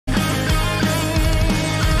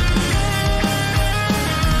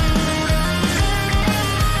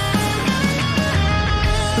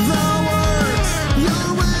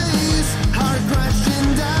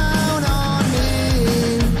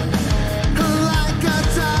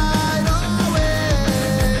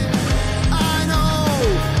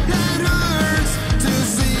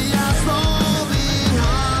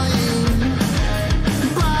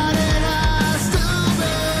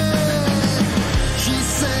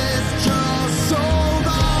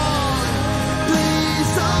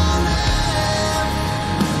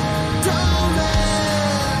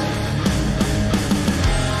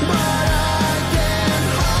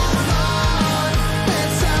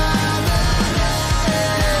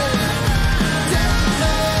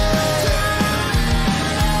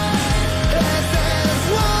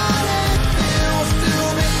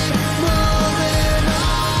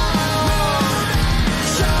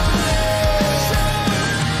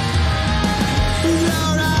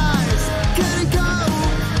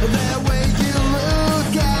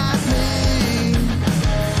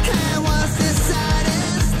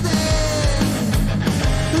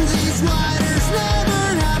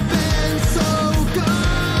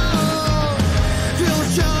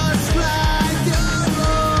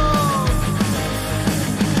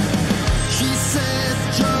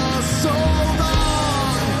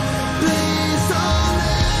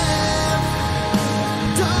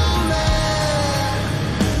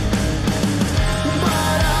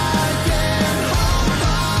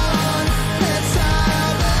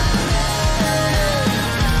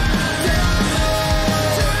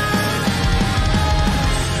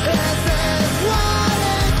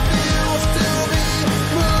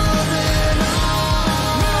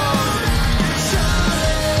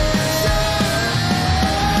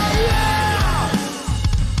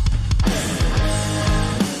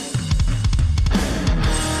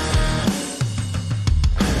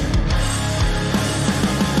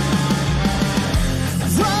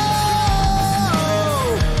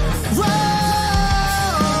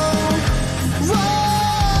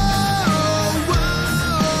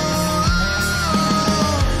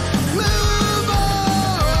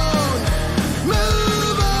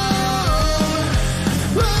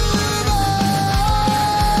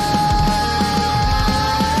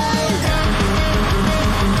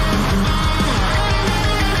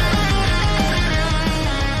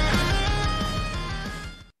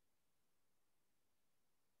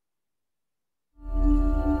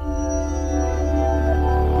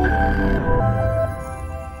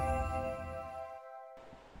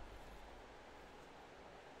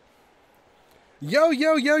Yo,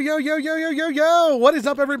 yo, yo, yo, yo, yo, yo, yo, yo! What is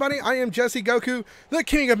up, everybody? I am Jesse Goku, the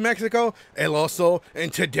King of Mexico, El Oso,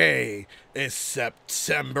 and today is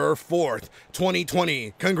September 4th,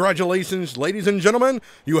 2020. Congratulations, ladies and gentlemen.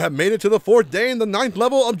 You have made it to the 4th day in the 9th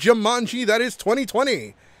level of Jumanji, that is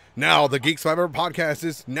 2020. Now, the Geeks Forever podcast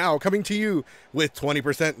is now coming to you with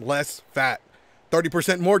 20% less fat,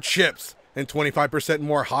 30% more chips, and 25%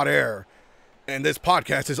 more hot air. And this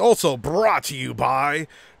podcast is also brought to you by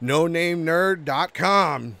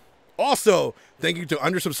NoNameNerd.com. Also, thank you to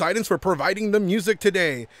Undersubsidence for providing the music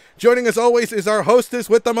today. Joining us always is our hostess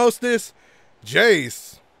with the mostest,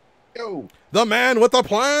 Jace. Yo. The man with the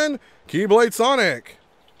plan, Keyblade Sonic.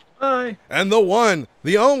 Hi. And the one,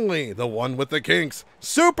 the only, the one with the kinks,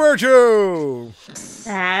 Super Jew.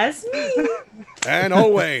 That's me. And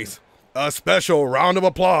always, a special round of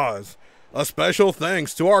applause. A special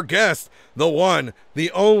thanks to our guest, the one, the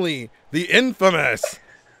only, the infamous,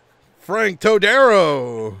 Frank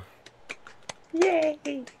Todaro. Yay.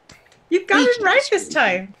 You got it right this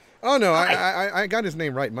time. Oh, no, I got his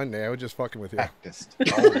name right Monday. I was just fucking with you. Practiced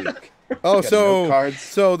all week. Oh, Got note cards.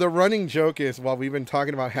 so the running joke is, while we've been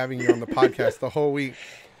talking about having you on the podcast the whole week,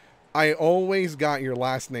 I always got your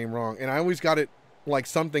last name wrong, and I always got it like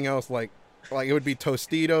something else, like it would be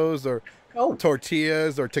Tostitos or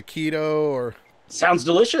tortillas or taquito or. Sounds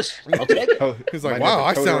delicious. I'll take it. He's like, wow,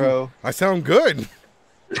 I sound good.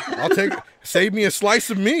 I'll take. Save me a slice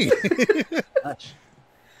of me.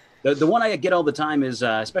 The one I get all the time is,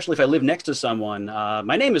 especially if I live next to someone,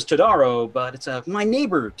 my name is Todaro, but it's my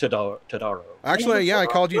neighbor Todaro. Actually, yeah, I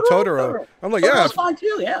called you Todaro. I'm like, yeah. That's fine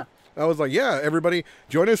too, yeah. I was like, yeah, everybody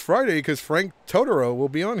join us Friday because Frank Todaro will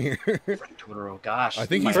be on here. Frank Todaro, gosh. I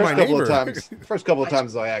think he's my neighbor. First couple of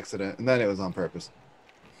times by accident, and then it was on purpose.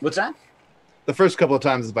 What's that? The first couple of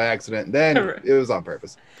times is by accident, and then it was on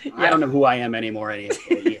purpose. I don't know who I am anymore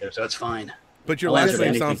either, so it's fine. But your I'll last answer name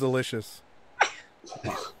anything. sounds delicious.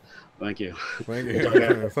 Thank you. Thank you.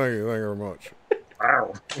 Thank you very much.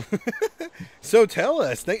 So tell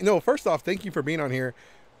us. First off, thank you for being on here.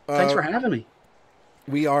 Thanks for having me.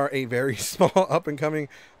 We are a very small up-and-coming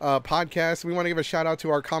podcast. We want to give a shout-out to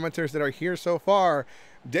our commenters that are here so far.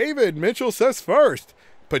 David Mitchell says first.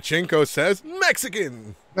 Pachinko says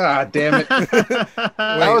Mexican. Ah, damn it.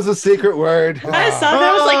 That was a secret word. I saw that.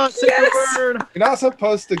 I was like, yes. Word. You're not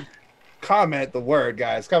supposed to comment the word,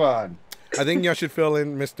 guys. Come on. I think y'all should fill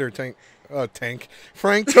in Mr. Tank.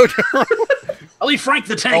 Frank Todaro. I'll leave Frank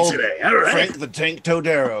the Tank today. All right. Frank the Tank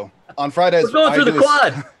Todaro. On Fridays, We're going through the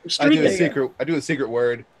quad. I do a secret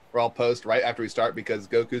word where I'll post right after we start because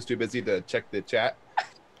Goku's too busy to check the chat.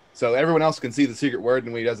 So everyone else can see the secret word,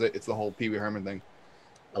 and when he does it, it's the whole Pee Wee Herman thing.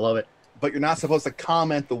 I love it. But you're not supposed to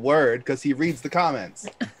comment the word because he reads the comments.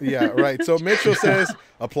 Yeah, right. So Mitchell says,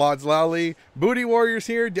 applauds loudly. Booty Warrior's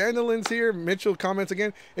here. Dandelin's here. Mitchell comments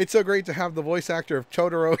again. It's so great to have the voice actor of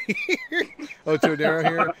Todaro here. Todaro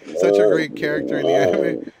here. Such a great character in the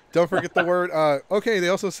anime. Don't forget the word. Okay, they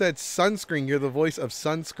also said sunscreen. You're the voice of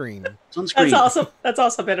sunscreen. Sunscreen. That's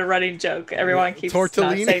also been a running joke. Everyone keeps not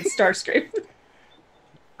Tortellini? saying Starscream.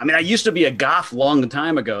 I mean, I used to be a goth long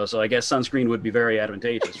time ago, so I guess sunscreen would be very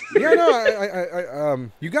advantageous. Yeah, no,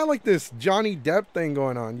 you got like this Johnny Depp thing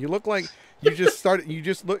going on. You look like you just started.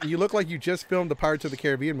 You look like you just filmed the Pirates of the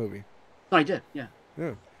Caribbean movie. Oh, I did, yeah.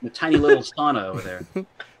 Yeah. The tiny little sauna over there.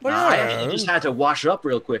 Well, I yeah. actually just had to wash up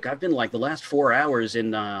real quick. I've been like the last 4 hours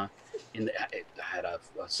I had a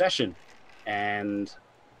session, and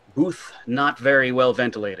booth not very well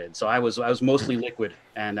ventilated, so I was mostly liquid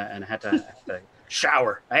and had to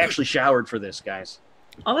shower. I actually showered for this, guys.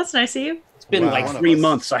 Oh, that's nice of you. It's been Wow. like 3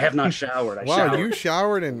 months. I have not showered. Wow, you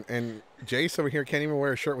showered and Jace over here can't even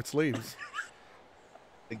wear a shirt with sleeves.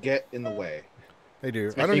 They get in the way. They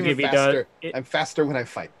do. I I don't think even. if he Faster. does, I'm faster when I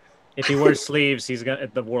fight. if he wears sleeves,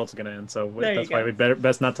 the world's gonna end. So There you that's why go. we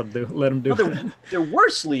best not to let him do. No, there were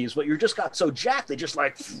sleeves, but you just got so jacked. They just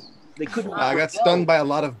like they couldn't. I got stung by a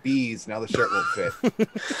lot of bees. Now the shirt won't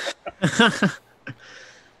fit.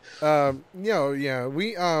 Yeah,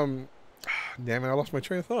 we damn it, I lost my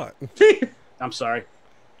train of thought. I'm sorry.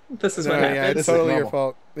 This is No, what yeah, happens. it's totally your normal.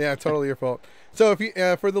 fault. Yeah, totally your fault. So if you,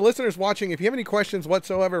 for the listeners watching, if you have any questions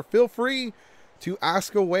whatsoever, feel free to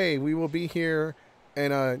ask away. We will be here,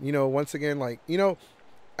 and once again,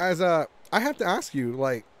 as I have to ask you,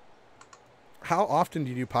 like, how often do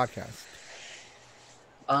you do podcasts?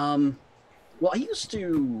 Well, I used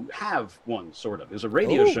to have one, sort of. It was a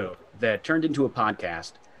radio Ooh. show that turned into a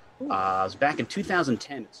podcast. It was back in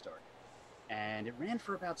 2010 it started. And it ran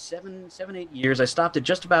for about 8 years. I stopped at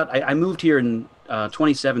just about, I moved here in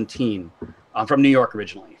 2017. I'm from New York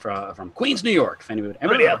originally, from Queens, New York. If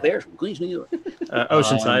anybody out there is from Queens, New York.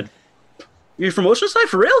 Oceanside. You're from Oceanside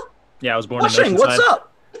for real? Yeah, I was born Flushing, in what's Oceanside.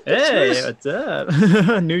 up? Hey, Serious? what's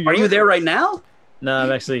up? New York. Are you there right now? No,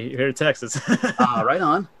 I'm actually here in Texas. Right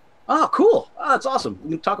on. Oh, cool. Oh, that's awesome.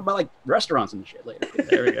 We can talk about like restaurants and shit later.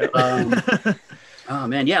 There we go. Oh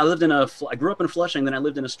man, yeah. I grew up in Flushing, then I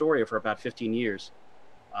lived in Astoria for about 15 years.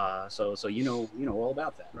 So you know all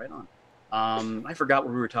about that. Right on. I forgot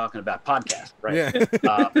what we were talking about. Podcast, right?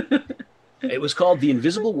 Yeah. It was called The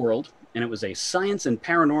Invisible World, and it was a science and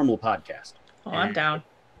paranormal podcast. Oh, I'm down.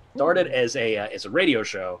 Started as a radio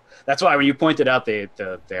show. That's why when you pointed out the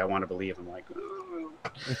I want to believe, I'm like,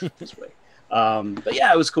 this way. But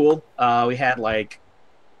yeah, it was cool. We had like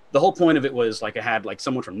the whole point of it was like I had like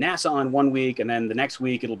someone from NASA on one week, and then the next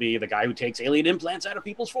week it'll be the guy who takes alien implants out of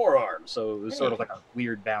people's forearms. So it was sort of like a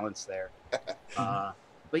weird balance there.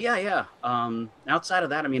 But yeah. Outside of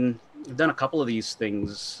that, I mean, I've done a couple of these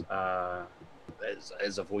things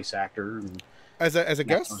as a voice actor. And As a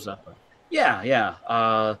guest?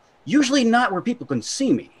 Yeah. Usually not where people can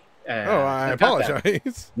see me. I I got that.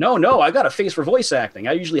 apologize. No, I got a face for voice acting.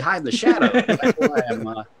 I usually hide in the shadow. That's why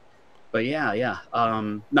I'm, but yeah.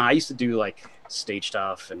 No, I used to do like stage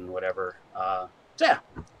stuff and whatever. Yeah,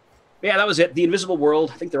 that was it. The Invisible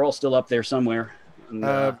World. I think they're all still up there somewhere.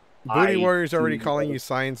 And, Booty Warrior's already calling you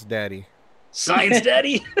Science Daddy. Science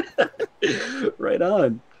Daddy. Right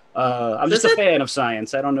on. I'm just a fan of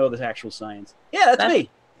science. I don't know the actual science. Yeah, that's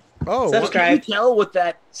me. Oh, Can you tell what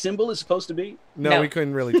that symbol is supposed to be? No, we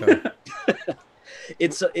couldn't really tell.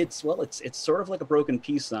 It's sort of like a broken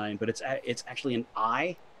peace sign, but it's actually an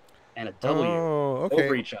I and a W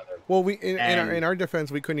over each other. Well, in our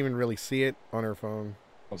defense, we couldn't even really see it on our phone.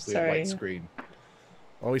 Mostly a white screen.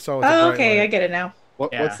 All we saw was a bright okay, light. I get it now.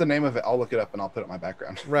 What's the name of it? I'll look it up and I'll put it in my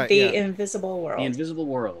background. Right. The Invisible World. The Invisible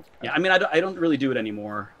World. Yeah, I mean, I don't really do it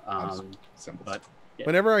anymore. But yeah.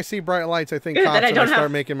 Whenever I see bright lights, I think Good, cops, then I and don't start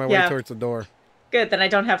have- making my way towards the door. Good, then I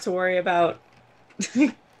don't have to worry about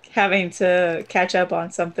having to catch up on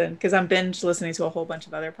something because I'm binge listening to a whole bunch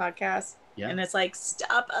of other podcasts. Yeah. And it's like,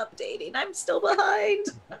 stop updating. I'm still behind.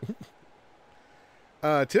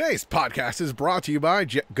 Today's podcast is brought to you by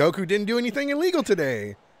Goku didn't do anything illegal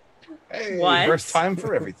today. Hey, What? first time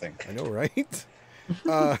for everything. I know, right?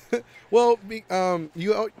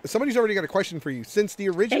 Somebody's already got a question for you. Since the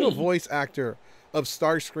original voice actor of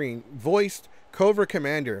Starscream voiced Cobra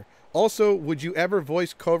Commander, also, would you ever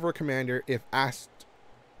voice Cobra Commander if asked?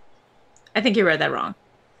 I think you read that wrong.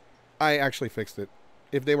 I actually fixed it.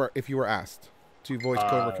 If you were asked to voice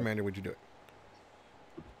Cobra Commander, would you do it?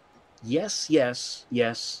 Yes.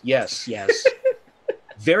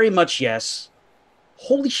 Very much yes.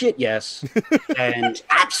 Holy shit, yes. And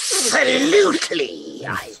absolutely,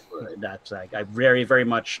 I would. That's like, I very, very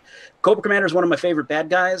much. Cobra Commander is one of my favorite bad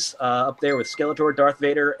guys, up there with Skeletor, Darth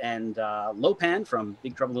Vader, and Lopan from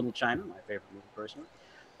Big Trouble in Little China, my favorite movie personally.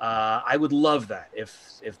 I would love that.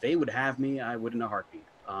 If they would have me, I would in a heartbeat.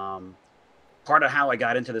 Part of how I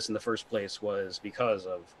got into this in the first place was because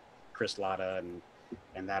of Chris Latta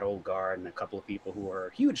and that old guard and a couple of people who are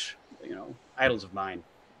huge, idols of mine.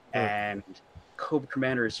 Right. And Cobra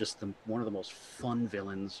Commander is just one of the most fun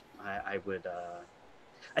villains. I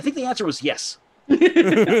think the answer was yes.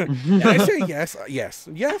 Did I say yes? Yes.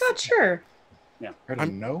 I'm not sure. Yeah.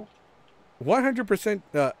 No.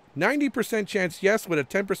 100%, 90% chance yes with a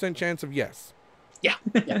 10% chance of yes. Yeah.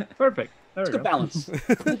 Perfect. There It's we good go. balance.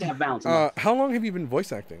 Need to have balance. in life. How long have you been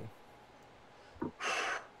voice acting?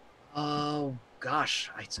 Oh gosh,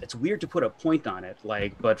 it's weird to put a point on it.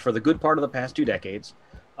 But for the good part of the past 2 decades,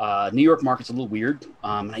 New York market's a little weird.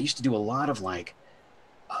 And I used to do a lot of I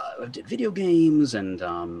did video games and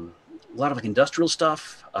a lot of industrial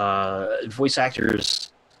stuff. Voice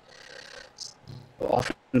actors,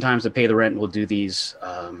 oftentimes to pay the rent, will do these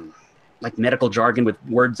medical jargon with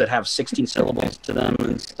words that have 16 syllables to them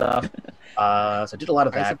and stuff. So I did a lot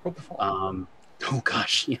of that. Oh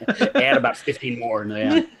gosh, yeah. Add about 15 more.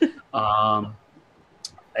 Yeah.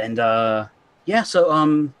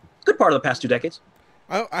 So good part of the past 2 decades.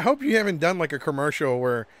 I hope you haven't done like a commercial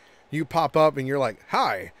where you pop up and you're like,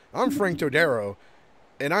 "Hi, I'm Frank Todaro,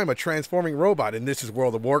 and I'm a transforming robot, and this is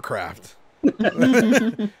World of Warcraft."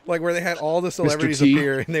 Like where they had all the celebrities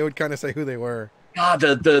appear and they would kind of say who they were. God,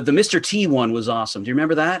 the Mr. T one was awesome. Do you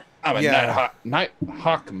remember that? I'm a night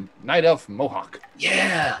elf mohawk.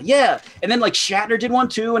 Yeah. And then Shatner did one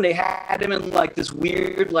too, and they had him in this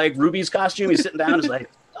weird Ruby's costume. He's sitting down. It's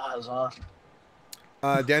like, that was awesome.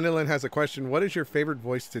 Dandelion has a question. What is your favorite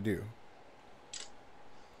voice to do?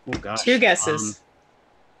 Oh gosh. 2 guesses.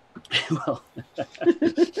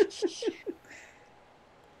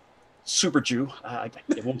 Super Jew. I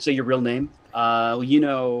won't say your real name. You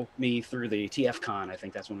know me through the TFCon. I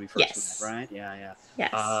think that's when we first Yes. met, right? Yeah.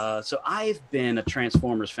 Yes. So I've been a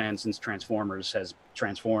Transformers fan since Transformers has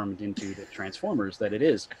transformed into the Transformers that it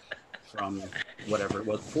is from whatever it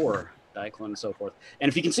was before, Diaclone and so forth. And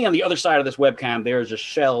if you can see on the other side of this webcam, there's just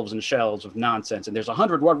shelves and shelves of nonsense. And there's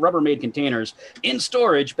 100 Rubbermaid containers in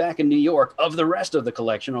storage back in New York of the rest of the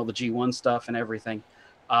collection, all the G1 stuff and everything.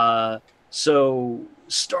 So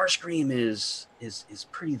Starscream is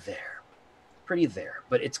pretty there,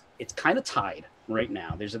 but it's kind of tied right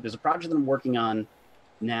now. There's a project that I'm working on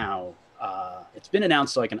now. It's been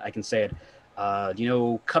announced, so I can say it. Do you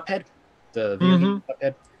know Cuphead, the video game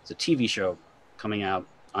Cuphead? It's a TV show coming out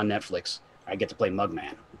on Netflix. I get to play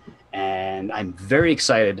Mugman, and I'm very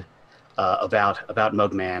excited about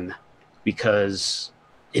Mugman because,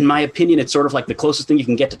 in my opinion, it's sort of like the closest thing you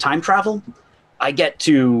can get to time travel. I get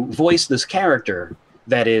to voice this character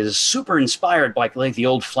that is super inspired by like the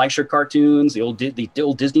old Fleischer cartoons, the old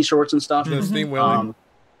Disney shorts and stuff. The Steam Willing.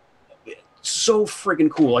 So friggin'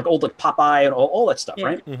 cool, like old like Popeye and all that stuff,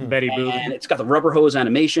 right? Betty Boop. And it's got the rubber hose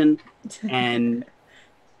animation. And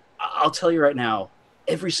I'll tell you right now,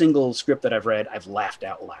 every single script that I've read, I've laughed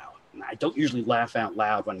out loud. And I don't usually laugh out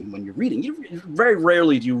loud when you're reading. Very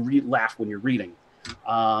rarely do you laugh when you're reading.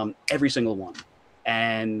 Every single one.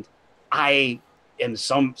 And I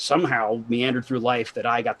somehow meandered through life that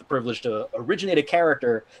I got the privilege to originate a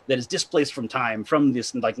character that is displaced from time, from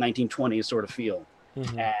this like 1920s sort of feel.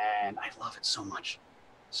 And I love it so much.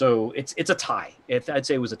 So it's a tie. I'd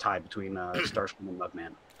say it was a tie between Starscream and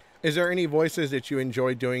Mugman. Is there any voices that you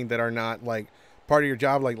enjoy doing that are not like part of your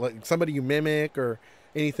job, like somebody you mimic or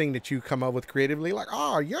anything that you come up with creatively? Like,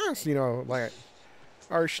 oh yes, you know, like,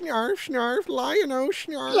 or Snarf, Snarf, Lion-O,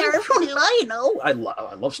 Snarf. Lion-O. I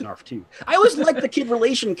love Snarf too. I always like the kid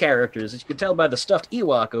relation characters, as you can tell by the stuffed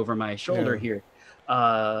Ewok over my shoulder here.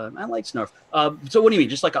 I like Snarf. So what do you mean?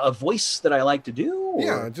 Just like a voice that I like to do? Or?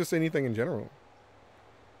 Yeah, just anything in general.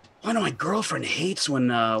 I know my girlfriend hates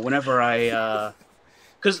whenever I,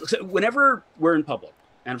 because whenever we're in public,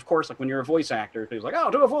 and of course, like when you're a voice actor, people's like,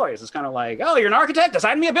 "Oh, do a voice." It's kind of like, "Oh, you're an architect,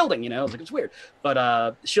 design me a building," you know. It's like it's weird,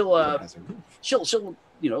 but she'll ask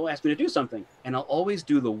me to do something, and I'll always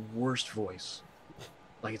do the worst voice,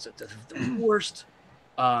 like it's the worst.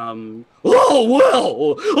 Oh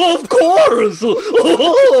well, of course,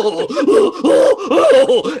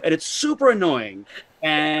 and it's super annoying,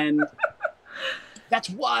 and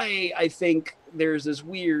that's why I think there's this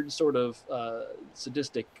weird sort of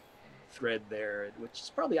sadistic thread there, which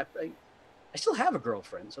is probably I still have a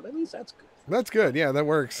girlfriend, so at least that's good. That's good. Yeah, that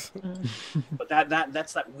works. But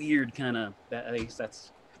that's that weird kind of. I think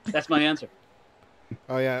that's my answer.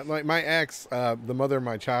 Oh yeah, like my ex, the mother of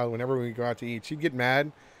my child. Whenever we go out to eat, she'd get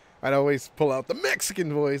mad. I'd always pull out the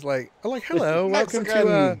Mexican voice, like hello,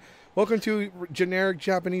 welcome to generic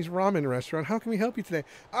Japanese ramen restaurant. How can we help you today?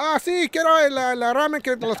 Ah, sí, quiero la ramen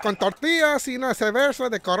con tortillas y una cerveza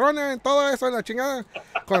de Corona y todo eso, la chingada,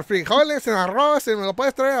 con frijoles y arroz, y me lo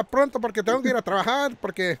puedes traer pronto porque tengo que ir a trabajar,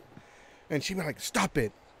 porque... And she'd be like, stop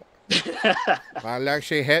it. Well, like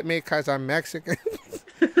she hit me because I'm Mexican.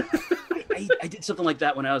 I did something like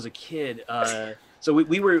that when I was a kid. So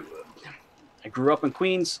I grew up in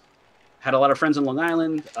Queens. Had a lot of friends in Long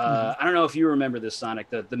Island. I don't know if you remember this, Sonic,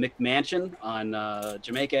 the McMansion on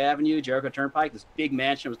Jamaica Avenue, Jericho Turnpike. This big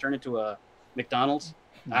mansion was turned into a McDonald's.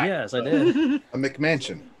 Yes, I did. A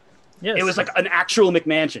McMansion. Yes. It was like an actual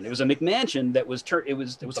McMansion. It was a McMansion that was turned. It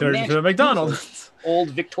was turned into a McDonald's. Old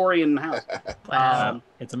Victorian house. Wow,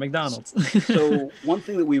 it's a McDonald's. So one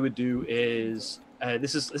thing that we would do is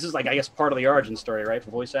this is like I guess part of the origin story, right, for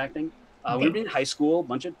voice acting. We were in high school, a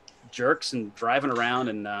bunch of jerks and driving around,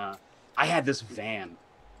 and I had this van.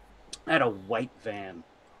 I had a white van.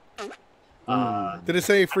 Did it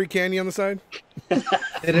say free candy on the side?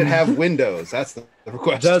 Did it have windows? That's the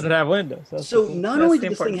question. Does it have windows? So not only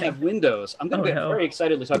did this thing have windows, I'm going to get very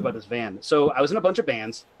excited to talk about this van. So I was in a bunch of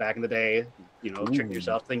bands back in the day, you know, tricking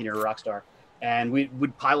yourself thinking you're a rock star. And we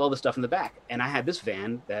would pile all the stuff in the back. And I had this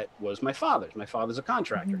van that was my father's. My father's a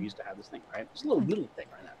contractor. He used to have this thing, right? It's a little thing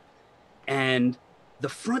right now. And the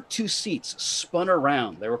front two seats spun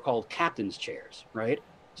around. They were called captain's chairs, right?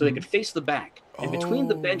 So they could face the back. And between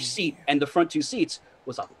the bench seat and the front two seats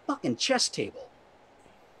was a fucking chess table.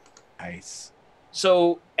 Nice.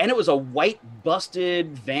 So, and it was a white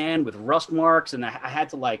busted van with rust marks, and I had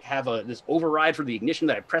to like have this override for the ignition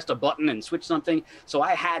that I pressed a button and switched something. So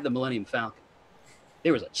I had the Millennium Falcon.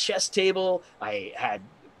 There was a chess table. I had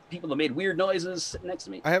people that made weird noises sitting next to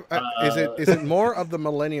me. Is it more of the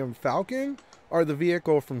Millennium Falcon or the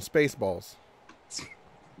vehicle from Spaceballs?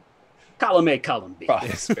 Column A, column B. Oh,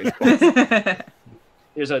 Spaceballs.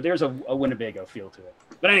 There's a Winnebago feel to it.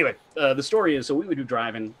 But anyway, the story is, so we would do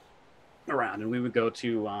driving around, and we would go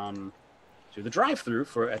to the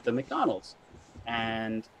drive-through at the McDonald's,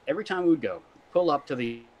 and every time we would go, pull up to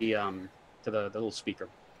the little speaker,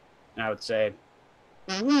 and I would say,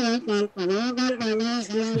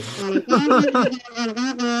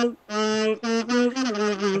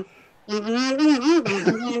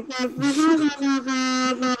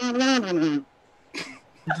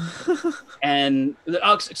 and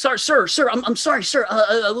sorry, sir, I'm sorry, sir.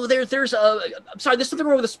 There's I'm sorry, there's something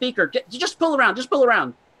wrong with the speaker. Just pull around, pull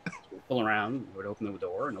around. We would open the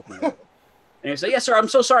door and open the door. And he'd say, yes, sir, I'm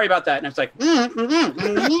so sorry about that. And I was like, get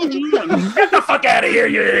the fuck out of here,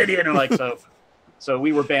 you idiot. And like, so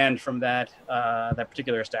we were banned from that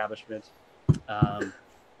particular establishment.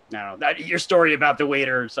 No, your story about the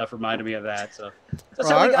waiter and stuff reminded me of that. So that's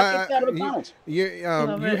how we got kicked out of McDonald's. You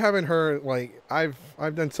haven't heard, like, I've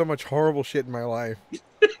done so much horrible shit in my life.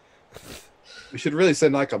 We should really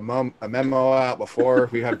send like a memo out before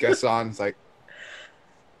we have guests on. It's like,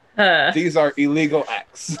 these are illegal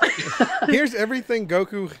acts. Here's everything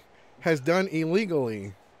Goku has done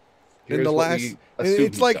illegally in the what last. we assume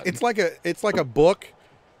It's like he's done. it's like a book.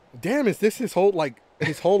 Damn, is this his whole life?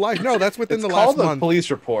 No, that's within It's the called last a month.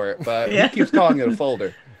 police report, but Yeah. he keeps calling it a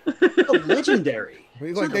folder. Oh, legendary.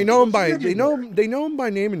 He's like, they know him by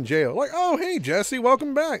name in jail. Like, oh hey Jesse,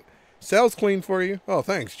 welcome back. Cell's clean for you. Oh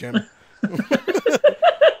thanks, Jim.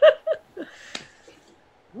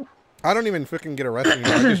 I don't even fucking get arrested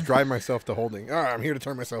anymore. I just drive myself to holding. All right, I'm here to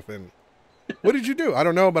turn myself in. What did you do? I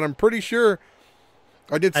don't know, but I'm pretty sure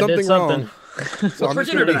I did something wrong. So I'm For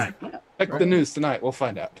just dinner gonna- tonight. Check the news tonight. We'll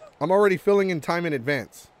find out. I'm already filling in time in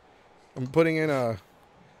advance. I'm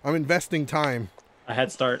investing time A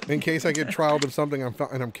head start. in case I get trialed of something and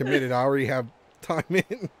I'm committed. I already have time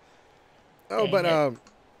in. Oh, Dang but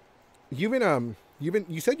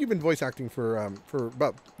you said you've been voice acting for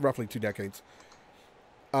about roughly 2 decades.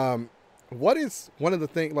 What is one of the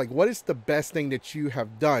thing, like, what is the best thing that you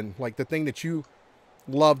have done? Like the thing that you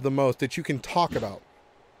love the most that you can talk about?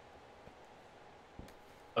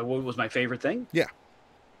 What was my favorite thing? Yeah.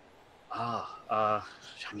 I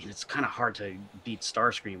mean, it's kind of hard to beat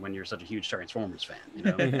Starscream when you're such a huge Transformers fan, you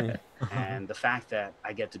know? And the fact that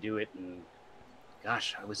I get to do it, and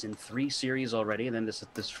gosh, I was in 3 series already, and then this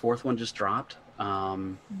 4th one just dropped.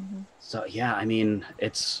 So yeah, I mean,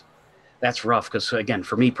 that's rough because, again,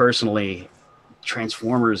 for me personally,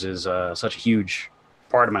 Transformers is such a huge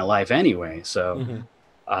part of my life anyway. So,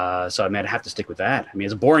 so I mean, I have to stick with that. I mean,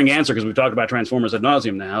 it's a boring answer because we've talked about Transformers ad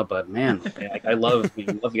nauseum now, but man, I love to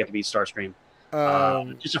get to be Starscream.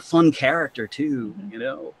 Just a fun character too, you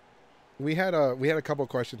know. We had a couple of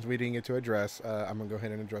questions we didn't get to address. I'm gonna go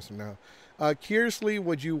ahead and address them now. Curiously,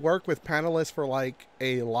 would you work with panelists for like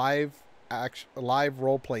a live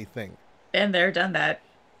role play thing? Been there, done that.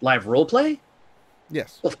 Live role play?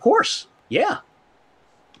 Yes. Of course. Yeah.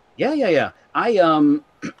 I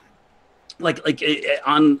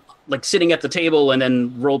like sitting at the table and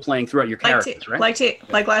then role playing throughout your characters, right?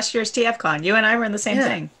 Like last year's TFCon. You and I were in the same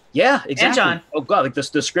thing. Yeah, exactly. And John. Oh god, like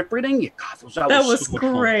the script reading. God, That was so much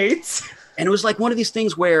fun. great. And it was like one of these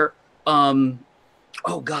things where, oh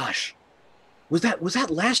gosh, was that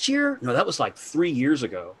last year? No, that was like 3 years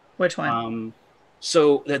ago. Which one?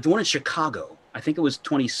 So the one in Chicago. I think it was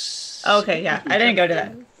 20. Okay, yeah, I didn't go to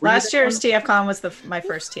that. Last year's TFCon was my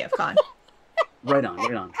first TFCon. Right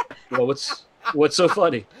on. Well, what's so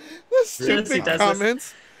funny? The Jesse stupid does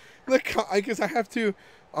comments. Because I have to.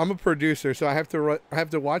 I'm a producer, so I have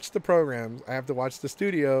to watch the programs. I have to watch the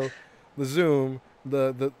studio, the Zoom,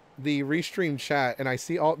 the restream chat, and I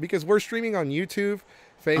see all because we're streaming on YouTube,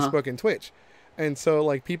 Facebook, and Twitch. And so,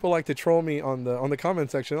 like, people like to troll me on the comment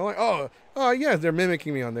section. They're like, oh, yeah, they're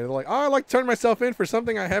mimicking me on there. They're like, oh, I like to turn myself in for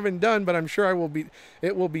something I haven't done, but I'm sure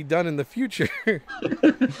it will be done in the future.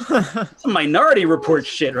 Minority Report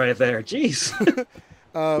shit right there. Jeez.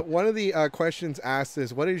 One of the questions asked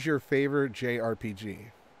is, what is your favorite JRPG?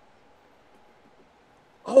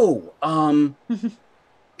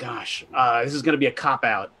 Gosh, this is going to be a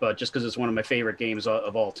cop-out, but just because it's one of my favorite games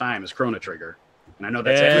of all time is Chrono Trigger. And I know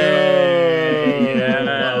that's everybody.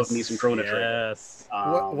 I love me some Chrono Trigger. Yes.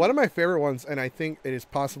 One of my favorite ones, and I think it is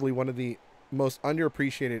possibly one of the most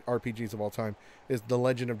underappreciated RPGs of all time, is The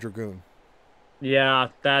Legend of Dragoon. Yeah,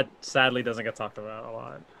 that sadly doesn't get talked about a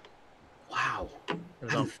lot. Wow. I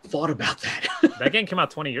haven't thought about that. That game came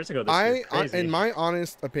out 20 years ago. This year. Crazy. In my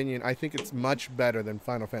honest opinion, I think it's much better than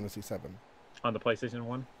Final Fantasy VII. On the PlayStation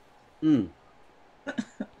 1.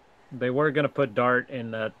 They were going to put Dart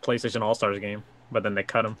in the PlayStation All-Stars game, but then they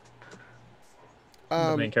cut him.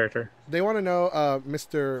 the main character. They want to know,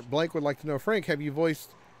 Mr. Blank would like to know, Frank, have you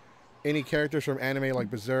voiced any characters from anime like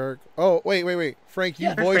Berserk? Oh, wait. Frank,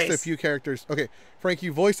 you voiced a few characters. Okay, Frank,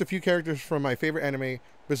 you voiced a few characters from my favorite anime,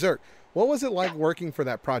 Berserk. What was it like working for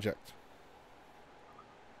that project?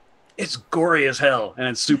 It's gory as hell, and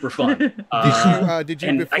it's super fun. Did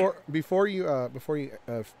you before you I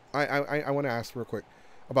want to ask real quick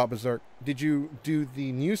about Berserk. Did you do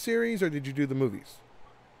the new series or did you do the movies?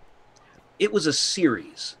 It was a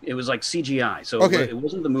series. It was like CGI, so it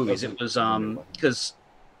wasn't the movies. It was because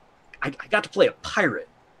I got to play a pirate,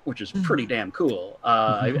 which is pretty damn cool.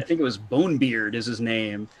 I think it was Bonebeard is his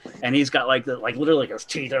name, and he's got like literally like his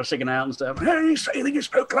teeth are sticking out and stuff. Hey, he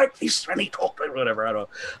spoke like this, and he talked like whatever. I don't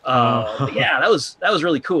know. But yeah, that was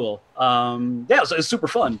really cool. Yeah, it was super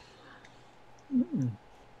fun.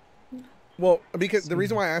 Well, because the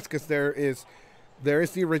reason why I ask is there is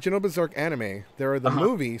the original Berserk anime. There are the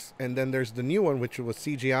movies, and then there's the new one, which was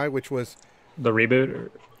CGI, which was the reboot.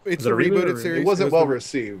 It's a rebooted series. It wasn't well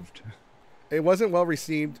received. It wasn't well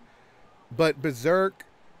received, but Berserk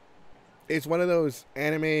is one of those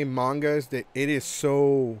anime mangas that it is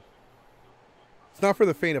so. It's not for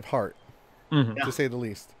the faint of heart, to say the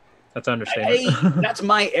least. That's understandable. That's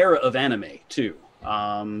my era of anime too.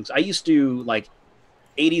 I used to like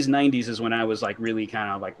 80s, 90s is when I was like really kind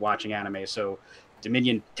of like watching anime. So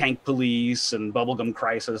Dominion Tank Police and Bubblegum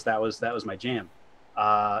Crisis, that was my jam.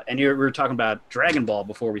 And we were talking about Dragon Ball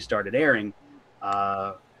before we started airing.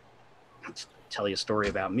 I'll tell you a story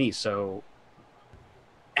about me. So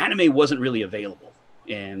anime wasn't really available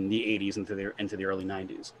in the 80s into the early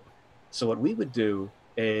 90s. So what we would do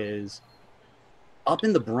is up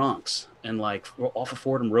in the Bronx and like off of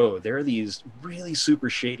Fordham Road, there are these really super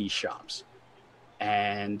shady shops.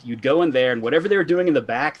 And you'd go in there and whatever they're doing in the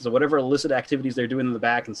back, so whatever illicit activities they're doing in the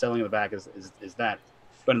back and selling in the back is that.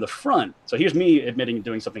 But in the front, so here's me admitting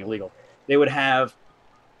doing something illegal. They would have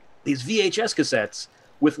these VHS cassettes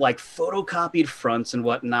with like photocopied fronts and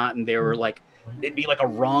whatnot. And they were like, it'd be like a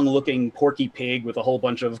wrong looking Porky Pig with a whole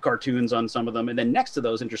bunch of cartoons on some of them. And then next to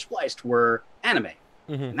those interspliced were anime.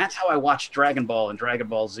 And that's how I watched Dragon Ball and Dragon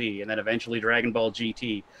Ball Z, and then eventually Dragon Ball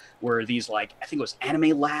GT, were these like, I think it was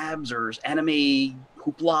Anime Labs or Anime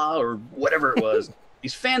Hoopla or whatever it was,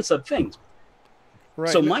 these fan sub things.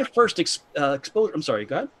 Right. So my first exposure, I'm sorry,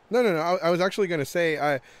 go ahead. No. I was actually going to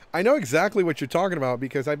say, I know exactly what you're talking about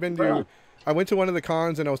because I went to one of the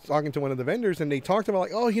cons and I was talking to one of the vendors and they talked about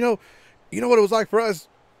like, oh, you know what it was like for us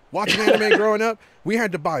watching anime growing up? We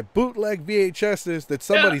had to buy bootleg VHSs that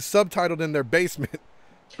somebody subtitled in their basement.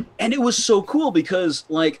 And it was so cool because,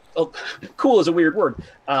 like, cool is a weird word,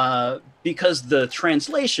 because the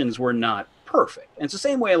translations were not perfect. And it's the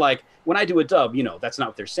same way, like, when I do a dub, that's not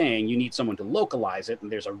what they're saying. You need someone to localize it, and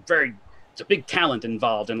there's it's a big talent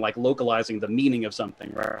involved in, like, localizing the meaning of something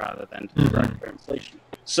rather than direct translation.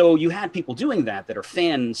 So you had people doing that are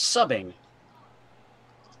fan subbing,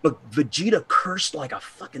 but Vegeta cursed like a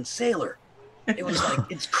fucking sailor. It was like,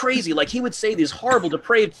 it's crazy. Like, he would say these horrible,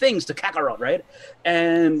 depraved things to Kakarot, right?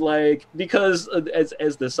 And, like, because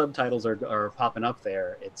as the subtitles are popping up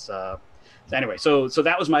there, it's, anyway, so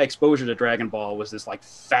that was my exposure to Dragon Ball, was this, like,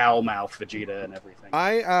 foul-mouthed Vegeta and everything.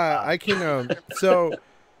 I can, so,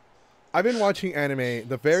 I've been watching anime.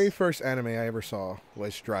 The very first anime I ever saw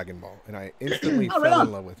was Dragon Ball, and I instantly fell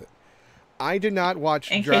in love with it. I did not watch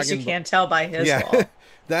Dragon Ball. In case you can't tell by his wall.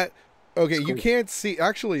 Okay, you can't see.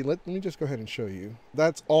 Actually, let me just go ahead and show you.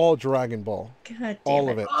 That's all Dragon Ball. God damn all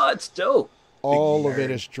of it. Oh, it's dope. All of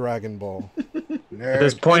it is Dragon Ball. At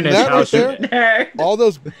this point, is how all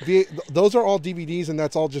those are all DVDs, and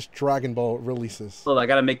that's all just Dragon Ball releases. Hold on, I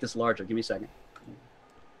gotta make this larger. Give me a second.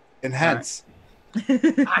 Enhance.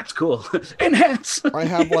 That's cool. Enhance. I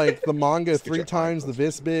have like the manga 3 times, the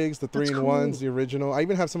Vis Bigs, the 3-in-1s, the original. I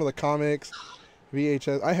even have some of the comics,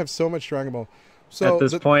 VHS. I have so much Dragon Ball. So at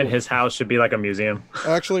this point, his house should be like a museum.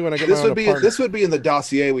 Actually, when I get this would be in the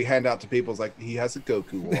dossier we hand out to people. It's like, he has a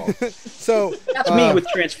Goku wall. So that's me with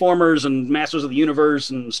Transformers and Masters of the Universe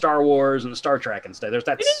and Star Wars and Star Trek and stuff.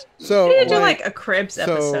 So we need to do like a Cribs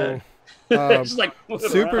episode. Like,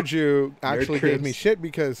 Super Jew actually gave me shit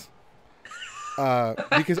because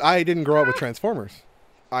I didn't grow up with Transformers.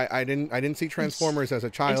 I didn't see Transformers as a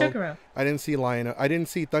child. I didn't see Lion. I didn't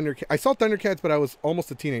see Thundercats. I saw Thundercats, but I was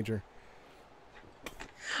almost a teenager.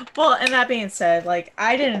 Well, and that being said, like,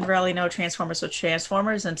 I didn't really know Transformers was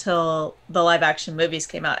Transformers until the live action movies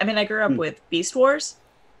came out. I mean, I grew up with Beast Wars,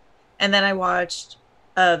 and then I watched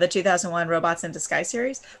the 2001 Robots in Disguise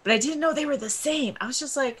series, but I didn't know they were the same. I was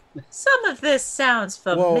just like, some of this sounds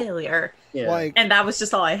familiar. Well, and that was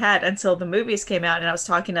just all I had until the movies came out, and I was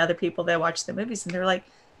talking to other people that watched the movies, and they were like,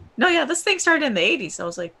 No, yeah, this thing started in the 80s. I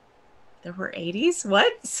was like, there were 80s?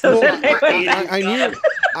 What? So Well, then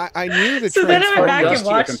I knew the So then I went back and Dusty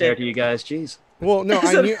watched compared it. to you guys. Jeez. Well, no,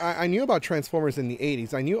 So- I knew about Transformers in the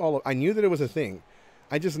 80s. I knew that it was a thing.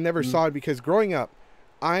 I just never saw it because growing up,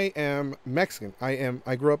 I am Mexican.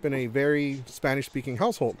 I grew up in a very Spanish-speaking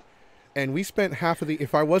household. And we spent half of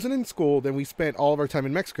if I wasn't in school, then we spent all of our time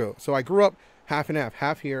in Mexico. So I grew up half and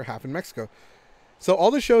half here, half in Mexico. So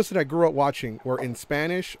all the shows that I grew up watching were in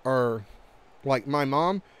Spanish, or like my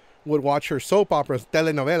mom would watch her soap operas,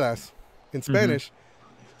 telenovelas, in Spanish.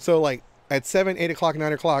 So like at 7, 8 o'clock,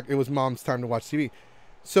 9 o'clock, it was mom's time to watch TV.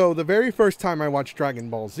 So the very first time I watched Dragon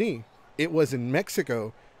Ball Z, it was in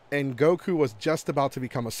Mexico, and Goku was just about to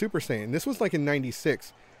become a Super Saiyan. This was like in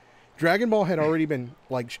 96. Dragon Ball had already been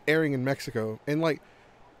like airing in Mexico, and like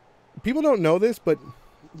people don't know this, but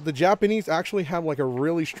the Japanese actually have like a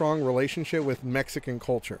really strong relationship with Mexican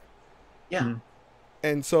culture. Yeah.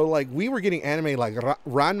 And so like we were getting anime like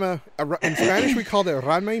Ranma, in Spanish we called it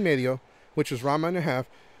Ranma y Medio, which is Ranma and a half,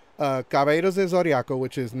 Caballeros de Zodiaco,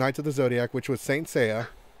 which is Knights of the Zodiac, which was Saint Seiya.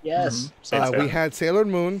 Yes. We had Sailor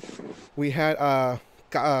Moon, we had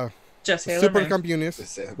Just Sailor Super Moon.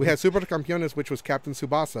 Campeones. We had Super Campeones, which was Captain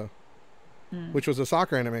Tsubasa, which was a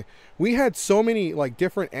soccer anime. We had so many like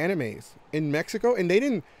different animes in Mexico, and they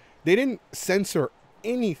didn't censor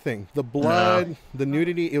anything. The blood, the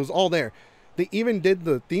nudity, it was all there. They even did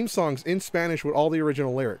the theme songs in Spanish with all the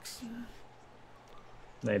original lyrics.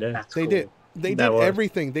 They did. That's They cool. did. They That did was.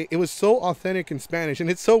 everything. It was so authentic in Spanish, and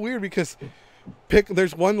it's so weird because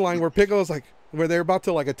there's one line where Piccolo's like, where they're about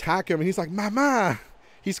to like attack him, and he's like, "Mama!"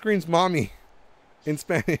 He screams "Mommy" in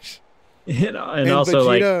Spanish. You know, and also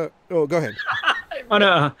Vegeta, oh, go ahead. oh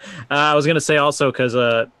no, I was gonna say also because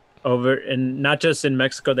over in not just in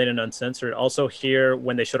Mexico they didn't uncensor it. Also here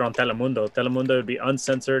when they showed it on Telemundo would be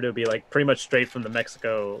uncensored. It would be like pretty much straight from the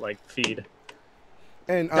Mexico like feed.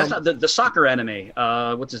 And That's not the soccer anime.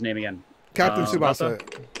 What's his name again? Captain Tsubasa.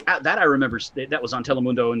 That I remember. That was on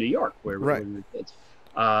Telemundo in New York, where Right. we were kids.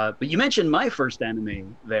 But you mentioned my first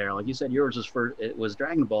anime there. Like you said, yours was it was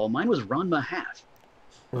Dragon Ball. Mine was Ranma Half.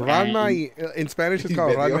 Ranma in Spanish it's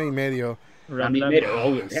called Medio. Ranma y Medio. I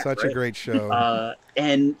mean, yeah, Such right. a great show.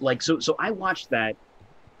 And like so I watched that.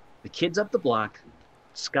 The Kids Up the Block,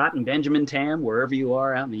 Scott and Benjamin Tam, wherever you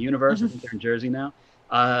are out in the universe. I think they're in Jersey now.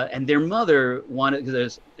 And their mother wanted,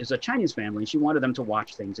 because there's a Chinese family, and she wanted them to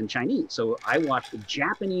watch things in Chinese. So I watched a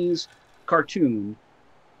Japanese cartoon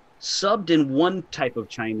subbed in one type of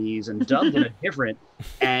Chinese and dubbed in a different.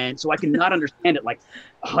 And so I could not understand it like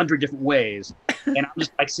 100 different ways. And I'm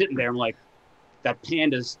just like sitting there, I'm like, that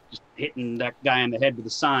panda's just hitting that guy on the head with a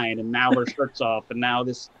sign, and now her shirt's off, and now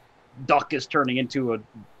this duck is turning into a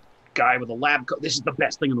guy with a lab coat. This is the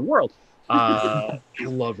best thing in the world. I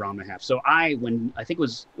love Ranma Half. So I think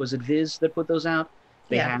was it Viz that put those out?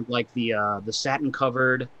 They Yeah. had like the satin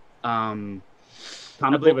covered I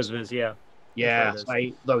comic believe it books. was Viz, yeah. Yeah, That's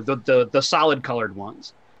the solid colored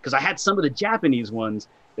ones. Because I had some of the Japanese ones.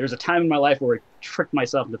 There was a time in my life where I tricked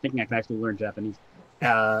myself into thinking I could actually learn Japanese.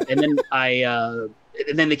 And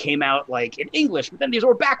then they came out like in English, but then these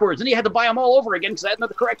were backwards, and you had to buy them all over again because I had not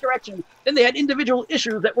the correct direction. Then they had individual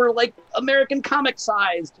issues that were like American comic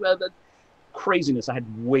sized. The craziness. I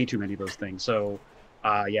had way too many of those things. So,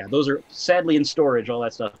 yeah, those are sadly in storage, all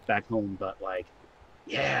that stuff back home. But like,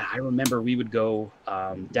 yeah, I remember we would go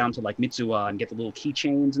down to like Mitsuwa and get the little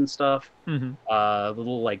keychains and stuff. Mm-hmm. The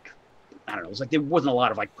little like, I don't know, it was like there wasn't a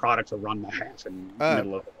lot of like products to run my half in the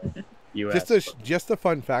middle of the US. Just a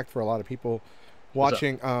fun fact for a lot of people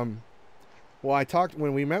watching.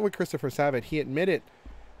 When we met with Christopher Sabat, he admitted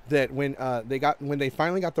that when they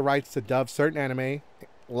finally got the rights to dub certain anime,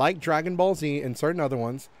 like Dragon Ball Z and certain other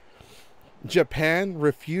ones, Japan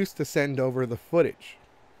refused to send over the footage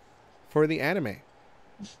for the anime.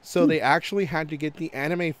 So they actually had to get the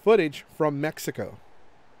anime footage from Mexico.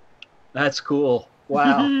 That's cool.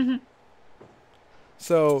 Wow.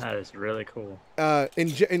 So That is really cool.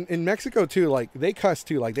 in Mexico too, like they cuss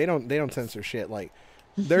too, like they don't censor shit. Like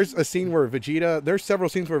there's a scene where there's several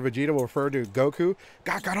scenes where Vegeta will refer to Goku,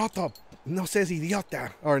 Kakaroto, no seas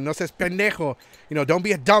idiota, or no seas pendejo, don't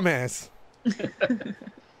be a dumbass.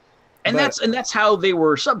 And But- that's how they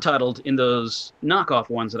were subtitled in those knockoff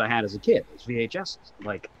ones that I had as a kid, those VHS.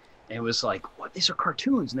 Like it was like, what? These are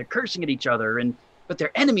cartoons, and they're cursing at each other, but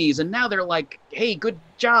they're enemies, and now they're like, hey, good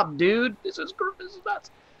job, dude. This is nuts.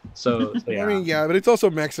 So yeah. I mean, yeah, but it's also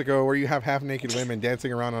Mexico where you have half naked women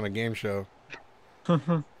dancing around on a game show.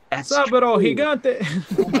 That's Saburo true. gigante.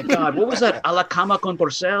 Oh my God, what was that? A la cama con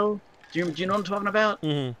porcel? Do you know what I'm talking about?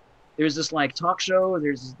 Mm-hmm. there's this like talk show.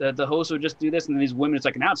 There's the host would just do this, and then these women. It's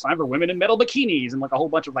like now it's time for women in metal bikinis, and like a whole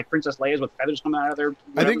bunch of like Princess Leia's with feathers coming out of their.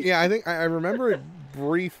 I think I remember it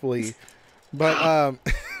briefly, but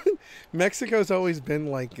Mexico's always been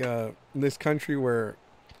like this country where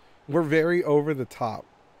we're very over the top,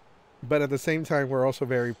 but at the same time we're also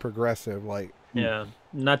very progressive. Like yeah,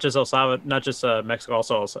 not just El Salvador, not just Mexico,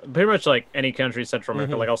 also pretty much like any country in Central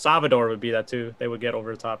America. Like El Salvador would be that too. They would get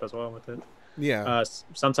over the top as well with it. Yeah.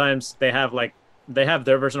 Sometimes they have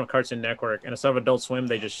their version of Cartoon Network, and instead of Adult Swim,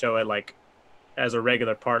 they just show it like as a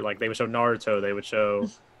regular part. Like they would show Naruto. They would show at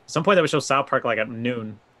some point they would show South Park like at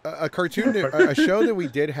noon. A cartoon, a show that we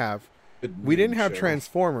did have. We didn't have show.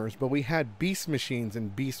 Transformers, but we had Beast Machines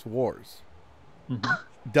and Beast Wars,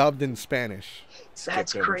 dubbed in Spanish.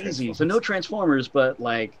 That's crazy. So no Transformers, but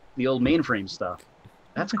like the old mainframe stuff.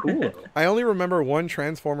 That's cool. I only remember one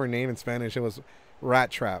Transformer name in Spanish. It was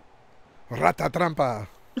Rat Trap. Rata Trampa.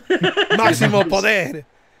 Maximo Poder.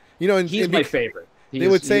 You know, He's my favorite. They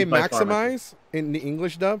would say he's by far my maximize in the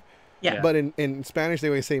English dub. Yeah. But in Spanish, they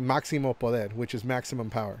would say Maximo Poder, which is maximum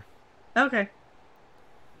power. Okay.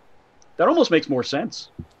 That almost makes more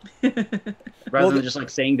sense. Rather than just like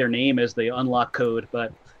saying their name as the unlock code,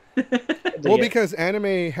 but Well, because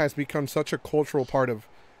anime has become such a cultural part of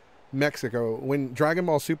Mexico. When Dragon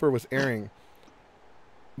Ball Super was airing,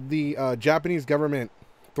 the Japanese government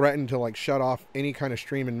threatened to like shut off any kind of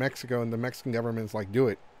stream in Mexico, and the Mexican government's like, do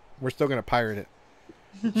it. We're still going to pirate it.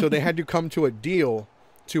 So they had to come to a deal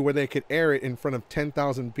to where they could air it in front of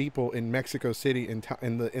 10,000 people in Mexico City in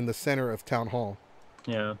the center of town hall.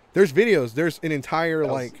 Yeah. There's videos. There's an entire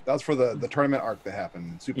that was for the tournament arc that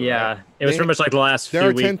happened. Super. Yeah, Right? it was pretty much like the last few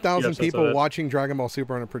weeks. There are 10,000 people watching Dragon Ball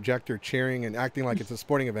Super on a projector, cheering and acting like it's a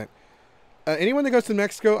sporting event. Anyone that goes to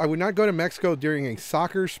Mexico, I would not go to Mexico during a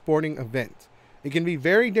soccer sporting event. It can be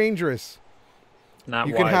very dangerous.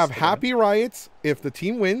 You can have happy riots if the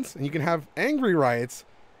team wins, and you can have angry riots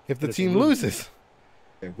if the team loses.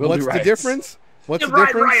 What's the difference? What's the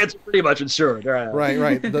difference? Riots are pretty much insured. Right.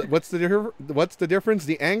 What's the difference?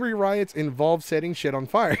 The angry riots involve setting shit on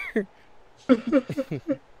fire.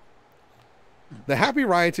 The happy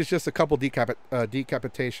riots is just a couple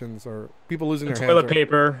decapitations or people losing their toilet heads.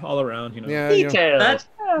 paper all around. You know. Yeah, Details.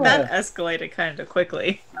 That escalated kind of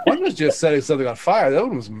quickly. One was just setting something on fire. The other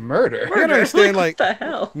one was murder. You gotta understand, like, what the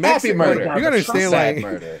hell? Happy murder. You gotta understand, Sad like,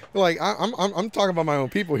 murder. I'm talking about my own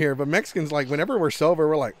people here, but Mexicans, like, whenever we're sober,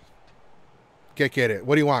 we're like, get it.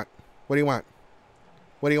 What do you want? What do you want?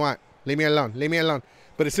 What do you want? Leave me alone. Leave me alone.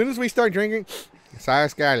 But as soon as we start drinking,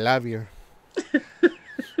 sabes que I love you.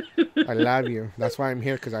 I love you. That's why I'm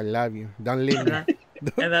here, because I love you. Don't leave me.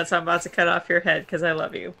 And that's I'm about to cut off your head because I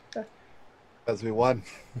love you. As we won.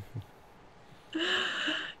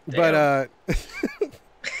 But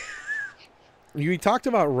you talked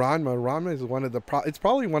about Ranma. Ranma is one of the it's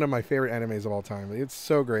probably one of my favorite animes of all time. It's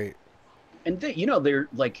so great. And they're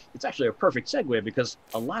like, it's actually a perfect segue because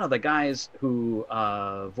a lot of the guys who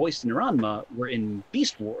voiced in Ranma were in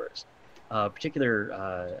Beast Wars.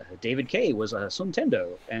 David Kay was Sun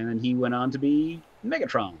Tendo, and he went on to be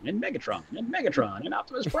Megatron and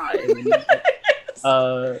Optimus Prime.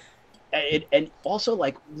 And also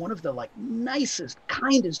like one of the like nicest,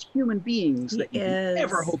 kindest human beings that you can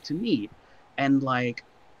ever hope to meet. And like,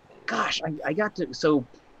 gosh, I got to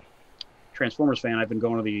Transformers fan. I've been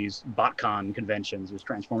going to these BotCon conventions, these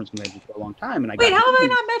Transformers conventions for a long time. And Wait, how have I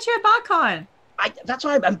not met you at BotCon? That's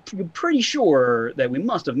why I'm pretty sure that we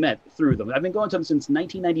must have met through them. I've been going to them since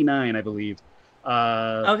 1999, I believe.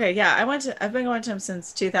 Okay, yeah, I've been going to them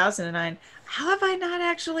since 2009. How have I not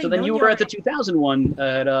actually? So then you were at the 2001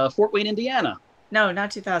 at Fort Wayne, Indiana. No, not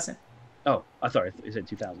 2000. Oh, I thought you said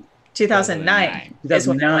 2000. 2009.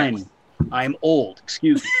 2009. I'm old.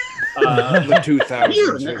 Excuse me. The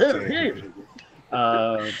 2000s.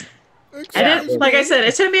 I didn't, like I said,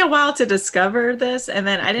 it took me a while to discover this, and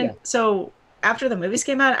then I didn't. Yeah. So after the movies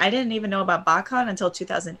came out, I didn't even know about BotCon until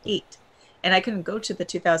 2008, and I couldn't go to the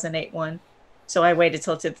 2008 one, so I waited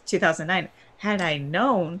till 2009. Had I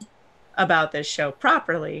known about this show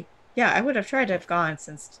properly, yeah, I would have tried to have gone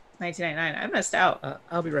since 1999. I missed out.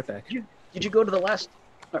 I'll be right back. Did you go to the last?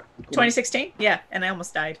 2016? Yeah, and I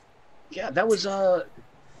almost died. Yeah, that was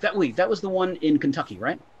that was the one in Kentucky,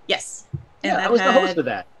 right? Yes. And I was the host of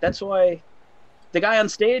that. That's why the guy on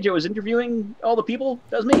stage I was interviewing all the people,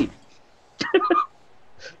 that was me.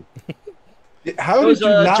 How did you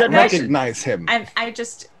not recognize him? I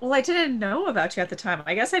didn't know about you at the time.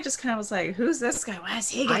 I guess I just kind of was like, who's this guy? Why does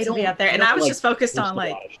he get to be up there? And I was just focused on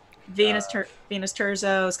like Venus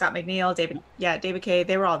Terzo, Scott McNeil, David Kay.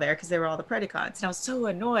 They were all there because they were all the Predacons. And I was so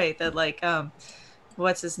annoyed that like,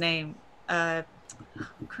 what's his name?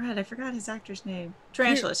 crud, I forgot his actor's name.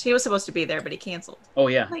 Tarantulas. He was supposed to be there, but he canceled. Oh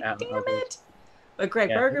yeah. Like, damn it. But Greg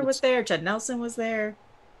Berger was there. Judd Nelson was there.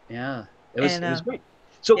 Yeah, it was great.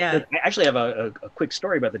 So yeah. I actually have a quick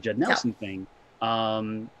story about the Judd Nelson thing.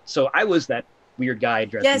 So I was that weird guy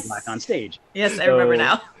dressed in black on stage. Yes, I remember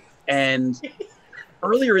now. And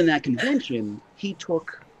earlier in that convention, he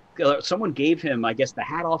took someone gave him, I guess, the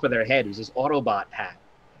hat off of their head. It was this Autobot hat,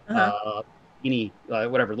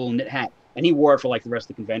 whatever, little knit hat, and he wore it for like the rest of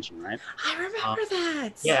the convention, right? I remember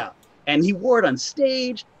that. Yeah, and he wore it on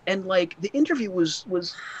stage, and like the interview was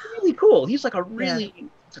really cool. He's like a really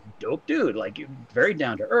dope dude, like very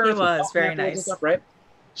down to earth. He was very nice, stuff, right?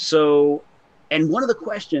 So, and one of the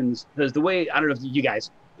questions, the way, I don't know if you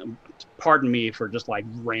guys, pardon me for just like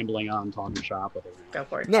rambling on, talking shop with it. Go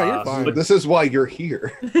for it. No, you're fine. But this is why you're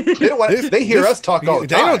here. They hear us talk all the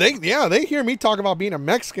time. They hear me talk about being a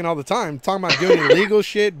Mexican all the time, talking about doing illegal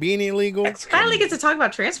shit, being illegal. I finally get to talk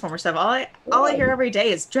about Transformer stuff. All I hear every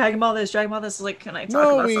day is Dragon Ball this, Dragon Ball this. Like, can I talk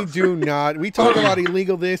about No, we do not. We talk about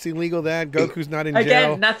illegal this, illegal that. Goku's not in jail.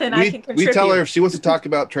 Again, nothing I can contribute. We tell her if she wants to talk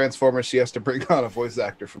about Transformers, she has to bring on a voice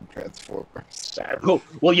actor from Transformers.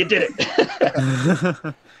 Well, you did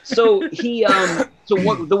it. So he,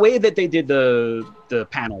 the way that they did the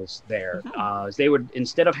panels there is they would,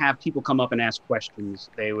 instead of have people come up and ask questions,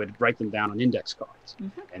 they would write them down on index cards,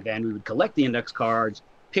 and then we would collect the index cards,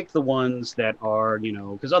 pick the ones that are,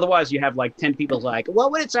 because otherwise you have like 10 people like, what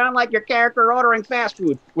would it sound like your character ordering fast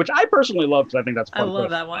food? Which I personally love because I think that's fun. I love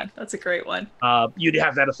that one. That's a great one. You'd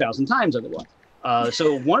have that 1,000 times otherwise.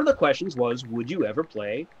 So one of the questions was, would you ever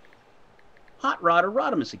play Hot Rod or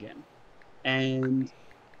Rodimus again? And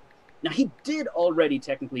now, he did already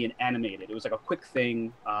technically animate it. It was like a quick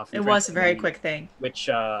thing. It was a very quick thing. Which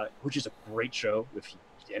is a great show. If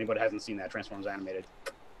anybody hasn't seen that, Transformers Animated.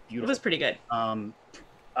 Beautiful. It was pretty good.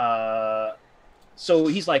 So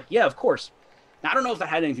he's like, yeah, of course. Now, I don't know if that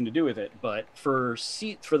had anything to do with it, but for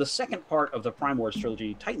the second part of the Prime Wars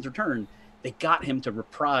trilogy, Titan's Return, they got him to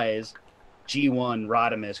reprise G1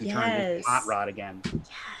 Rodimus, who turned into Hot Rod again.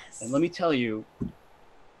 Yes. And let me tell you,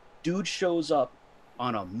 dude shows up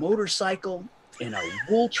on a motorcycle in a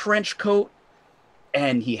wool trench coat,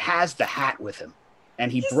 and he has the hat with him.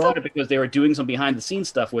 And he brought it because they were doing some behind the scenes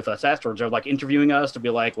stuff with us afterwards. They were like interviewing us to be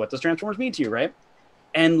like, what does Transformers mean to you, right?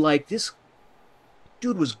 And like this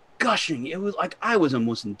dude was gushing. It was like I was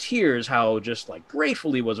almost in tears how just like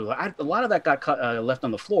grateful he was. A lot of that got left on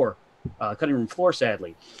the floor, cutting room floor,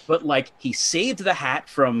 sadly. But like he saved the hat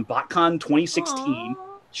from BotCon 2016. Aww.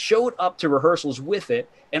 Showed up to rehearsals with it,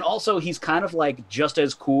 and also he's kind of like just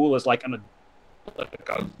as cool as like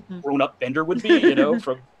a grown-up Bender would be,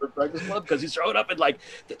 from Breakfast Club, because he's showing up in like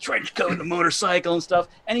the trench coat and the motorcycle and stuff,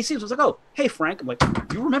 and he seems like, oh, hey Frank, I'm like,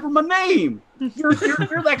 you remember my name? You're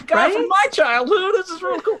that guy from my childhood. This is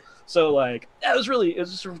really cool. So like it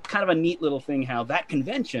was sort of kind of a neat little thing how that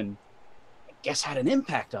convention, I guess, had an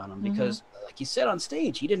impact on him because, like he said on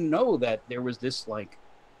stage, he didn't know that there was this like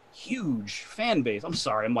huge fan base. I'm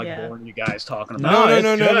sorry, I'm like boring you guys talking about No.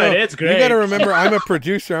 It's great. You got to remember, I'm a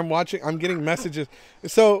producer. I'm getting messages.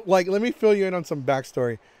 So, like, let me fill you in on some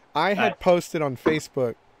backstory. I had posted on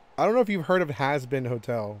Facebook. I don't know if you've heard of Has Been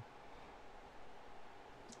Hotel.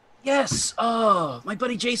 Yes. Oh, my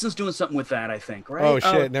buddy Jason's doing something with that, I think, right? Oh,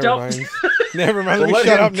 shit. Never mind. Never mind. Well, let me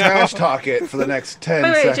shut up now. Trash talk it for the next 10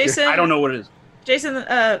 wait, seconds. Jason. I don't know what it is. Jason,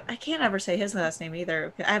 I can't ever say his last name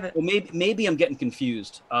either. I haven't. Well, maybe I'm getting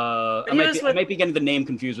confused. I might be getting the name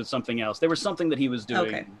confused with something else. There was something that he was doing.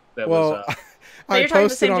 Okay. That was. So you're talking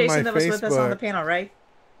the same Jason that was with us on the panel, right?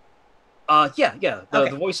 Yeah.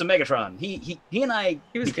 The voice of Megatron. He and I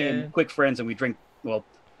became quick friends, and we drink. Well,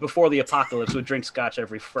 before the apocalypse, we'd drink scotch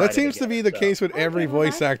every Friday. That seems to be the case with every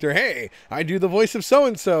voice actor. Hey, I do the voice of so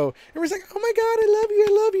and so. Everyone's like, oh my god, I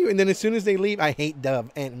love you. And then as soon as they leave, I hate dub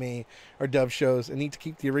anime or dub shows. I need to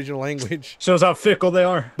keep the original language. Shows how fickle they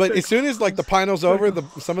are. But as soon as like the panel's over,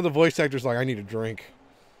 some of the voice actors are like, I need a drink.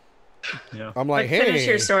 Yeah. I'm like, hey, finish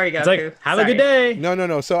your story, Goku. It's like, have a good day.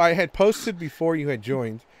 No. So I had posted before you had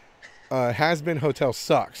joined. Has Been Hotel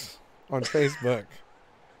sucks on Facebook.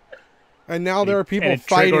 And now there are people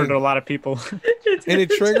fighting. It triggered a lot of people. And it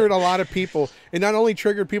triggered a lot of people. It not only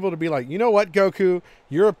triggered people to be like, you know what, Goku,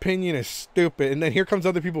 your opinion is stupid. And then here comes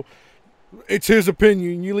other people. It's his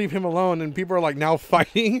opinion. You leave him alone. And people are like now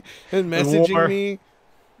fighting and messaging me.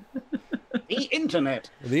 The internet.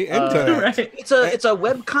 Right. It's a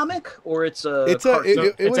web comic or it's it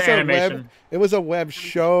was a web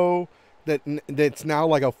show that's now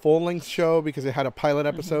like a full length show because it had a pilot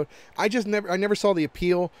episode. I never saw the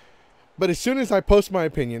appeal. But as soon as I post my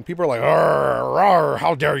opinion, people are like, "Arr, arr,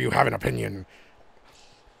 how dare you have an opinion?"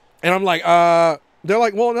 And I'm like, They're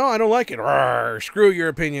like, well, no, I don't like it. Rawr, screw your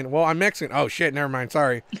opinion. Well, I'm Mexican. Oh shit, never mind.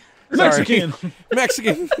 Sorry. Mexican.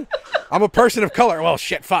 Mexican. I'm a person of color. Well,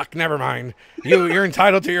 shit, fuck, never mind. You're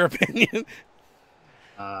entitled to your opinion.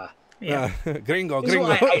 Yeah. Gringo, This is gringo.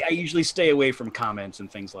 why I usually stay away from comments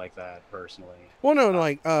and things like that personally. Well, no,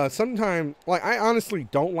 like sometimes, like I honestly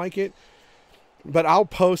don't like it, but I'll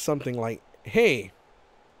post something like, "Hey,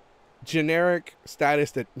 generic status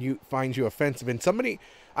that you finds you offensive," and somebody,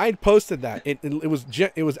 I had posted that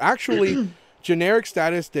it was actually generic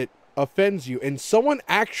status that offends you, and someone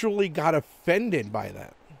actually got offended by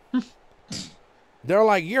that. They're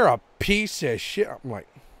like, "You're a piece of shit." I'm like,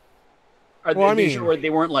 Well, I mean, sure they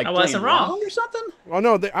weren't like I wasn't playing wrong or something. well,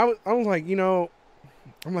 no, I was like,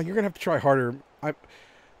 I'm like, you're gonna have to try harder.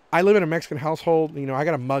 I live in a Mexican household. I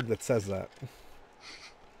got a mug that says that,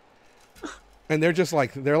 and they're just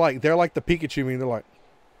like they're like the Pikachu meme. They're like,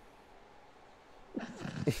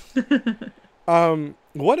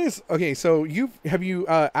 what is okay? So have you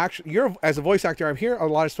actually you're as a voice actor? I hear a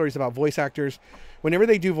lot of stories about voice actors. Whenever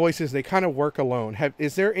they do voices, they kind of work alone.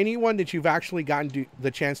 Is there anyone that you've actually gotten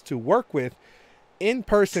the chance to work with in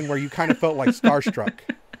person where you kind of felt like starstruck?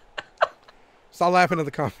 Stop laughing at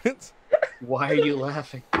the comments. Why are you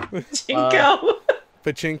laughing? Jinko.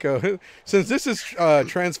 Pachinko. Since this is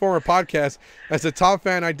Transformer podcast, as a top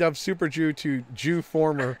fan, I dubbed Super Jew to Jew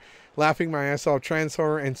Former, laughing my ass off.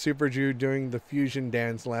 Transformer and Super Jew doing the fusion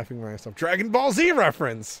dance, laughing my ass off. Dragon Ball Z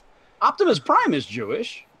reference. Optimus Prime is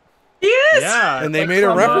Jewish. Yes. Yeah. And they Like made a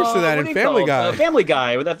from, reference to that what in do you Family call it? Guy. Family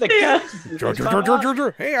Guy with that thing. Yeah.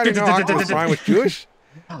 Hey, I didn't know Optimus Prime was Jewish.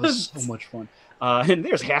 That was so much fun. And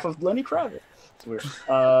there's half of Lenny Kravitz. It's weird.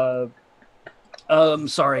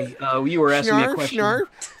 Sorry. You were asking me a question.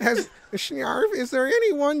 Schnarf, is there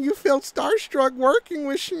anyone you felt starstruck working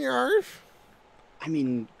with Schnarf? I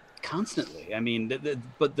mean, constantly. I mean,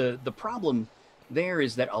 but the problem there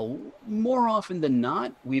is that more often than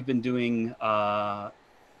not, we've been doing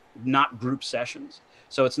not group sessions.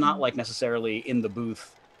 So it's not like necessarily in the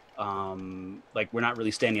booth. Like we're not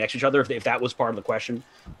really standing next to each other if that was part of the question.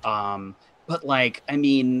 But like, I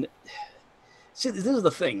mean, see, this is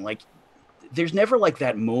the thing. Like, there's never like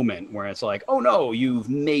that moment where it's like, oh no, you've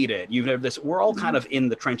made it. You've never this. We're all kind of in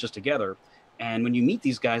the trenches together. And when you meet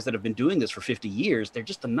these guys that have been doing this for 50 years, they're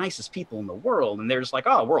just the nicest people in the world. And they're just like,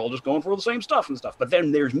 oh, we're all just going for the same stuff and stuff. But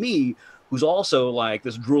then there's me, who's also like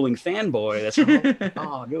this drooling fanboy. That's like,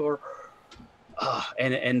 oh, you're,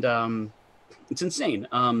 and it's insane.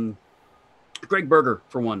 Greg Berger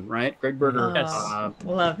for one, right? Greg Berger. Yes.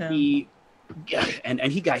 Love him. He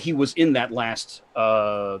was in that last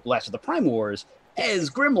of the Prime Wars as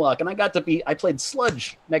Grimlock, and I played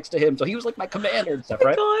Sludge next to him, so he was like my commander and stuff,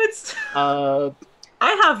 right? I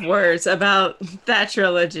have words about that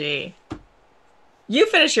trilogy. You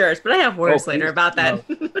finish yours, but I have words later about that.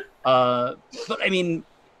 But I mean,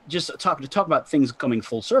 just to talk about things coming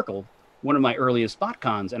full circle. One of my earliest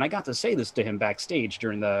BotCons, and I got to say this to him backstage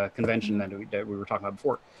during the convention that we were talking about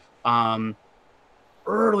before.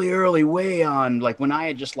 Early way on, like when I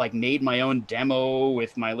had just like made my own demo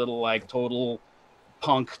with my little like total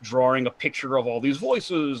punk drawing a picture of all these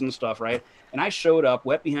voices and stuff, right? And I showed up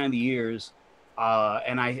wet behind the ears,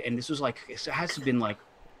 and this was like, it has to have been like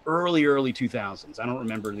early 2000s. I don't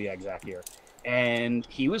remember the exact year. And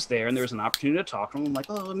he was there, and there was an opportunity to talk to him. I'm like,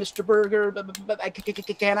 oh, Mr. Berger,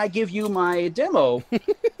 can I give you my demo?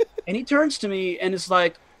 And he turns to me and is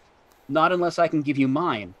like, not unless I can give you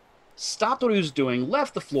mine. Stopped what he was doing,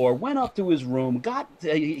 left the floor, went up to his room, got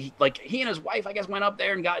he and his wife, I guess, went up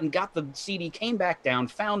there and got the CD, came back down,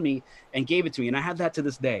 found me, and gave it to me. And I have that to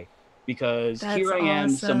this day because That's here I am,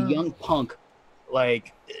 some awesome. young punk,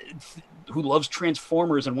 like who loves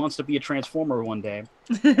Transformers and wants to be a Transformer one day.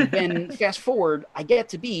 And then fast forward, I get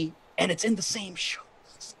to be, and it's in the same show,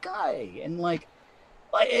 this guy, and like.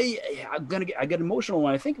 I get emotional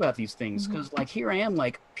when I think about these things because like here I am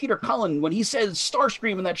like Peter Cullen when he says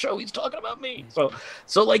Starscream in that show he's talking about me.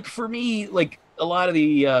 So like for me like a lot of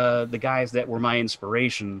the guys that were my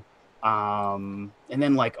inspiration, and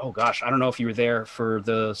then like oh gosh I don't know if you were there for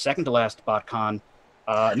the second to last BotCon.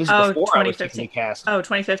 And this is before I was taking cast.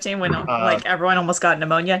 2015 when like everyone almost got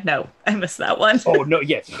pneumonia. No, I missed that one. Oh no,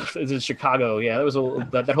 yes, this is Chicago. Yeah, that was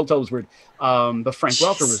that hotel was weird. But Frank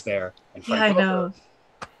Welker was there. And Frank I know.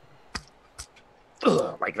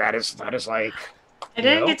 Like that is like I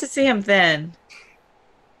didn't get to see him then,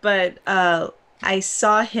 but I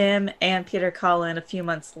saw him and Peter Cullen a few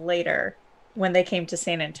months later when they came to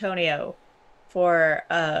San Antonio for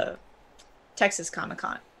Texas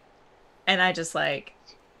Comic-Con, and I just like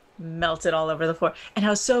melted all over the floor, and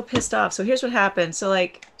I was so pissed off. So here's what happened. So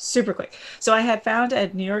like super quick. So I had found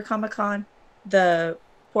at New York Comic-Con the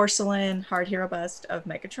porcelain hard hero bust of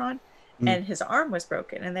Megatron, and his arm was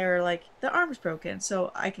broken. And they were like, the arm's broken,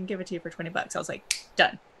 so I can give it to you for $20. I was like,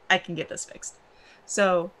 done. I can get this fixed.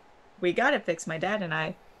 So we got it fixed, my dad and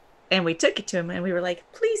I, and we took it to him, and we were like,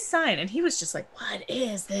 please sign. And he was just like, what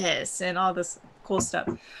is this? And all this cool stuff.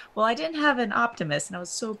 Well, I didn't have an Optimus, and I was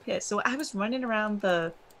so pissed. So I was running around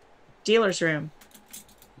the dealer's room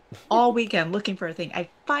all weekend looking for a thing. I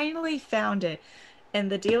finally found it, and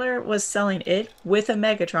the dealer was selling it with a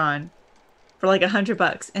Megatron for like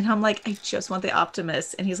 $100. And I'm like, I just want the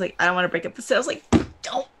Optimus. And he's like, I don't want to break up the sale. I was like,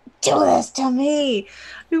 don't do this to me.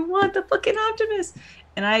 I want the fucking Optimus.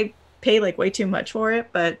 And I paid like way too much for it,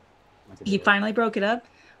 but he finally broke it up.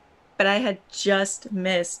 But I had just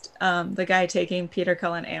missed the guy taking Peter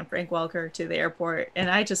Cullen and Frank Welker to the airport. And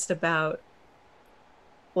I just about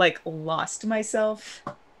like lost myself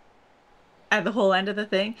at the whole end of the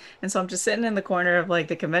thing. And so I'm just sitting in the corner of like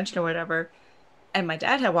the convention or whatever. And my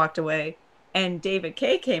dad had walked away, and David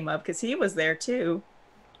Kay came up because he was there too.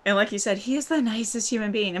 And like you said, he is the nicest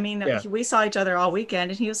human being. I mean, we saw each other all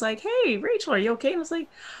weekend, and he was like, hey, Rachel, are you okay? And I was like,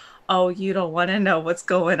 oh, you don't want to know what's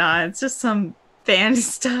going on. It's just some fan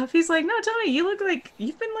stuff. He's like, no, Tony, you look like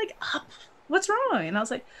you've been like up. What's wrong? And I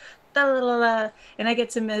was like, da, da, da, da. And I get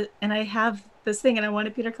to and I have this thing, and I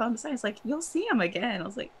wanted Peter Cullen to sign. He's like, you'll see him again. I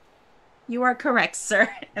was like, you are correct, sir.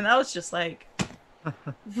 And that was just like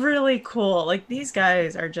really cool. Like, these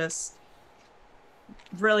guys are just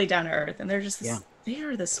really down to earth, and they're just they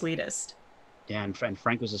are the sweetest. Yeah, and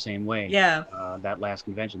Frank was the same way. Yeah. That last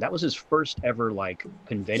convention, that was his first ever like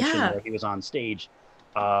convention where he was on stage,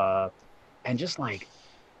 and just like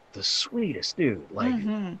the sweetest dude. Like,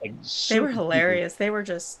 they were hilarious. They were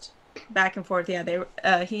just back and forth. Yeah, they were.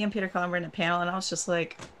 He and Peter Cullen were in a panel, and I was just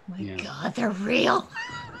like, oh my God, they're real.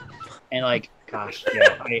 And like, gosh,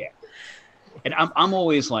 and I'm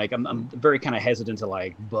always like, I'm very kind of hesitant to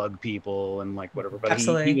like bug people and like whatever, but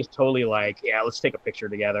he was totally like, yeah, let's take a picture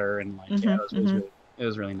together, and like, it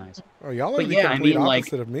was really nice. Oh, y'all are the complete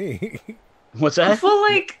opposite of me. What's that? Well,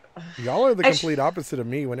 like, y'all are the complete opposite of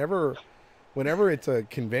me. Whenever it's a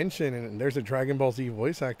convention and there's a Dragon Ball Z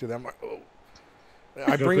voice actor, I'm like, oh.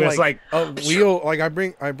 I bring like a wheel, like I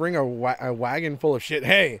bring a wagon full of shit.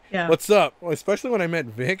 Hey, what's up? Well, especially when I met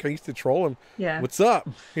Vic, I used to troll him. Yeah, what's up?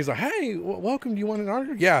 He's like, hey, welcome. Do you want an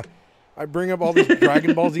autograph? Yeah. I bring up all this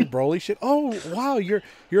Dragon Ball Z Broly shit. Oh wow, you're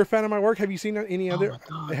a fan of my work. Have you seen any other?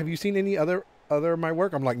 Have you seen any other of my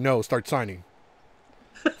work? I'm like, no. Start signing.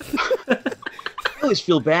 I always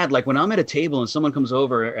feel bad, like when I'm at a table and someone comes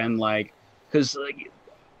over and like, because like,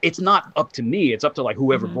 it's not up to me. It's up to like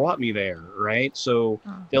whoever brought me there, right? So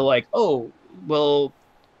they're like, oh, well,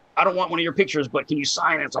 I don't want one of your pictures, but can you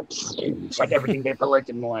sign it? It's like everything they've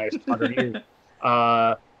collected in the last 100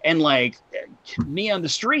 years. And like me on the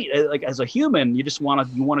street, like as a human, you want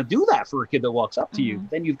to do that for a kid that walks up to you.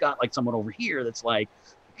 Then you've got like someone over here that's like,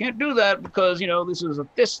 you can't do that because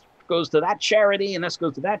this goes to that charity and this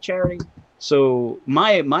goes to that charity. So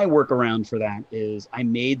my workaround for that is I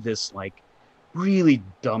made this like really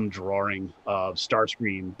dumb drawing of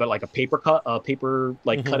Starscream, but like a paper cutout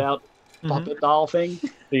puppet doll thing, so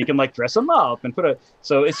you can like dress them up and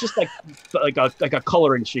so it's just like a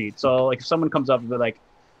coloring sheet. So like if someone comes up and they're like,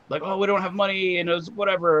 oh, we don't have money and it's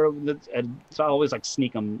whatever, and so I always like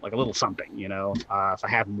sneak them like a little something, if I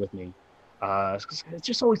have them with me. It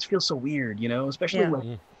just always feels so weird, especially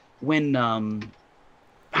when I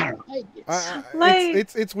don't know.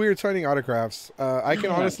 It's weird signing autographs. I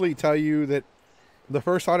can honestly tell you that the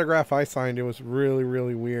first autograph I signed, it was really,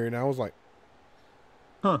 really weird. And I was like,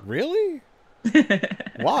 really?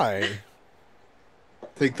 Why? I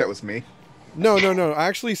think that was me. No. I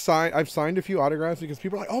actually I've signed a few autographs because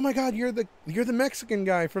people are like, oh my God, you're the Mexican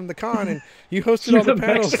guy from the con, and you hosted all the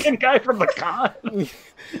panels. Mexican guy from the con.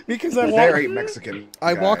 Because very Mexican.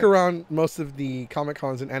 I walk around most of the Comic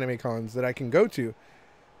Cons and anime cons that I can go to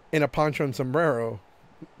in a poncho and sombrero,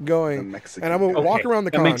 and I will walk around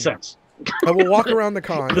the con. That makes sense. I will walk around the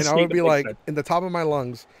con and I will be like, in the top of my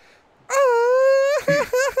lungs,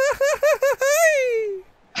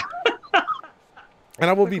 and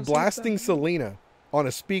I will be blasting Selena on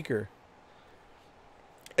a speaker.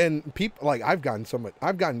 And people like I've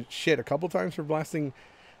gotten shit a couple times for blasting.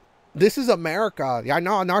 This is America. Yeah, I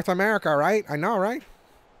know, North America, right? I know, right?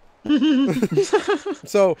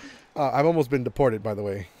 So I've almost been deported, by the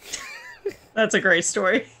way. That's a great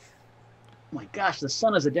story. Oh my gosh, the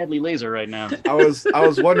sun is a deadly laser right now. I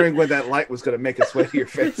was wondering when that light was going to make its way to your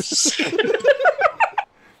face.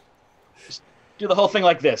 Just do the whole thing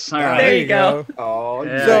like this. All right. There you go. Oh,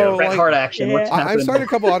 yeah. So Bret Hart action. Yeah. What's happening? I've signed a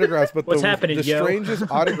couple autographs, but What's happening, the yo? strangest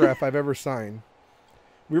autograph I've ever signed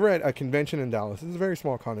We were at a convention in Dallas. It's a very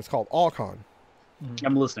small con. It's called AllCon.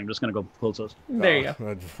 I'm listening. I'm just gonna go close those. There you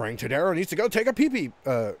go. Frank Todaro needs to go take a pee-pee.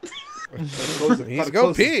 He needs to Gotta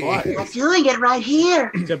go close his pee. spot. I'm doing it right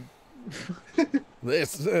here.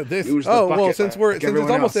 This. Use the Oh, well, bucket since like it's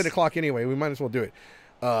everyone almost else. 8:00 anyway, we might as well do it.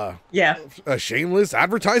 Yeah. A shameless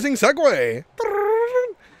advertising segue.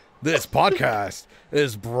 This podcast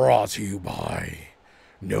is brought to you by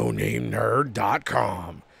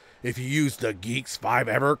NoNameNerd.com. If you use the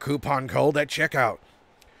Geeks5Ever coupon code at checkout,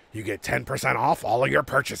 you get 10% off all of your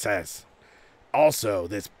purchases. Also,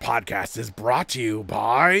 this podcast is brought to you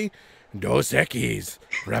by Dos Equis.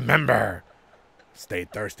 Remember, stay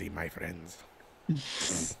thirsty, my friends.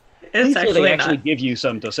 It's They actually actually not. give you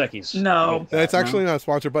some Dos Equis. No. It's actually not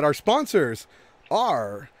sponsored, but our sponsors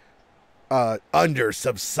are Under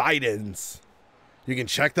Subsidence. You can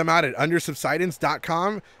check them out at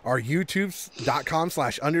undersubsidence.com or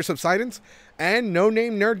youtube.com/undersubsidence and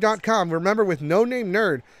nonamenerd.com. Remember, with No Name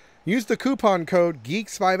Nerd, use the coupon code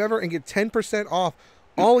Geeks5Ever and get 10% off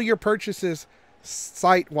all of your purchases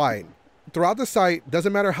site-wide. Throughout the site,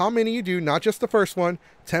 doesn't matter how many you do, not just the first one,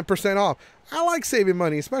 10% off. I like saving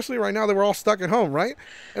money, especially right now that we're all stuck at home, right?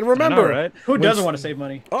 And remember, right? Who when doesn't want to save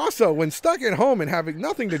money? also, when stuck at home and having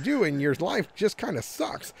nothing to do and your life just kind of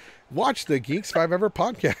sucks, watch the Geeks5Ever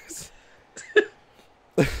podcast.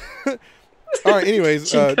 All right,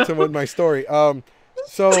 anyways, to with my story.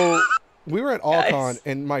 So we were at AllCon, Nice.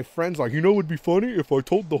 and my friend's like, you know what would be funny if I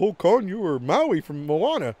told the whole con you were Maui from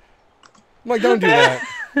Moana. I'm like, don't do that.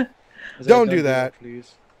 Don't do that.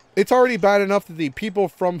 please. It's already bad enough that the people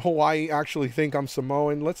from Hawaii actually think I'm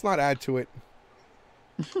Samoan. Let's not add to it.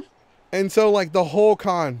 And so, like, the whole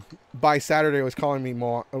con by Saturday was calling me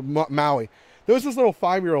Maui. There was this little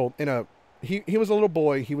 5-year-old in a... He was a little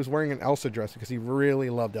boy. He was wearing an Elsa dress because he really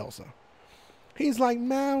loved Elsa. He's like,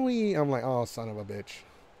 Maui. I'm like, oh, son of a bitch.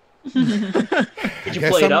 Did you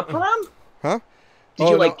Guess play it I'm- up for him? Huh? Did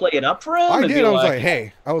Oh, you no. play it up for him? I and did. be I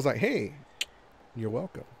was like, hey, you're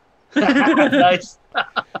welcome. nice.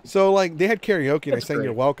 So, like, they had karaoke, and I That's sang great.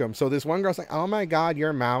 You're Welcome. So this one girl's like, oh, my God,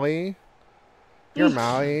 you're Maui. You're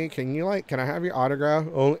Maui. Can I have your autograph?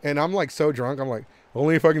 Oh, and I'm, like, so drunk. I'm like,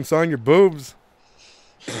 only if I can sign your boobs.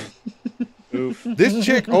 Oof. This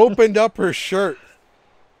chick opened up her shirt,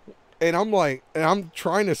 and I'm like, and I'm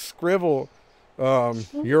trying to scribble,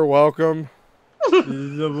 you're welcome,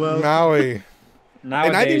 Maui. And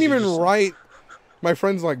I didn't even write. My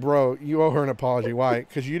friend's like, bro, you owe her an apology. Why?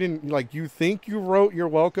 Because you didn't, like, you think you wrote you're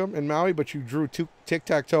welcome in Maui, but you drew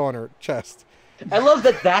tic-tac-toe on her chest. I love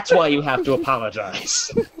that. That's why you have to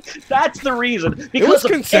apologize. That's the reason. It Because was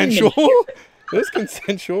of consensual. penmanship. It was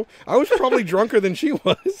consensual. I was probably drunker than she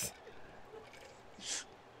was.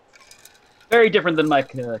 Very different than my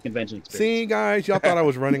convention experience. See, guys, y'all thought I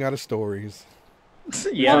was running out of stories.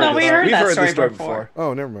 Yeah. Well, no, we heard We've that heard story this story before.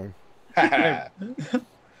 Oh, never mind. before.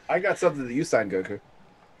 I got something that you signed, Goku.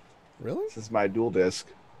 Really? This is my dual disc.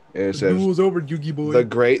 It says over, Yugi boy. the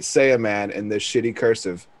Great Saiyaman in this shitty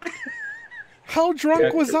cursive. How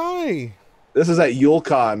drunk was I? This is at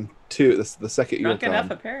YuleCon 2. This is the second Drunk enough,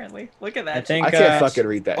 YuleCon. apparently. Look at that. I think I can't fucking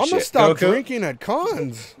read that I'm gonna shit. stop Goku? drinking at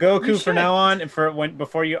cons. Goku You for should. now on, and for when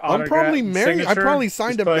before you I'm autograph probably married. I signature, probably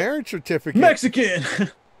signed a just put marriage certificate. Mexican.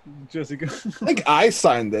 Jessica. I think I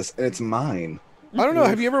signed this, and it's mine. I don't know.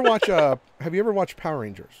 Have you ever watched Power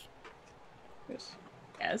Rangers? Yes.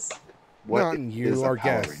 Not is you, a our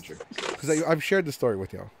Power guest. Ranger? Because I've shared the story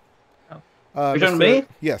with y'all. Oh. You're talking to me?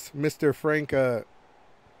 Yes, Mr. Frank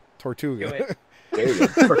Tortuga. Do it. There you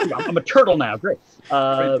go. I'm a turtle now. Great.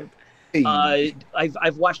 Hey.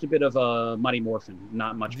 I've watched a bit of Mighty Morphin.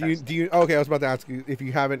 Not much. Do you? Okay, I was about to ask you if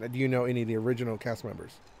you haven't. Do you know any of the original cast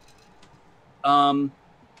members?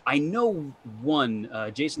 I know one,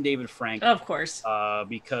 Jason David Frank, Of course.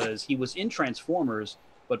 because he was in Transformers,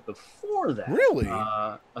 but before that, Really?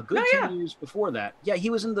 a good Oh, 2 yeah. years before that, yeah, he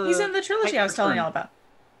was in the. He's in the trilogy I was telling y'all about.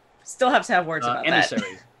 Still have to have words about that.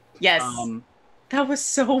 Emissary. Yes. That was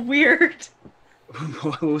so weird.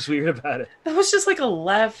 What was weird about it? That was just like a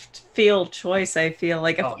left field choice, I feel.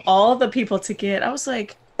 Like, of Oh. all the people to get, I was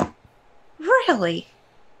like, really?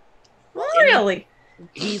 Really?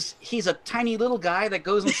 He's a tiny little guy that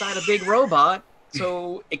goes inside a big robot,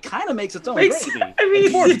 so it kind of makes its own Makes- gravy. I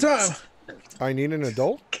mean, More time. I need an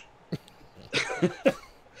adult.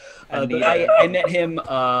 I met him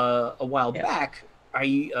a while Yeah. back.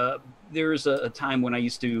 There's a time when I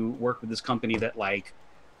used to work with this company that, like,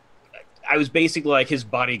 I was basically like his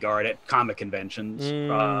bodyguard at comic conventions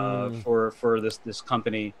for this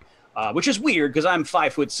company, which is weird because I'm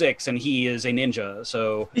 5'6" and he is a ninja.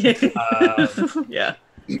 So, yeah.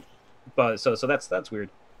 but so that's weird.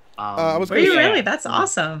 I was Were gonna you say- really? That's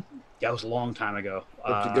awesome. That was a long time ago.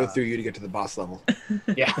 We have to go through you to get to the boss level.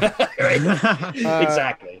 Yeah, right.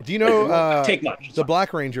 Exactly. Do you know Take much. It's the fine.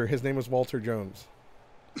 Black Ranger? His name was Walter Jones.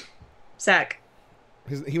 Zach.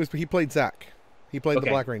 He played Zach. He played the Okay.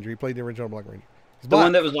 Black Ranger. He played the original Black Ranger. He's The black.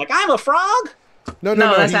 one that was like, I'm a frog. No,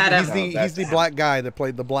 No, that's he's, Adam. he's the black guy that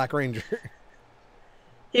played the Black Ranger.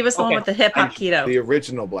 He was the one Okay. with the hip hop keto. The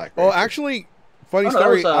original Black Oh, Ranger. actually, funny Oh, no, that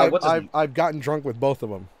story. was, what's his name? I've gotten drunk with both of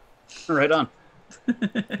them. Right on.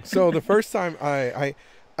 So the first time I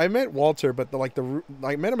met Walter, but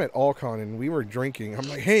I met him at Alcon and we were drinking. I'm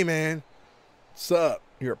like, hey man, what's up?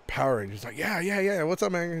 You're a Power Ranger. He's like, yeah. What's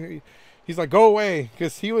up, man? He's like, go away,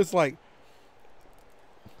 because he was like,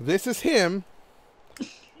 this is him.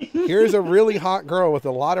 Here's a really hot girl with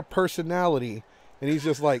a lot of personality, and he's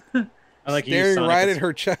just like I like you staring Sonic right as- at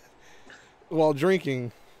her chest while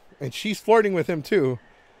drinking, and she's flirting with him too.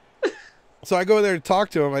 So I go there to talk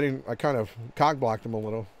to him. I kind of cock blocked him a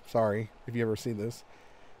little. Sorry if you ever see this,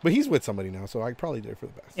 but he's with somebody now, so I probably did it for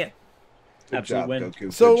the best. Yeah. Good Absolute job, win.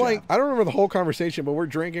 Goku. So Good like, job. I don't remember the whole conversation, but we're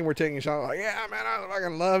drinking, we're taking a shot. Like, yeah, man, I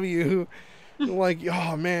fucking love you. I'm like,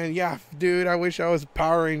 oh man, yeah, dude, I wish I was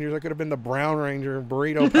Power Rangers. I could have been the Brown Ranger,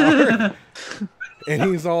 Burrito Power. And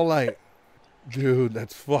he's all like, dude,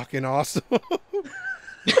 that's fucking awesome.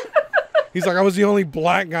 He's like, I was the only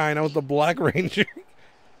black guy, and I was the Black Ranger.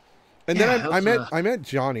 And Yeah, then that was, I met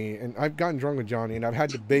Johnny, and I've gotten drunk with Johnny, and I've had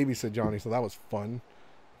to babysit Johnny, so that was fun.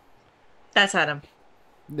 That's Adam.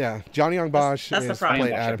 Yeah, Johnny Young Bosch That's the is frog.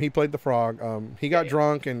 played Bosch. Adam. He played the frog. He got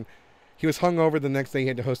drunk and he was hungover the next day. He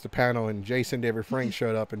had to host a panel, and Jason David Frank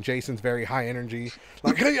showed up, and Jason's very high energy,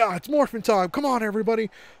 like, hey, yeah, it's morphin' time. Come on, everybody,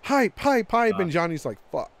 hype. And Johnny's like,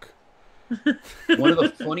 fuck. One of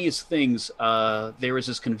the funniest things, there was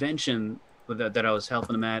this convention that I was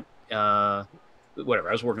helping them at. Whatever,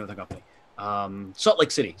 I was working with a company. Salt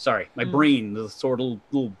Lake City. Sorry, my brain, the sort of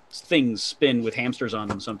little things spin with hamsters on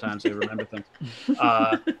them. Sometimes they remember things.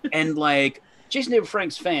 And like Jason David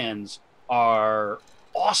Frank's fans are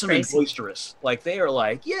awesome Crazy. and boisterous. Like they are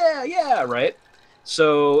like, yeah, right.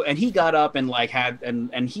 So, and he got up and like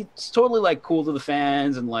and he's totally like cool to the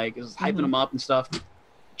fans and like is hyping them up and stuff.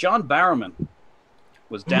 John Barrowman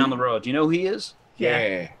was down the road. Do you know who he is?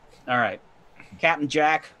 Yeah. All right, Captain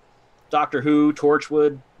Jack, Doctor Who,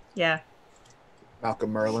 Torchwood. Yeah.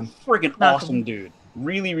 Malcolm Merlin. Freaking Malcolm. awesome dude.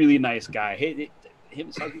 Really, really nice guy. Him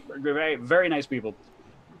and Suggy are very, very nice people.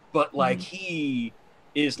 But like he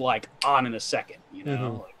is like on in a second, you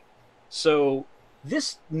know. Like, so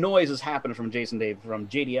this noise is happening from Jason Dave from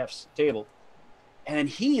JDF's table, and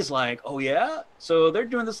he's like, "Oh yeah." So they're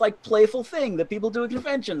doing this like playful thing that people do at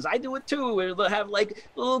conventions. I do it too. Where they'll have like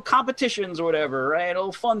little competitions or whatever, right?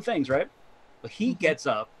 Little fun things, right? But he gets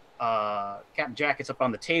up. Captain Jack gets up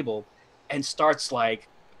on the table and starts like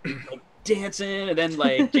dancing, and then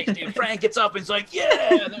like Jason David Frank gets up and he's like,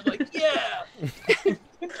 yeah, and they're like, yeah. And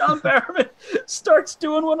John Barrowman starts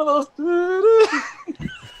doing one of those,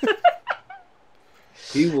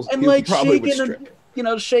 and like probably would shaking,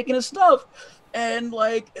 strip. shaking his stuff, and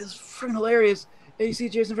like it's freaking hilarious. And you see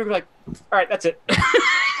Jason Frank like, all right, that's it.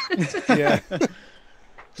 Yeah.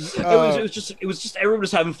 It was just everyone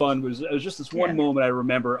was having fun. It was just this one Yeah. moment I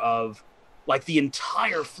remember of like the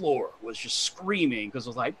entire floor was just screaming because it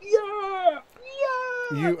was like, yeah.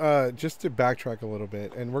 You just to backtrack a little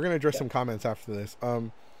bit, and we're gonna address some comments after this.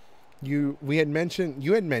 You had mentioned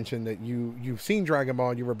that you've seen Dragon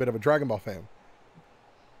Ball. You were a bit of a Dragon Ball fan.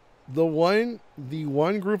 The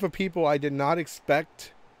one group of people I did not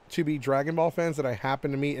expect to be Dragon Ball fans that I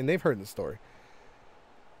happened to meet, and they've heard the story,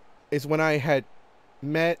 is when I had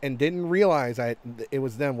met and didn't realize it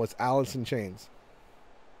was them, was Alice in Chains.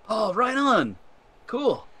 Oh, right on.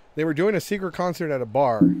 Cool. They were doing a secret concert at a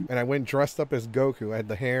bar, and I went dressed up as Goku. I had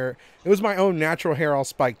the hair. It was my own natural hair all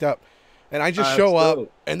spiked up. And I just show That's up,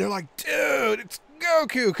 dope. and they're like, dude, it's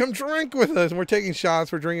Goku. Come drink with us. And we're taking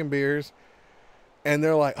shots. We're drinking beers. And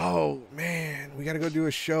they're like, oh, man, we got to go do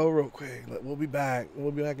a show real quick. We'll be back.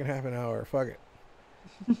 We'll be back in half an hour. Fuck it.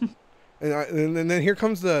 and then here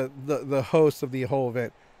comes the host of the whole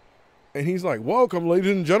event. And he's like, welcome,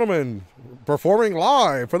 ladies and gentlemen, performing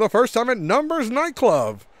live for the first time at Numbers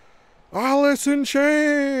Nightclub, Alice in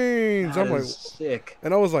Chains. That I'm like, is sick.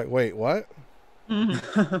 and I was like, wait, what?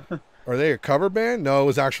 Are they a cover band? No, it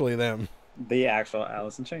was actually them. The actual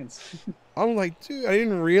Alice in Chains. I'm like, dude, I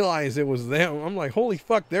didn't realize it was them. I'm like, holy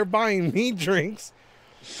fuck, they're buying me drinks.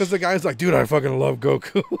 Because the guy's like, dude, I fucking love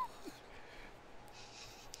Goku.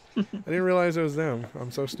 I didn't realize it was them.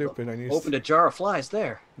 I'm so stupid. I need Opened a jar of flies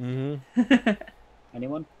there. Mm-hmm.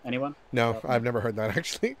 Anyone? No, I've never heard that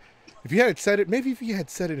actually. If you had said it, maybe if you had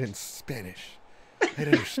said it in Spanish. I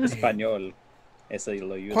don't understand. Español. Eso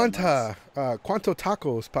lo ayuda ¿Cuánto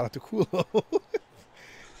tacos para tu culo?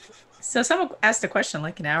 So someone asked a question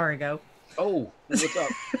like an hour ago. Oh, what's up?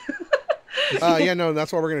 Yeah, no,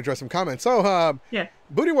 that's why we're going to address some comments. So, Yeah.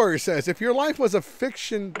 Booty Warrior says, if your life was a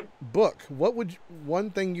fiction book, what would one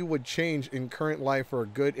thing you would change in current life for a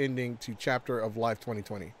good ending to chapter of life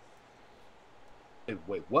 2020?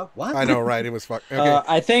 Wait, what? What? I know, right? It was fuck. Okay.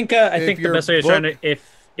 I think the your best way is book- trying to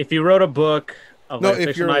if you wrote a book of No, like a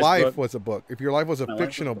if your fictionalized life book, was a book. If your life was a My life was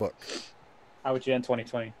fictional a book. how would you end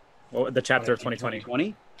 2020? Well, the chapter of 2020.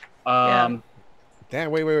 2020? Yeah.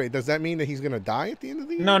 Damn, wait. Does that mean that he's going to die at the end of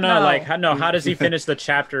the year? No, No. like how does he finish the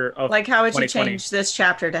chapter of Like, how would you 2020? change this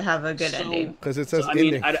chapter to have a good ending? Because it says So, I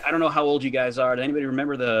mean, ending. I don't know how old you guys are. Does anybody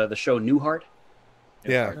remember the show Newhart?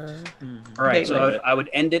 Yeah. All right, so Vaguely. I would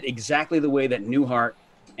end it exactly the way that Newhart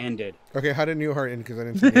ended. Okay, how did Newhart end? Because I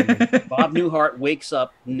didn't see the ending. Bob Newhart wakes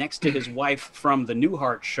up next to his wife from the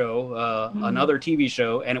Newhart show, another TV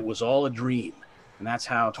show, and it was all a dream. And that's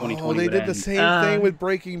how 2020 Oh, they would did the end. same thing with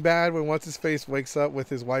Breaking Bad when what's-his-face wakes up with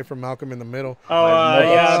his wife from Malcolm in the Middle. Oh, I love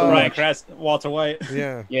yeah, so Bryan much. Cranston, Walter White.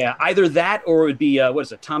 Yeah. Yeah, either that or it would be, what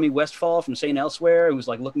is it, Tommy Westfall from St. Elsewhere, who was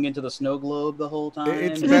like looking into the snow globe the whole time.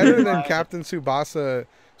 It's better than Captain Tsubasa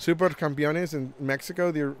Super Campeones in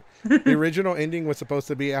Mexico. The original ending was supposed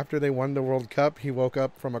to be after they won the World Cup. He woke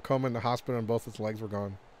up from a coma in the hospital and both his legs were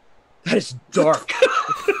gone. That is dark.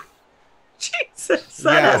 Jesus,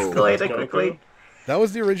 that Yeah. escalated quickly. That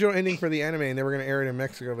was the original ending for the anime, and they were going to air it in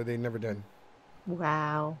Mexico, but they never did.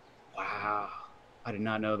 Wow. Wow, I did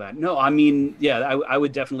not know that. No, I mean, yeah, I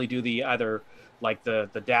would definitely do the either like the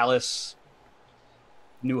Dallas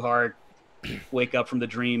Newhart wake up from the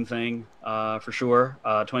dream thing for sure.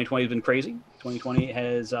 2020 has been crazy. 2020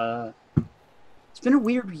 has it's been a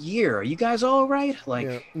weird year. Are you guys all right? Like,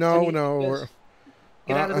 Yeah. No, you no. guys we're-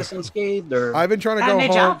 get out of this unscathed, or I've been trying to Got a go new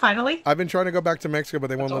home. job finally. I've been trying to go back to Mexico, but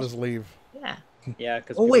they won't let That's us leave. Yeah. Yeah,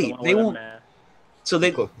 because Oh, wait, they won't-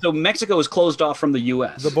 so Mexico is closed off from the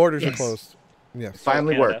U.S. The borders are Yes. closed. Yes.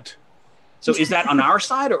 Finally Canada. worked. So is that on our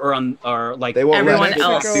side or on or like They won't Everyone let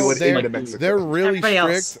else. Mexico They're- into Mexico. They're really Everybody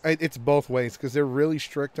strict. else. It's both ways because they're really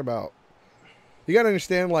strict about. You got to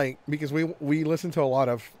understand, like, because we listen to a lot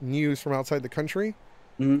of news from outside the country,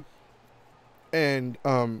 Mhm. and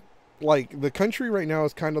like the country right now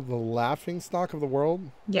is kind of the laughing stock of the world.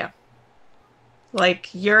 Yeah. Like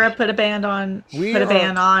Europe put a ban on. We Put a are-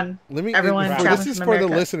 ban on. Let me. Everyone this traveling is from for the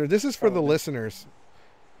America. listener. This is for the listeners.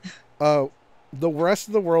 The rest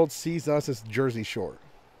of the world sees us as Jersey Shore.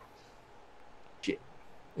 Shit.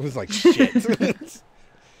 It was like shit.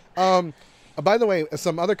 By the way,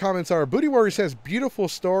 some other comments are: Booty Warrior says, "Beautiful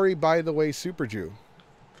story." By the way, Super Jew.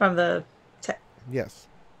 From the. Yes.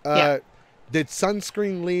 Yeah. Did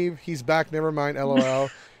sunscreen leave? He's back. Never mind. LOL.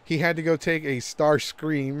 He had to go take a star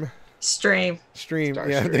stream. Stream. Stream. Star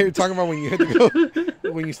Yeah, stream. they were talking about when you had to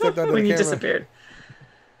go when you stepped out of When the you camera. disappeared.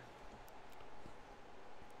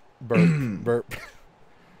 Burp.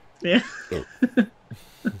 Yeah.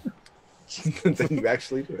 Then you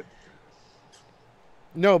actually do it.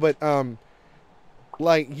 No, but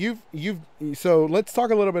like you've so let's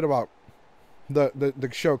talk a little bit about the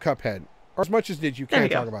show Cuphead, or as much as did you There can we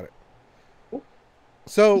go. talk about it.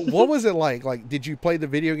 So what was it like? Like, did you play the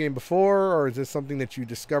video game before, or is this something that you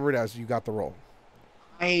discovered as you got the role?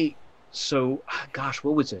 Gosh,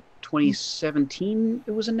 what was it? 2017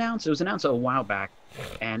 it was announced. It was announced a while back.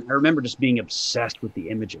 And I remember just being obsessed with the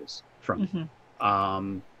images from it.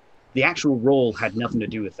 Mhm. The actual role had nothing to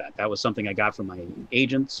do with that. That was something I got from my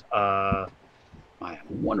agents. My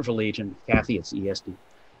wonderful agent, Kathy, it's ESD.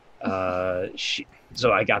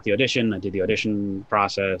 So I got the audition. I did the audition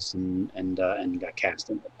process and got cast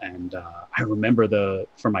in it. And I remember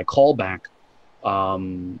for my callback,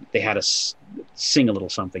 they had us sing a little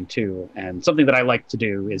something too. And something that I like to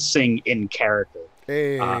do is sing in character.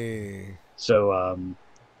 Hey, So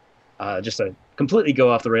just to completely go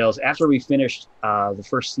off the rails, after we finished the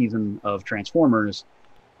first season of Transformers,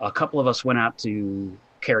 a couple of us went out to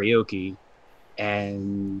karaoke,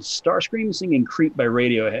 and Starscream singing "Creep" by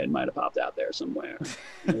Radiohead might have popped out there somewhere.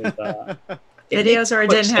 With, Videos or it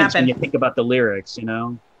didn't sense happen. when you think about the lyrics, you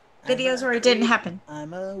know. Videos or it didn't happen.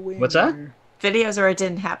 I'm a winner. What's that? Videos or it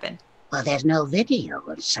didn't happen. Well, there's no video,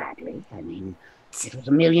 sadly. I mean, it was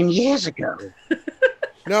a million years ago.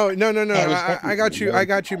 no. That was I got you. I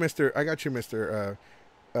got you, Mister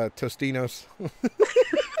Tostinos.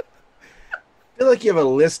 I feel like you have a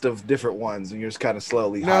list of different ones, and you're just kind of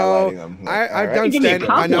slowly No, highlighting them. I've done Give me a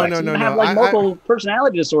stand- I- no, complex. no, You're no, gonna have no. like I- multiple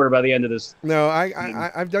personality disorder by the end of this. No,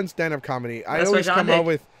 I've done stand up comedy. I That's what always John come did. up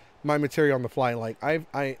with my material on the fly. Like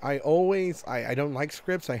I always I don't like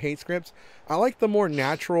scripts. I hate scripts. I like the more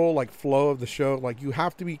natural like flow of the show. Like you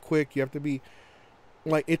have to be quick. You have to be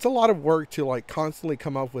like, it's a lot of work to like constantly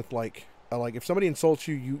come up with like if somebody insults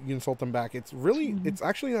you, you insult them back. It's really it's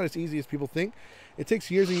actually not as easy as people think. It takes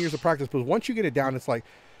years and years of practice, but once you get it down, it's like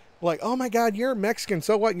oh my God, you're Mexican.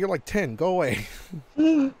 So what? And you're like 10. Go away.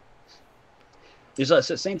 There's the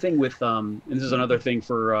same thing with and this is another thing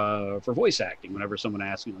for voice acting. Whenever someone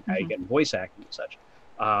asks you like, how you get in voice acting and such,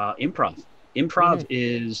 improv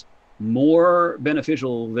is more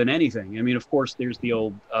beneficial than anything. I mean, of course, there's the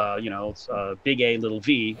old big A little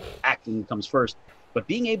V, acting comes first, but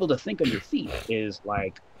being able to think on your feet is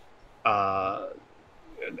like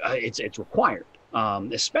it's required,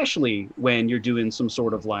 especially when you're doing some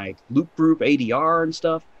sort of like loop group ADR and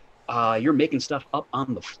stuff. You're making stuff up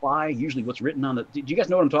on the fly. Usually, what's written on the. Do you guys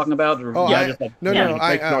know what I'm talking about? Or, no.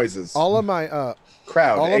 Make noises. All of my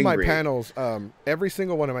crowd. All angry. of my panels. Every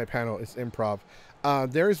single one of my panel is improv.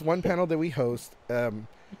 There is one panel that we host.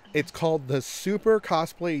 It's called the Super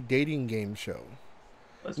Cosplay Dating Game Show.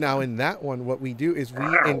 Now, in that one, what we do is we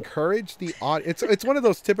encourage the audience. It's one of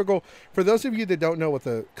those typical, for those of you that don't know what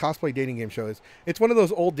the cosplay dating game show is, it's one of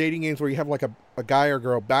those old dating games where you have like a guy or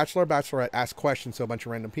girl, bachelor, bachelorette, ask questions to a bunch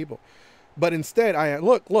of random people. But instead,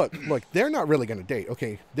 look, they're not really going to date.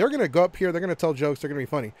 Okay, they're going to go up here, they're going to tell jokes, they're going to be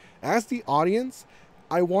funny. As the audience,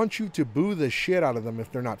 I want you to boo the shit out of them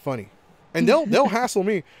if they're not funny. And they'll hassle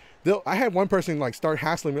me. I had one person like start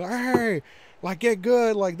hassling me, like, hey, like, get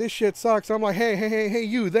good, like, this shit sucks. I'm like, hey,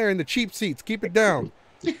 you there in the cheap seats, keep it down.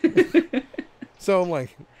 So I'm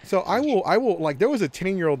like, I will, like, there was a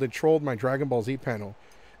 10-year-old that trolled my Dragon Ball Z panel,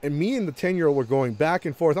 and me and the 10-year-old were going back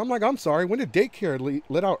and forth. I'm like, I'm sorry, when did daycare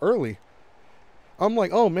let out early? I'm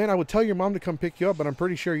like, oh man, I would tell your mom to come pick you up, but I'm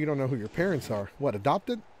pretty sure you don't know who your parents are. What,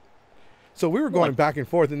 adopted? So we were going back and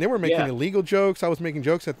forth, and they were making illegal jokes. I was making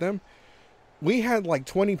jokes at them. We had like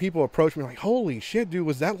 20 people approach me like, holy shit, dude,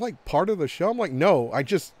 was that like part of the show? I'm like, no, I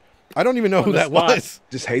don't even know who that was.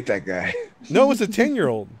 Just hate that guy. No, it was a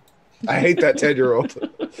 10-year-old. I hate that 10-year-old.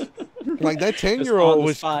 Like that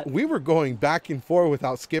 10-year-old we were going back and forth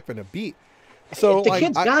without skipping a beat. So if the like,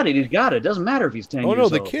 kid's got it, he's got it. It doesn't matter if he's 10 years old. Oh no,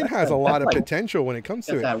 the kid has a lot of potential when it comes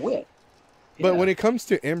to it. That wit. But when it comes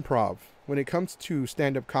to improv, when it comes to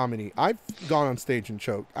stand-up comedy, I've gone on stage and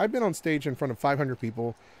choked. I've been on stage in front of 500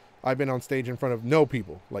 people. I've been on stage in front of no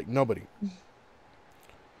people, like nobody.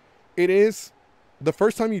 It is, the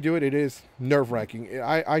first time you do it, it is nerve-wracking.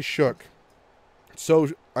 I shook. So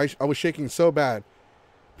I was shaking so bad,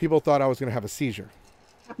 people thought I was going to have a seizure.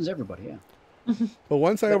 Happens to everybody, yeah. But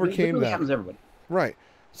once I overcame that, happens to everybody. Right.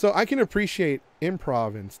 So I can appreciate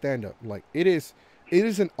improv and stand-up. Like it is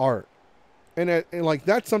an art, and like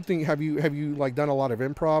that's something. Have you like done a lot of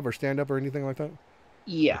improv or stand-up or anything like that?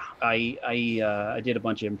 Yeah, I did a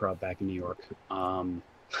bunch of improv back in New York.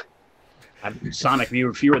 Sonic,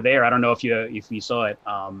 if you were there, I don't know if you saw it.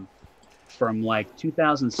 From like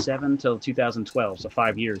 2007 till 2012, so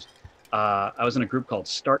 5 years. I was in a group called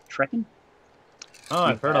Start Trekking. Oh,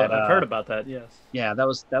 I've heard about that. Yes. Yeah, I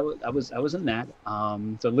was in that.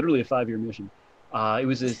 So literally a 5-year mission. It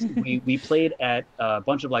was this, we played at a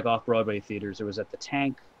bunch of like off-Broadway theaters. It was at the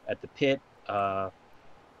Tank, at the Pit.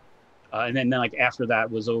 And then like after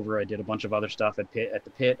that was over, I did a bunch of other stuff at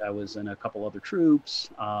the Pit. I was in a couple other troops,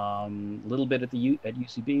 a little bit at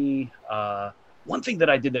UCB. One thing that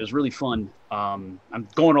I did that was really fun. I'm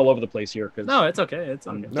going all over the place here because no, it's okay. It's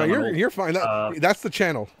okay. No, you're fine. That's the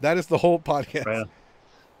channel. That is the whole podcast. Right.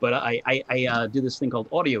 But I do this thing called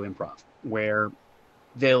audio improv, where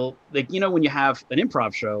they'll when you have an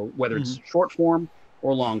improv show, whether it's short form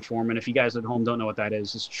or long form, and if you guys at home don't know what that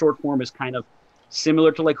is, short form is kind of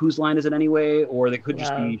similar to like Whose Line Is It Anyway, or they could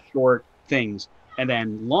just be short things. And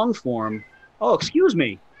then long form, oh, excuse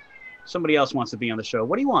me, somebody else wants to be on the show.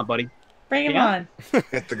 What do you want, buddy? Bring him on.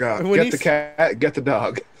 Get the dog. Get the cat. Get the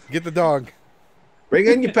dog. Get the dog. Bring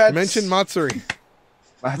in your pets. Mention Matsuri.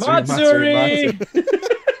 Matsuri.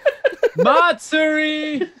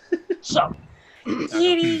 Matsuri. So,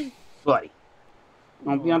 buddy,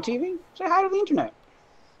 want to be on TV? Say hi to the internet.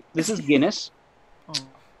 This is Guinness.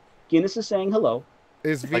 Guinness is saying hello.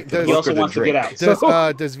 He also wants to get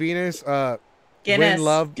out. Does Venus Guinness. win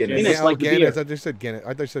love? Guinness, yeah, like the beer. I thought they said Guinness. I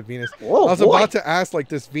thought they said Venus. Whoa, I was about to ask, like,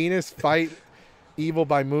 does Venus fight evil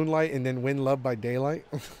by moonlight and then win love by daylight?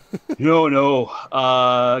 No.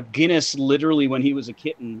 Guinness, literally, when he was a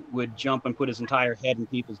kitten, would jump and put his entire head in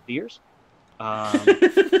people's beers. Just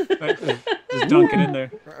dunking in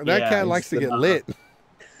there. That cat likes to get lit.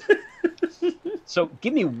 So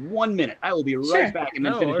give me 1 minute. I will be right Sure. back and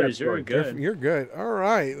then No finish worries, that you're story. good. You're good. All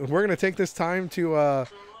right. We're going to take this time to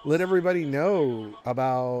let everybody know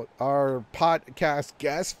about our podcast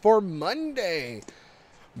guest for Monday.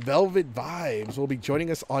 Velvet Vibes will be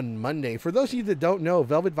joining us on Monday. For those of you that don't know,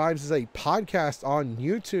 Velvet Vibes is a podcast on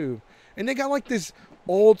YouTube. And they got like this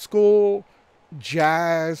old school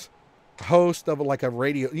jazz host of like a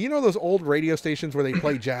radio. You know those old radio stations where they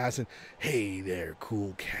play jazz and, hey there,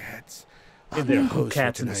 cool cats. I'm there, your cool host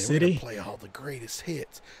cats for in the tonight. We're gonna city. play all the greatest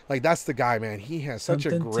hits. Like that's the guy, man. He has such a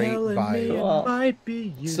Something great telling me vibe. it Cool. might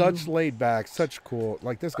be you. Such laid back, such cool.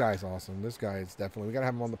 Like this guy's awesome. This guy is definitely. We gotta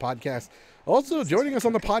have him on the podcast. Also joining us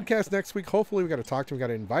on the podcast next week. Hopefully, we gotta talk to him. We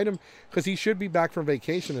gotta invite him because he should be back from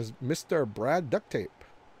vacation. Is Mr. Brad Duct Tape.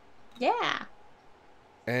 Yeah.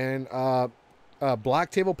 And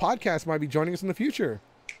Black Table Podcast might be joining us in the future.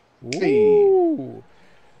 Hey. Ooh.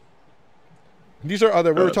 These are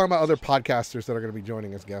other. We were talking about other podcasters that are going to be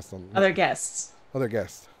joining us guests on Other guests. other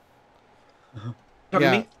guests. Talking to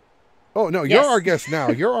Yeah. me? Oh no, Yes. you're our guest now.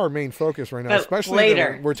 You're our main focus right now, But especially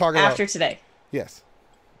later, that we're talking after about. today. Yes,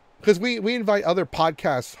 because we invite other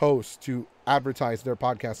podcast hosts to advertise their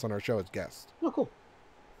podcasts on our show as guests. Oh, cool.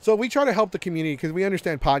 So we try to help the community because we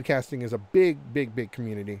understand podcasting is a big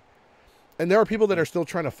community, and there are people that are still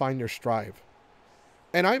trying to find their strive.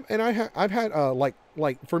 And I've had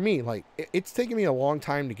like for me, like it's taken me a long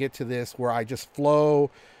time to get to this where I just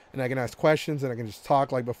flow and I can ask questions and I can just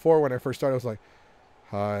talk. Like before, when I first started, I was like,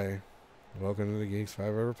 "Hi, welcome to the Geeks 5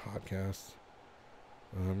 Ever podcast.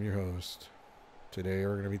 I'm your host. Today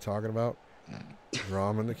we're going to be talking about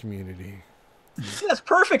drama in the community." That's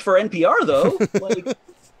perfect for NPR, though. Like,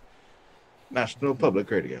 National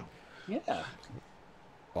Public Radio. yeah.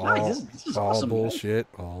 All, Nice, this is all awesome, man. bullshit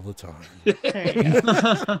all the time. There you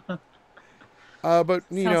go. But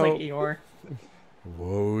you Sounds know, like Eeyore.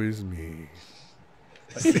 woe is me.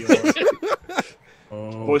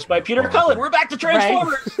 Voiced by Peter Cullen. We're back to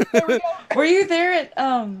Transformers. There we go. Were you there at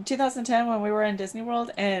 2010 when we were in Disney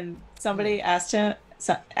World and somebody asked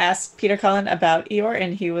Peter Cullen about Eeyore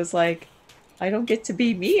and he was like, "I don't get to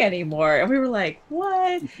be me anymore," and we were like,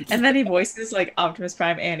 "What?" And then he voices like Optimus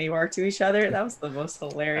Prime and Eeyore to each other. That was the most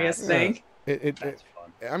hilarious Yeah. thing. It That's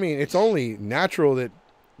fun. I mean, it's only natural that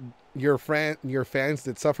your fans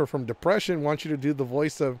that suffer from depression want you to do the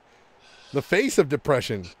voice of the face of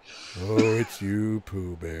depression. Oh, it's you,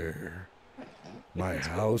 Pooh Bear. My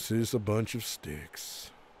house is a bunch of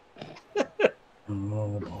sticks.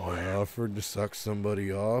 I offered to suck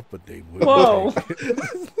somebody off, but they wouldn't. Whoa. take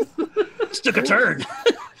it. Took a turn.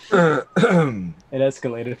 It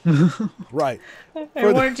escalated. Right. I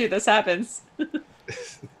warned you, this happens.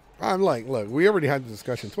 I'm like, look, we already had the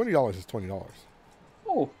discussion. $20 is $20.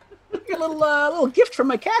 Oh, got a little gift from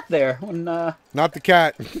my cat there. When Not the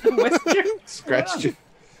cat. Scratched you.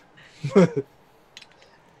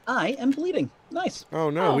 I am bleeding. Nice. Oh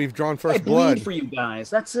no, Oh, we've drawn I first bleed blood. for you guys.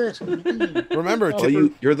 That's it. Remember, Well,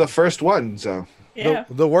 you're the first one, so. Yeah.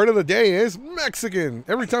 the word of the day is Mexican.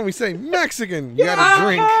 Every time we say Mexican, you gotta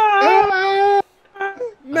drink.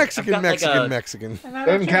 Mexican, I've got like Mexican, a- Mexican. Doesn't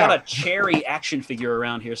I've got count. a cherry action figure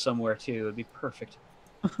around here somewhere too. It'd be perfect.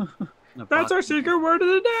 That's our secret word of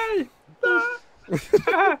the day.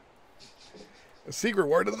 The secret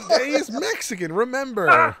word of the day is Mexican.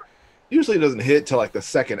 Remember. Usually it doesn't hit till like the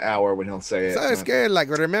second hour when he'll say it. So it's good. Like,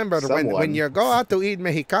 remember, when Someone. you go out to eat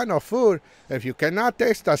Mexicano food, if you cannot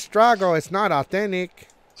taste the struggle, it's not authentic.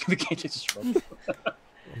 We can't just roll.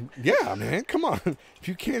 Yeah, man. Come on. If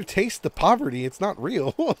you can't taste the poverty, it's not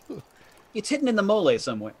real. It's hidden in the mole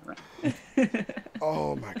somewhere. Right?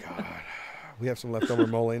 Oh, my God. We have some leftover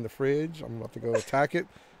mole in the fridge. I'm about to go attack it.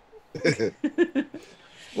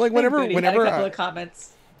 Like, whenever Had a couple of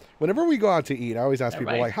comments. whenever we go out to eat, I always ask Never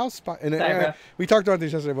people, mind. like, how spicy... And Sorry, bro. we talked about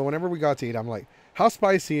this yesterday, but whenever we go out to eat, I'm like, how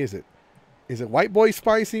spicy is it? Is it white boy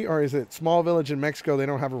spicy, or is it small village in Mexico? They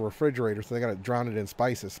don't have a refrigerator, so they got to drown it in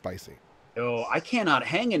spices spicy. Oh, I cannot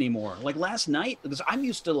hang anymore. Like last night, because I'm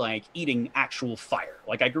used to like eating actual fire.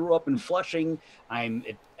 Like I grew up in Flushing. I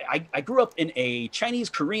grew up in a Chinese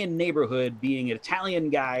Korean neighborhood, being an Italian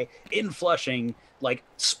guy in Flushing. Like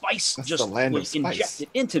spice That's just the land of was spice. injected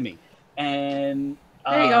into me, and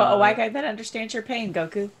There you go. A white guy that understands your pain,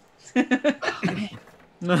 Goku.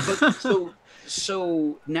 But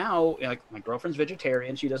so now, like my girlfriend's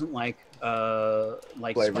vegetarian. She doesn't like Flavor.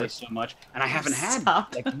 spice so much, and I haven't had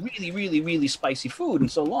Stop. like really spicy food in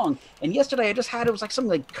so long. And yesterday I just had it was like something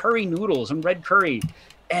like curry noodles and red curry,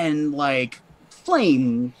 and like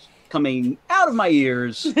flames coming out of my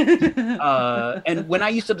ears. And when I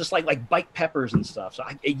used to just like bite peppers and stuff, so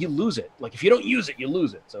you lose it. Like if you don't use it, you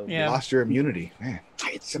lose it. So Yeah. Lost your immunity, man.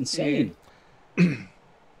 it's insane.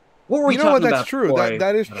 What were we You know what? talking That's about true. before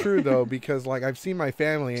That is true though, because like I've seen my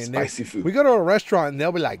family and Spicy food. we go to a restaurant and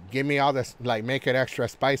they'll be like, "Give me all this, like make it extra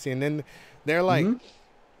spicy," and then they're like,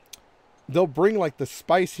 they'll bring like the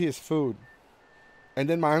spiciest food, and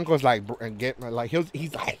then my uncle's like, and get like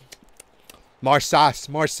he's like, more sauce,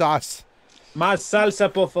 more sauce. Más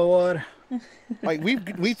salsa, por favor. Like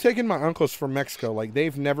we've taken my uncles from Mexico. Like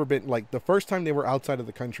they've never been, like the first time they were outside of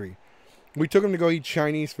the country, we took them to go eat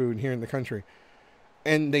Chinese food here in the country.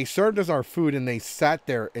 And they served us our food, and they sat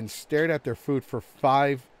there and stared at their food for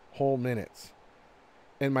 5 whole minutes.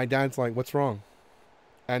 And my dad's like, "What's wrong?"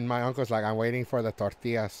 And my uncle's like, "I'm waiting for the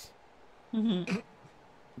tortillas."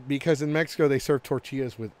 Because in Mexico, they serve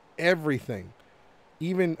tortillas with everything.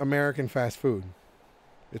 Even American fast food.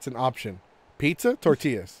 It's an option. Pizza,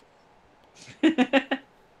 tortillas.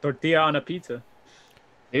 Tortilla on a pizza.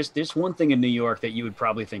 There's one thing in New York that you would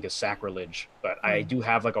probably think is sacrilege, but I do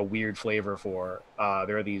have like a weird flavor for.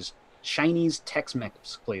 There are these Chinese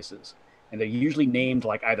Tex-Mex places, and they're usually named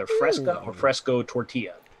like either Fresca or Fresco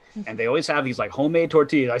Tortilla, and they always have these like homemade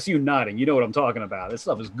tortillas. I see you nodding. You know what I'm talking about. This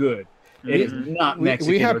stuff is good. It is not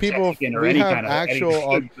Mexican We have or people. Texican or We any have kind of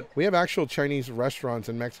actual. anything. We have actual Chinese restaurants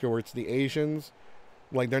in Mexico where it's the Asians,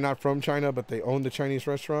 like they're not from China, but they own the Chinese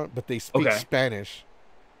restaurant, but they speak Okay. Spanish.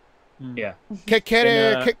 Yeah. Que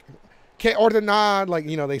quiere, And, que ordenar, like,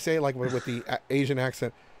 you know, they say it like with the Asian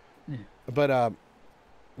accent. But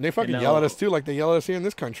they fucking And, yell at us too, like they yell at us here in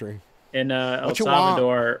this country. In El What you want?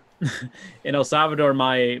 Salvador, in El Salvador,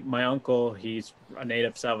 my uncle, he's a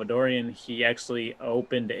native Salvadorian. He actually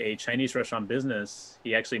opened a Chinese restaurant business.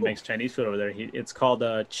 He actually makes Chinese food over there. It's called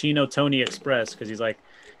Chino Tony Express because he's like,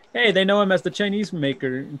 hey, they know him as the Chinese food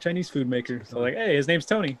maker. So like, hey, his name's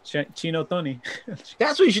Tony, Chino Tony.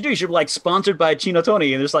 That's what you should do. You should be like sponsored by Chino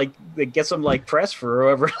Tony, and just like get some like press for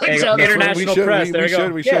whoever. Like, International press. There you go.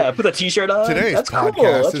 We should. Yeah, put a T-shirt on. Today's That's podcast cool.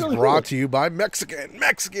 That's is really brought to you by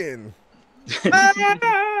Mexican.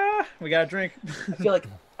 We got a drink. I feel like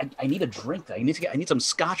I need a drink. I need some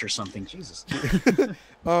scotch or something. Jesus.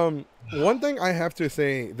 One thing I have to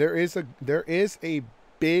say, there is a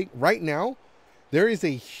big right now. There is a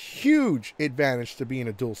huge advantage to being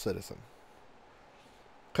a dual citizen.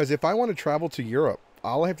 Because if I want to travel to Europe,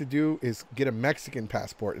 all I have to do is get a Mexican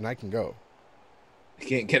passport and I can go. You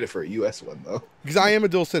can't get it for a U.S. one though. Because I am a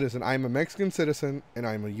dual citizen. I am a Mexican citizen and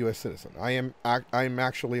I am a U.S. citizen. I am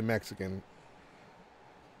actually a Mexican.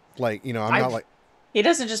 Like, you know, I'm not like... He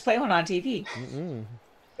doesn't just play one on TV.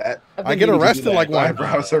 That I get arrested like one.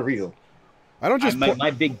 eyebrows are real. I don't just...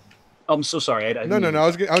 My big... Oh, I'm so sorry. No. I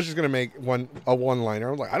was just gonna make a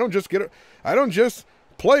one-liner. I'm like, I don't just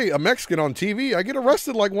play a Mexican on TV. I get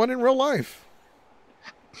arrested like one in real life.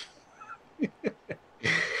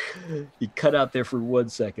 You cut out there for 1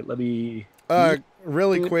 second. Let me.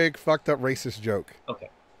 Really quick, fucked up racist joke. Okay.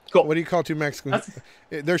 Cool. What do you call two Mexicans?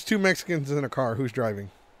 There's 2 Mexicans in a car. Who's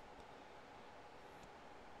driving?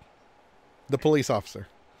 The police officer.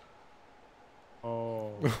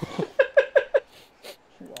 Oh.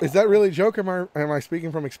 Is that really a joke? Or am I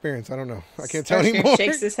speaking from experience? I don't know. I can't tell anymore.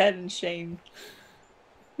 Shakes his head in shame.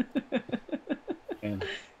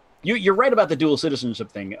 You're right about the dual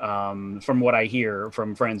citizenship thing. From what I hear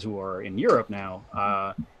from friends who are in Europe now,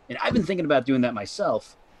 and I've been thinking about doing that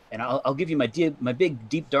myself. And I'll give you my big,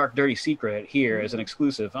 deep, dark, dirty secret here as an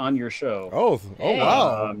exclusive on your show. Oh,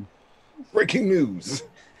 wow! Breaking news.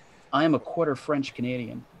 I am a quarter French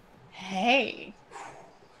Canadian. Hey.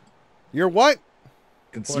 You're what?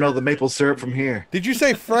 Can smell the maple syrup from here. Did you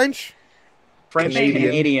say French? French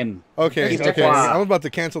Canadian. Okay. Okay. Wow. I'm about to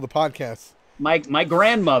cancel the podcast. My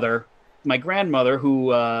grandmother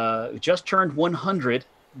who just turned 100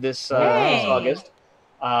 this August,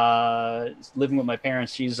 living with my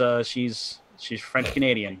parents. She's French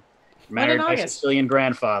Canadian, married my Sicilian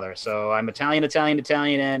grandfather. So I'm Italian,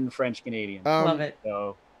 and French Canadian. Love it.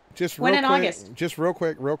 So just when real in quick, August? Just real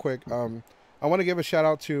quick. I want to give a shout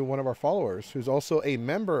out to one of our followers who's also a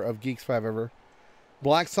member of Geeks 5 Ever,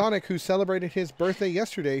 Black Sonic, who celebrated his birthday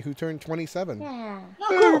yesterday, who turned 27. Yeah.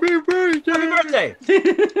 Oh, cool. Happy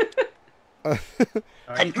birthday!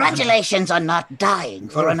 Congratulations on not dying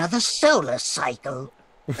for another solar cycle.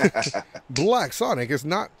 Black Sonic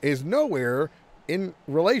is nowhere in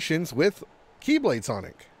relations with Keyblade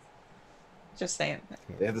Sonic. Just saying.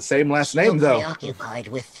 They have the same last name though. Preoccupied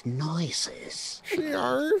with noises.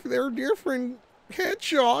 They're different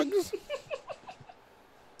hedgehogs.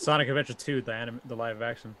 Sonic Adventure 2, the live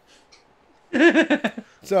action.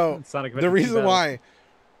 So Sonic the Adventure 2 reason battle. why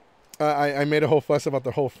I made a whole fuss about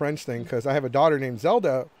the whole French thing, because I have a daughter named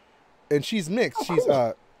Zelda, and she's mixed.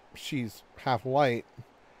 She's half white,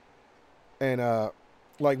 and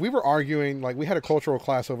like we were arguing, like we had a cultural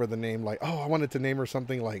class over the name, like, oh, I wanted to name her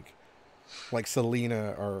something like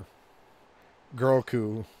Selena or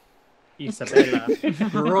Girl-Coo. Isabella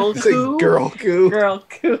Girl Say Coo? girl coo. Girl,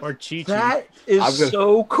 cool. or Chi Chi. That is I'm gonna-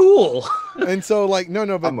 so cool. And so like no,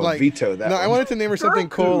 but I'm gonna like veto that. no, I one. wanted to name her something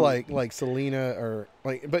cool Girl-Coo. like Selena or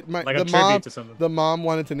like, but Like a the tribute mom to something. the mom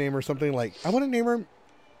wanted to name her something like, I want to name her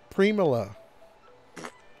Primula.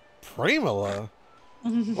 Primula?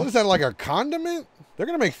 What is that, like a condiment? They're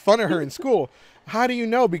gonna make fun of her in school. How do you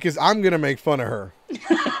know? Because I'm gonna make fun of her.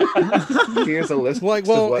 Here's a list Like, of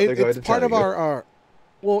well, what they're going it's to part tell of you. our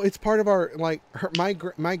well, it's part of our like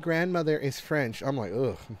my grandmother is French. I'm like,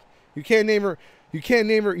 ugh. You can't name her. You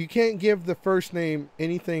can't give the first name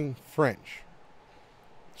anything French.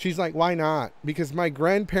 She's like, why not? Because my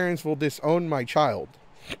grandparents will disown my child.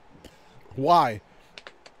 Why?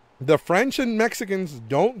 The French and Mexicans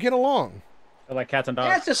don't get along. They're like cats and dogs.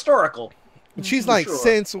 That's historical. And she's For like, sure.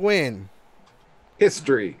 since when?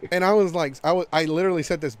 History. And I was like, I literally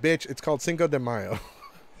said this, bitch. It's called Cinco de Mayo.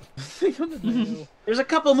 There's a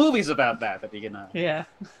couple movies about that you can. Yeah.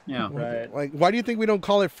 Yeah. Right. Like, why do you think we don't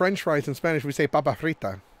call it French fries in Spanish? We say papa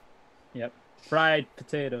frita, Yep. Fried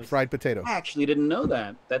potatoes. fried potato. I actually didn't know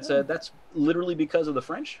that. That's literally because of the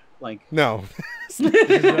French. Like, No,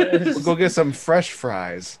 We'll go get some fresh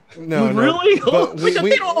fries. no, no. Really? But They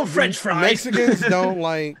don't know French fries. Mexicans don't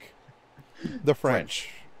like the French,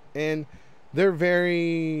 and they're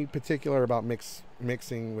very particular about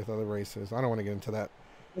mixing with other races. I don't want to get into that.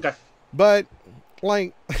 okay. But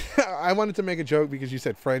like, I wanted to make a joke because you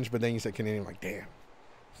said French, but then you said Canadian. I'm like, damn,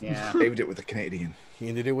 Yeah. Saved it with a Canadian. he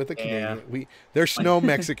ended it with a Yeah. Canadian. They're snow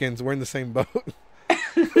Mexicans. We're in the same boat.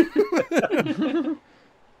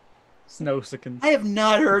 Snowsicans. I have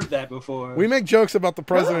not heard that before. We make jokes about the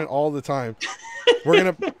president all the time. We're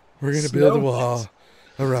gonna build a wall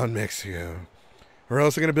around Mexico. We're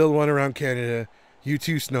also gonna build one around Canada. You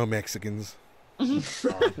two snow Mexicans.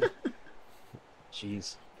 Jeez.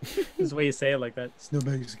 This is the way you say it like that. Snow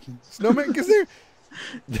Mexicans. Snow because they're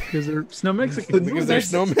Because they're snow Mexicans. because they're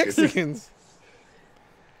snow Mexicans.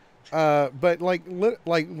 But like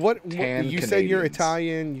what Tan you said you're Canadians.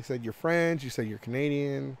 Italian, you said you're French, you said you're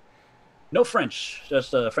Canadian. No French,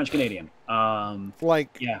 just French Canadian.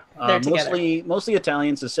 Like Yeah, They're together. mostly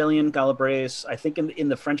Italian, Sicilian, Calabrese. I think in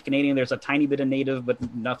the French Canadian there's a tiny bit of native, but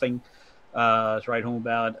nothing to write home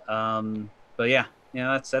about. But yeah,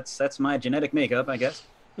 that's my genetic makeup, I guess.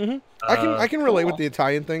 I can relate with cool. the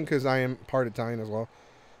Italian thing because I am part Italian as well.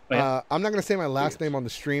 Oh, yeah. I'm not gonna say my last name on the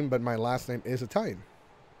stream, but my last name is Italian.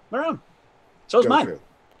 Around. So is Go mine. through.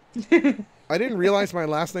 I didn't realize my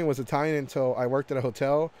last name was Italian until I worked at a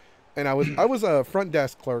hotel, and I was a front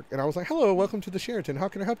desk clerk, and I was like, "Hello, welcome to the Sheraton. How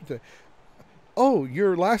can I help you today?" Oh,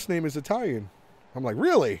 your last name is Italian. I'm like,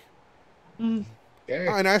 "Really?" Okay.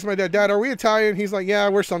 And I asked my dad, "Dad, are we Italian?" He's like, "Yeah,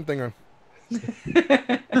 we're something."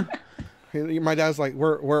 My dad's like,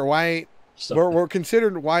 "We're white. So, We're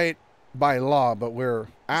considered white by law, but we're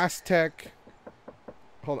Aztec."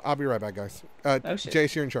 Hold on, I'll be right back, guys. Oh, shit.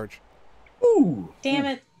 Jace, you're in charge. ooh. Damn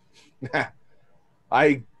it.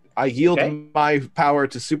 I yield Okay. my power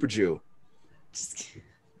to Super Jew. Just...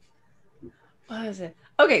 What is it?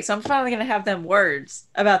 Okay, so I'm finally gonna have them words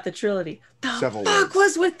about the trilogy. The Several fuck words.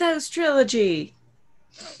 was with those trilogy?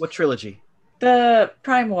 What trilogy? The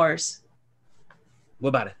Prime Wars. What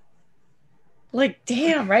about it? Like,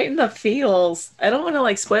 damn, right in the feels. I don't want to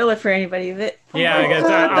like spoil it for anybody. But Yeah, oh I guess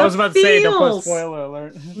my I God, was the about to say, don't put feels. spoiler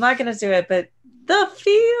alert. I'm not gonna do it, but the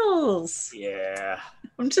feels. Yeah.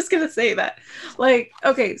 I'm just gonna say that. Like,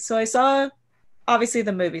 okay, so I saw obviously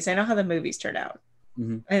the movies. I know how the movies turned out.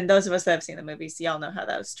 Mhm. And those of us that have seen the movies, y'all know how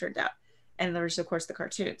those turned out. And there was of course the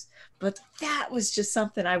cartoons. But that was just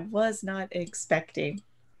something I was not expecting.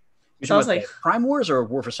 You're So I was talking like, about Prime Wars or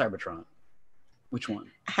War for Cybertron? Which one?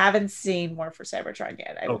 haven't seen War for Cybertron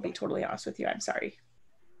yet. I will Okay. be totally honest with you. I'm sorry.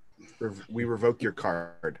 We revoke your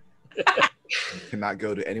card. You cannot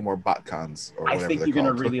go to any more botcons or I whatever think they're you're gonna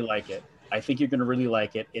called. really like it. I think you're gonna really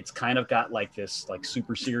like it. It's kind of got like this like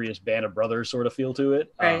super serious Band of Brothers sort of feel to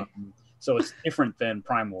it. Right. So it's different than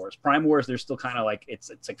Prime Wars. Prime Wars, there's still kind of like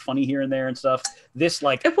it's like funny here and there and stuff. This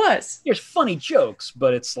like It was. there's funny jokes,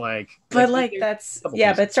 but it's like But like there's that's couple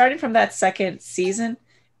yeah, pieces. but starting from that second season,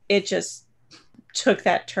 it just took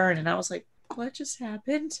that turn and I was like, what just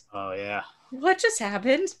happened? Oh yeah. What just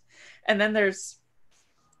happened? And then there's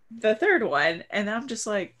the third one, and I'm just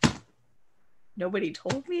like, nobody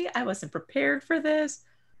told me. I wasn't prepared for this.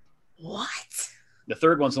 What? The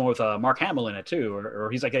third one's the one with Mark Hamill in it too, or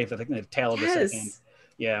he's like I think the tail of the second. Yes.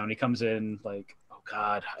 Yeah, when he comes in, like, oh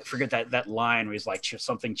God, I forget that line where he's like,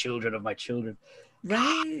 something children of my children.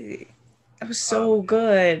 Right. It was so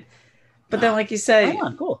good. But then, like you said,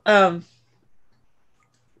 Oh, cool.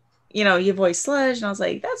 You voice Sludge, and I was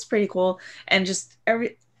like, that's pretty cool. And just I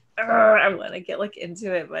want to get like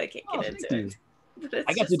into it, but I can't get into it. But it's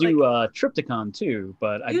I got just to do Triptychon too,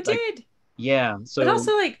 but you did. Yeah. So but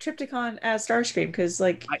also like Triptychon as Starscream, because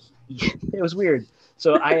like it was weird.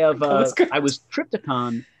 So I have I was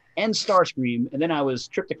Triptychon and Starscream, and then I was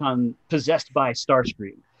Triptychon possessed by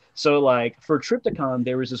Starscream. So like for Triptychon,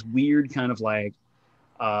 there was this weird kind of like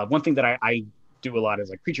one thing that I do a lot is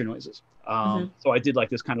like creature noises. So I did like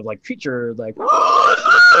this kind of like creature like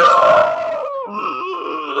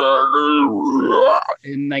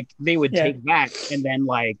and like they would take that and then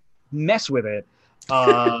like mess with it.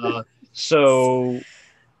 So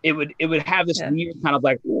it would have this weird kind of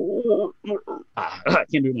like I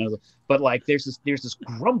can't do it, but like there's this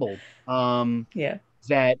grumble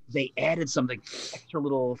that they added something extra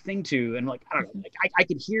little thing to, and like I don't know, like I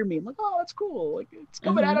could hear me. I'm like, oh, that's cool, like it's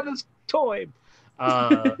coming out of this toy.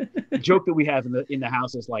 The joke that we have in the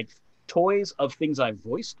house is like toys of things I've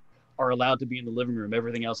voiced are allowed to be in the living room.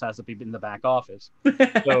 Everything else has to be in the back office.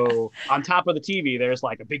 So on top of the TV, there's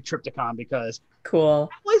like a big Triptychon because cool.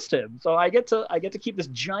 I voiced him. So I get to keep this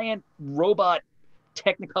giant robot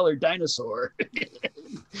Technicolor dinosaur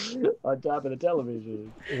on top of the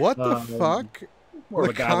television. What the fuck?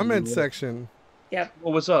 The comment section. Yep.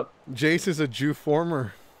 Well, what's up? Jace is a Jew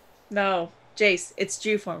former. No, Jace, it's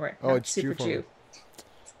Jew former. Oh, it's Super Jew.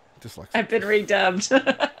 Dyslexic. I've been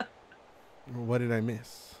redubbed. What did I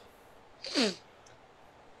miss?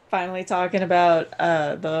 Finally talking about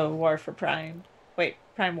the War for Prime. Wait,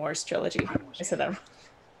 Prime Wars trilogy. I said that wrong.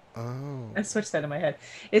 Oh. I switched that in my head.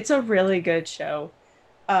 It's a really good show.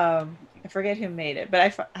 I forget who made it, but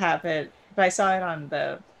I have it. But I saw it on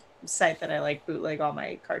the site that I like bootleg all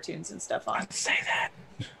my cartoons and stuff on. Say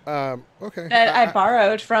that. Okay. That I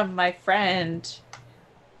borrowed from my friend.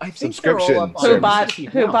 I think subscription who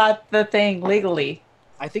bought the thing legally.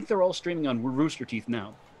 I think they're all streaming on Rooster Teeth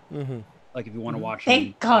now. Like if you want to watch.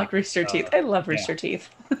 Thank God, Rooster Teeth. I love Rooster Teeth.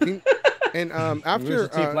 And after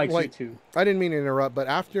like, I didn't mean to interrupt, but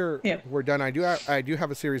after we're done, I do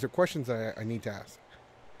have a series of questions that I need to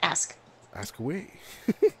ask. Ask away.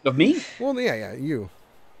 Of me? Well, yeah, you.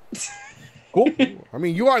 Cool. I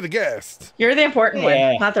mean, you are the guest. You're the important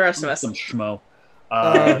one, not the rest of us. Some schmo.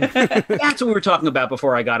 That's what we were talking about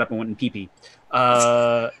before I got up and went and pee-pee. We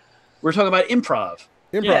were talking about improv.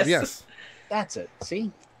 Improv, yes. That's it.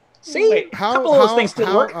 See? Wait, a couple of those things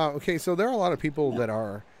still work. Okay, so there are a lot of people that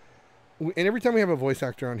are, and every time we have a voice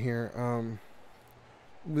actor on here,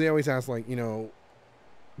 they always ask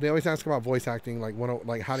they always ask about voice acting,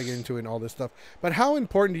 like how to get into it and all this stuff. But how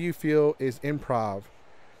important do you feel is improv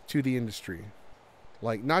to the industry?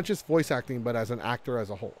 Like not just voice acting, but as an actor as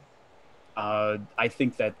a whole. I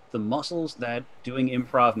think that the muscles that doing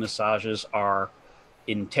improv massages are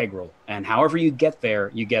integral, and however you get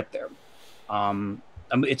there, you get there.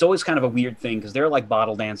 It's always kind of a weird thing because they're like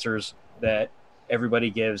bottle dancers that everybody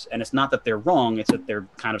gives, and it's not that they're wrong, it's that they're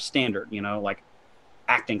kind of standard, like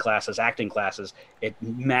acting classes. It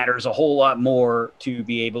matters a whole lot more to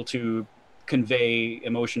be able to convey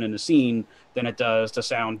emotion in a scene than it does to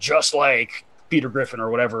sound just like Peter Griffin or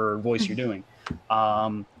whatever voice you're doing.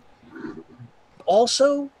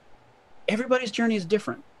 Also, everybody's journey is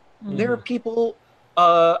different. There are people.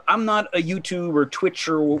 I'm not a YouTube or Twitch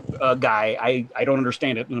guy. I don't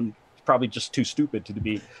understand it. I'm probably just too stupid to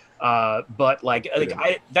be. But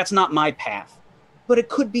that's not my path. But it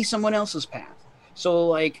could be someone else's path. So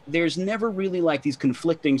like, there's never really like these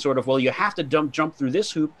conflicting sort of. Well, you have to jump through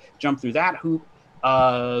this hoop, jump through that hoop.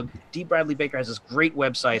 D. Bradley Baker has this great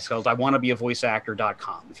website called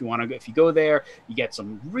iwannabeavoiceactor.com. If you go there, you get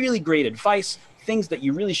some really great advice, things that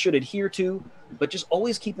you really should adhere to. But just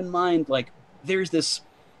always keep in mind, like, there's this,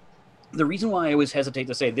 the reason why I always hesitate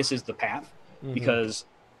to say this is the path, because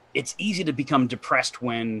it's easy to become depressed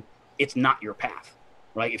when it's not your path,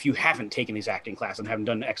 right? If you haven't taken these acting classes and haven't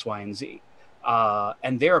done X, Y, and Z.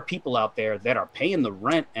 And there are people out there that are paying the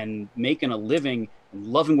rent and making a living and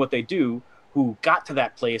loving what they do, who got to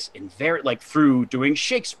that place in through doing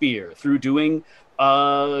Shakespeare, through doing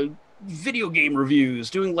video game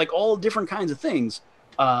reviews, doing like all different kinds of things.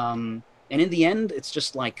 And in the end, it's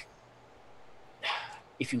just like,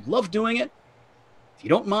 if you love doing it, if you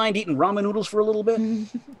don't mind eating ramen noodles for a little bit,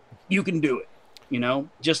 you can do it.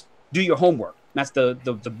 Just do your homework. That's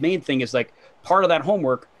the main thing, is like part of that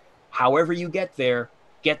homework. However you get there,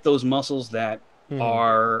 get those muscles that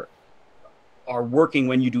are working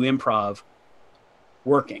when you do improv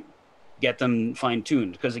working. Get them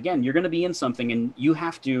fine-tuned, because again, you're going to be in something, and you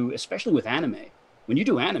have to, especially with anime, when you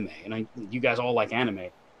do anime, and you guys all like anime,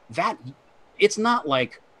 that it's not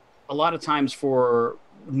like a lot of times for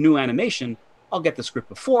new animation, I'll get the script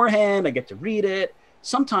beforehand, I get to read it.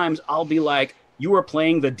 Sometimes I'll be like, you are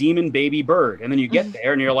playing the demon baby bird. And then you get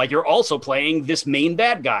there and you're like, you're also playing this main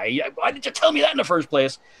bad guy. Why did you tell me that in the first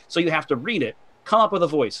place? So you have to read it, come up with a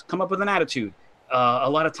voice, come up with an attitude. A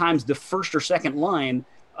lot of times the first or second line,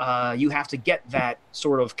 you have to get that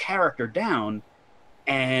sort of character down.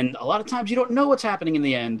 And a lot of times you don't know what's happening in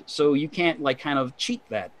the end. So you can't like kind of cheat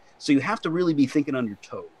that. So you have to really be thinking on your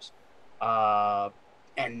toes.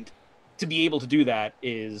 And to be able to do that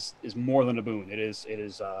is more than a boon. It is.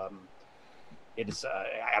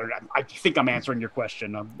 I think I'm answering your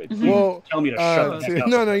question. Well, tell me to shut the heck up.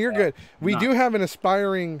 No, you're good. We do have an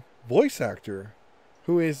aspiring voice actor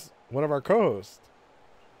who is one of our co-hosts.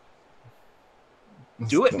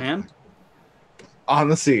 Do it, man. On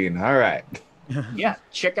the scene. All right. Yeah,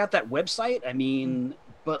 check out that website. I mean,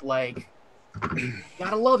 but like, you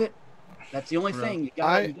gotta love it. That's the only thing. You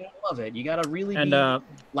gotta love it. You gotta really be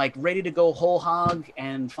like ready to go whole hog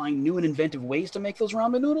and find new and inventive ways to make those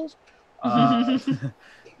ramen noodles.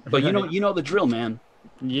 But you know the drill, man.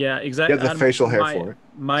 Yeah, exactly. Get the facial hair for it.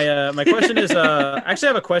 My question is actually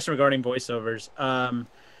I have a question regarding voiceovers.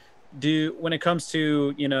 When it comes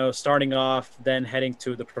to starting off then heading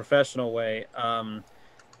to the professional way,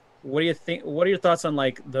 what do you think? What are your thoughts on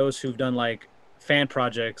like those who've done like fan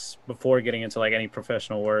projects before getting into like any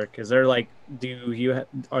professional work? Is there like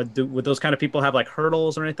would those kind of people have like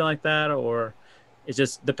hurdles or anything like that, or it's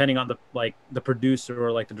just depending on the producer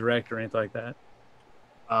or like the director or anything like that?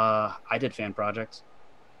 I did fan projects.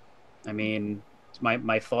 I mean,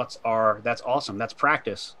 my thoughts are that's awesome. That's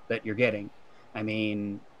practice that you're getting. I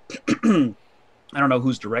mean, I don't know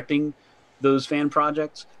who's directing those fan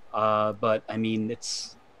projects, but I mean,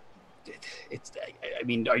 it's. I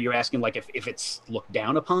mean, are you asking like if it's looked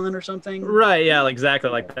down upon or something? Right. Yeah. Like, exactly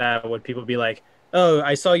like that. Would people be like, "Oh,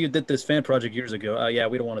 I saw you did this fan project years ago. Yeah,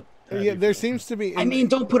 we don't want to." Yeah, there seems to be. I mean,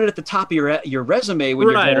 don't put it at the top of your resume when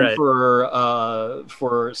you're going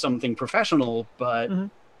for something professional. But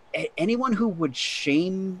anyone who would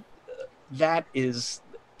shame that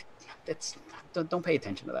don't pay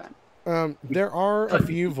attention to that. There are a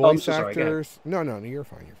few voice actors. No, you're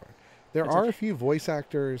fine. You're fine. There are a few voice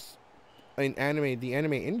actors in the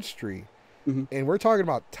anime industry, and we're talking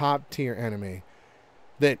about top tier anime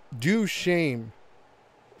that do shame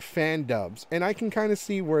fan dubs, and I can kind of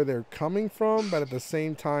see where they're coming from, but at the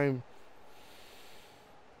same time,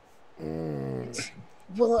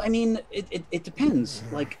 well, I mean, it depends.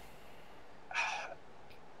 Like,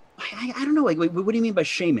 I don't know. Like, what do you mean by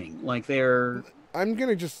shaming? Like, I'm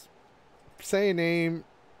gonna just say a name.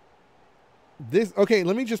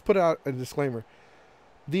 Let me just put out a disclaimer.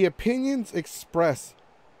 The opinions expressed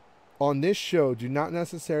on this show do not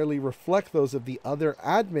necessarily reflect those of the other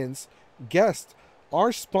admins, guests,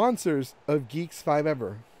 or sponsors of Geeks 5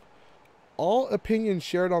 Ever. All opinions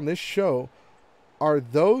shared on this show are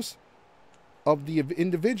those of the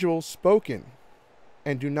individual spoken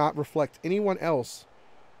and do not reflect anyone else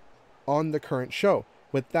on the current show.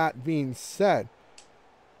 With that being said,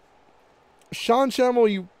 Sean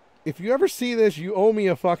Schemmel, if you ever see this, you owe me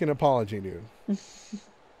a fucking apology, dude.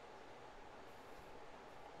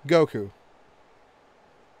 Goku.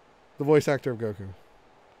 The voice actor of Goku.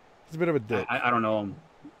 He's a bit of a dick. I don't know him.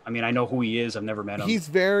 I mean, I know who he is. I've never met him. He's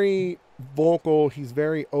very vocal. He's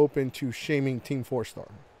very open to shaming Team 4-Star.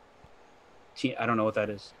 I don't know what that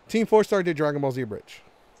is. Team 4-Star did Dragon Ball Z Bridge.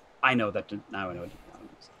 I know that. Now I know what that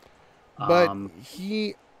is. But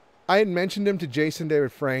I had mentioned him to Jason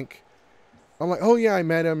David Frank. I'm like, oh yeah, I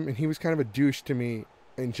met him, and he was kind of a douche to me.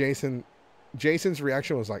 And Jason's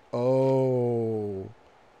reaction was like, oh,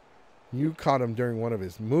 you caught him during one of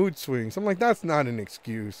his mood swings. I'm like, that's not an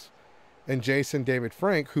excuse. And Jason David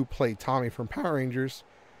Frank, who played Tommy from Power Rangers,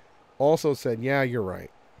 also said, yeah, you're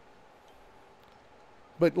right.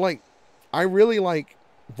 But like, I really like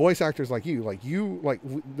voice actors like you.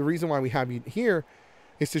 The reason why we have you here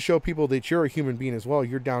is to show people that you're a human being as well.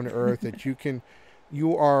 You're down to earth, that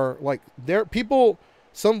you are like, there are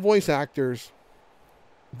some voice actors,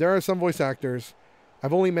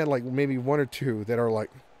 I've only met like maybe one or two that are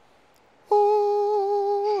like,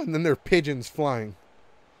 oh, and then there are pigeons flying.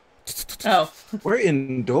 Oh, we're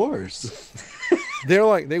indoors. They're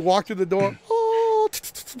like, they walk through the door. Oh,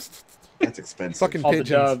 that's expensive. Fucking all pigeons.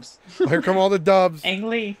 The dubs. Here come all the dubs. Ang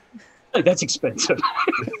Lee. That's expensive.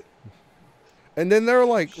 And then they're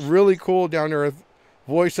like really cool down to earth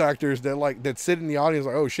voice actors that sit in the audience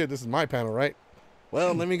like, oh shit, this is my panel, right?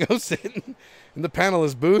 Well, let me go sit in the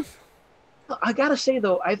panelist booth. I gotta say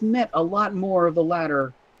though, I've met a lot more of the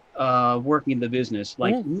latter working in the business,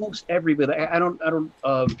 like most everybody, I don't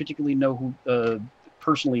particularly know who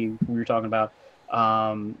personally who you're talking about,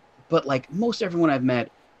 but like most everyone I've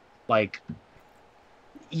met, like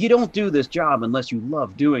you don't do this job unless you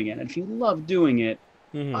love doing it. And if you love doing it,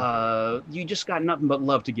 you just got nothing but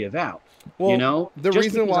love to give out. Well, you know, the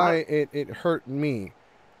reason why it hurt me,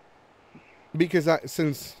 because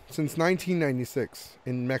since 1996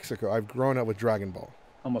 in Mexico, I've grown up with Dragon Ball.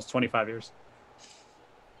 Almost 25 years.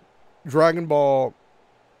 Dragon Ball.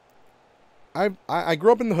 I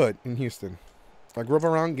grew up in the hood in Houston. I grew up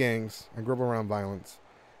around gangs. I grew up around violence,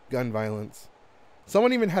 gun violence.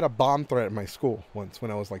 Someone even had a bomb threat at my school once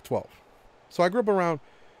when I was like 12. So I grew up around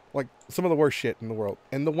like some of the worst shit in the world.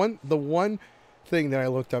 And the one thing that I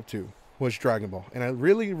looked up to was Dragon Ball. And I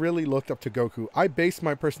really, really looked up to Goku. I based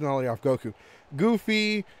my personality off Goku.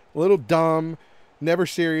 Goofy, a little dumb, never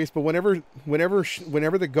serious. But whenever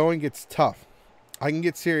the going gets tough, I can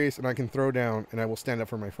get serious and I can throw down and I will stand up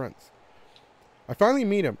for my friends. I finally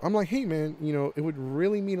meet him. I'm like, hey man, you know, it would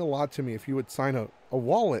really mean a lot to me if you would sign a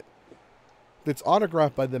wallet that's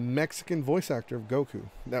autographed by the Mexican voice actor of Goku.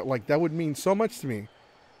 That would mean so much to me.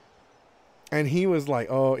 And he was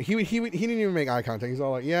like, oh, he didn't even make eye contact. He's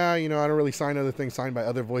all like, yeah, you know, I don't really sign other things signed by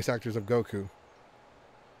other voice actors of Goku.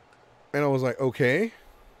 And I was like, okay.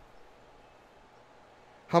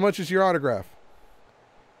 How much is your autograph?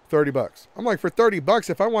 $30. I'm like, for $30,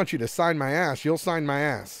 if I want you to sign my ass, you'll sign my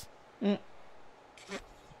ass.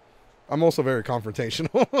 I'm also very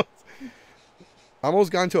confrontational. I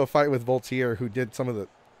almost got into a fight with Voltaire, who did some of the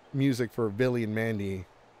music for Billy and Mandy.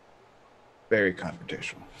 Very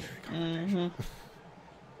confrontational.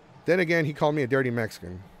 Then again, he called me a dirty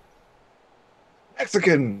Mexican.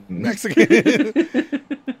 Mexican.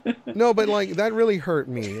 No, but like that really hurt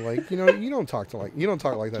me. Like, you know, you don't talk like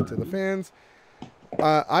that to the fans.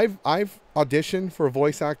 I've auditioned for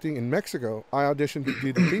voice acting in Mexico. I auditioned to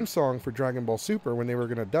do the theme song for Dragon Ball Super when they were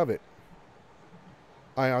going to dub it.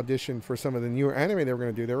 I auditioned for some of the newer anime they were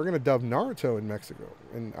going to do. They were going to dub Naruto in Mexico,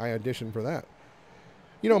 and I auditioned for that.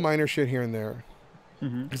 You know, minor shit here and there.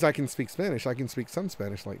 Because I can speak Spanish. I can speak some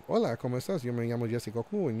Spanish. Like, hola, ¿cómo estás? Yo me llamo Jesse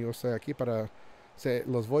Goku, and yo estoy aquí para ser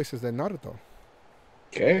los voices de Naruto.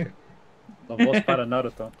 Okay. La voz para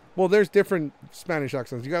Naruto. Well, there's different Spanish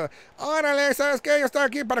accents. You got, órale, ¿sabes qué? Yo estoy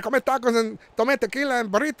aquí para comer tacos and tomar tequila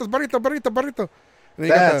and burritos.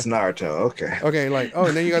 That's Naruto. Okay. Okay, like, oh,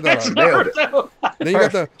 and then you got the... Nailed it. Then you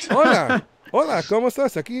got the, hola, ¿cómo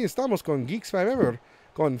estás? Aquí estamos con Geeks Forever,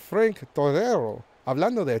 con Frank Todaro,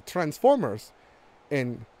 hablando de Transformers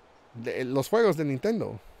en los juegos de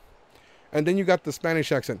Nintendo. And then you got the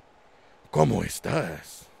Spanish accent. ¿Cómo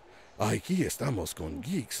estás? Aquí estamos con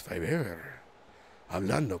Geeks Forever,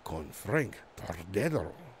 hablando con Frank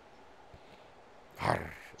Todaro.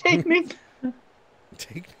 Take me.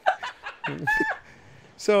 Take me.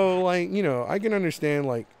 So, like, you know, I can understand,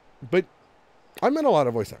 like, but I met a lot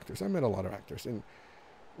of voice actors. I met a lot of actors, and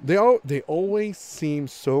they always seem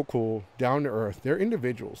so cool, down to earth. They're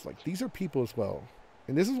individuals. Like, these are people as well.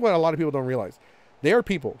 And this is what a lot of people don't realize. They are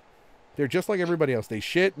people. They're just like everybody else. They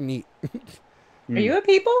shit and eat. Are you a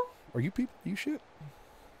people? Are you people? You shit?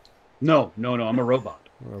 No. I'm a robot.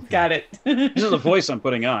 Okay. Got it. This is the voice I'm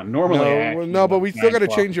putting on. Normally, no, but we still got to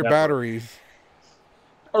change your batteries.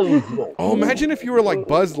 Oh, imagine if you were like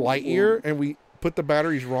Buzz Lightyear and we put the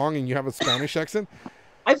batteries wrong and you have a Spanish accent.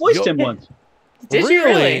 I voiced him once. Did you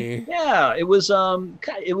really? Yeah, it was a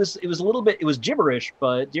little bit, it was gibberish,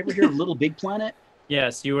 but do you ever hear of Little Big Planet?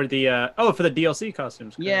 Yes, you were the for the DLC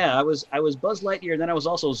costumes. Correct? Yeah, I was Buzz Lightyear, and then I was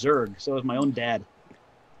also Zurg, so it was my own dad.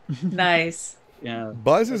 Nice. Yeah.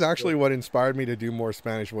 Buzz is actually what inspired me to do more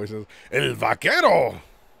Spanish voices. El vaquero.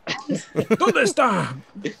 ¿Dónde está?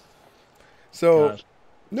 So, Gosh.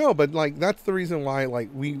 no, but like that's the reason why like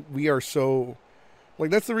we are so like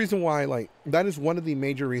that's the reason why like that is one of the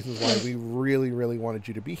major reasons why we really really wanted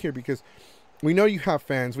you to be here, because we know you have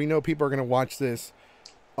fans. We know people are going to watch this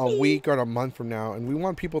a week or a month from now, and we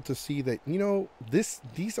want people to see that, you know, these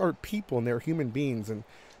are people and they're human beings and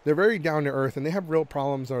they're very down to earth and they have real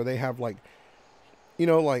problems, or they have like, you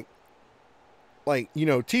know, like you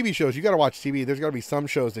know, TV shows. You got to watch TV. There's got to be some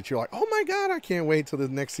shows that you're like, oh my god, I can't wait till the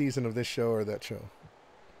next season of this show or that show.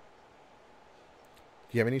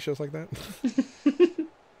 Do you have any shows like that?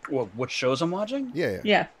 Well, what shows I'm watching?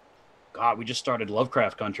 Yeah. God, we just started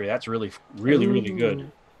Lovecraft Country. That's really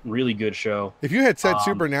good. Really good show. If you had said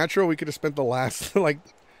Supernatural, we could have spent the last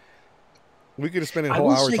we could have spent a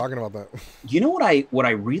whole hour talking about that. You know what I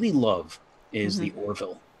really love is the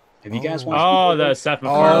Orville. Have you guys watched? Oh, the Seth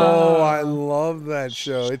MacFarlane. Oh, I love that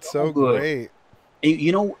show. It's so good. great.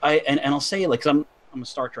 You know, and I'll say it like, 'cause I'm a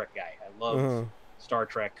Star Trek guy. I love Star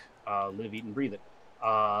Trek, live, eat, and breathe it.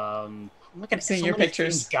 I'm looking at Seeing so your many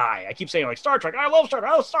pictures. things, guy. I keep saying like Star Trek. I love Star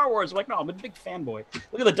Trek. I love Star Wars. I'm like, no, I'm a big fanboy.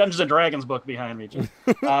 Look at the Dungeons and Dragons book behind me.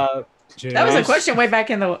 That was a question way back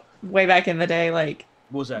in the day. Like,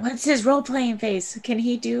 What was that? what's his role playing face? Can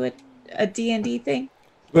he do a D&D thing?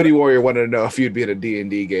 Hoodie Warrior wanted to know if you'd be in a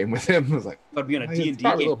D&D game with him. I was like, But be on a I D&D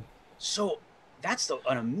probably game. will. So that's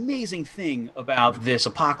an amazing thing about this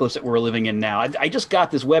apocalypse that we're living in now. I just got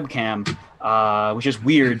this webcam, which is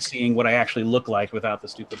weird seeing what I actually look like without the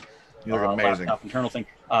stupid You look amazing. laptop internal thing.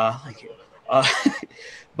 Thank you.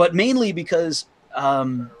 But mainly because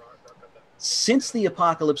since the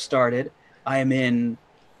apocalypse started, I am in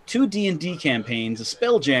 2 D&D campaigns, a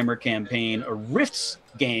Spelljammer campaign, a Rifts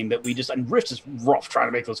game that we just... And Rifts is rough trying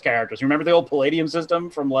to make those characters. You remember the old Palladium system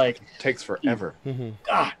from like... It takes forever.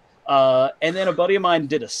 God. And then a buddy of mine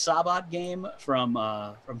did a Sabbat game from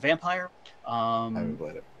Vampire. I haven't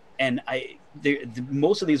played it. And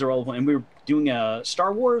most of these are all... And we were doing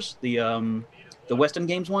Star Wars, the Weston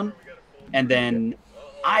Games one. And then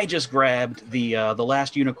I just grabbed the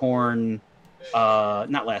Last Unicorn...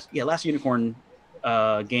 Last Unicorn...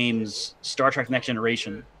 games Star Trek Next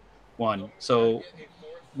Generation one. So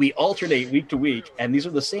we alternate week to week, and these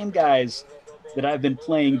are the same guys that I've been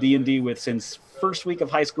playing D&D with since first week of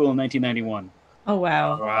high school in 1991. Oh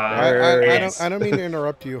wow! I don't mean to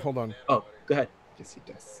interrupt you. Hold on. Oh, go ahead. Yes,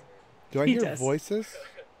 he does. Do I He hear does. voices?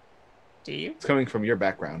 Do you? It's coming from your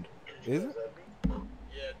background. Is it?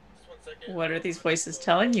 What are these voices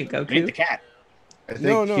telling you, Meet the Goku? cat. I think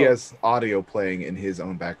No. he has audio playing in his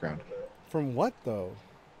own background. From what though?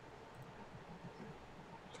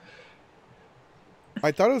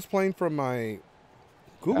 I thought it was playing from my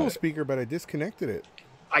Google speaker, but I disconnected it.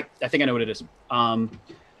 I think I know what it is.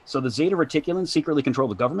 So the Zeta Reticulans secretly control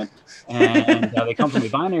the government, and they come from a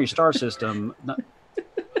binary star system.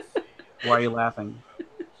 Why are you laughing?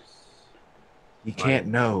 He can't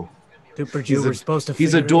know. Super Jew, we're supposed to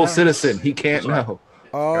He's a figure it dual out. citizen. He can't Sorry. know.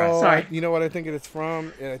 Oh, Sorry. you know what I think it's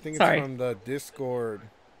from? I think it's Sorry. from the Discord.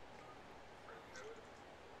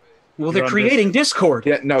 Well, they're You're on creating Discord.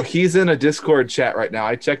 Yeah, no, he's in a Discord chat right now.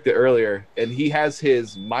 I checked it earlier, and he has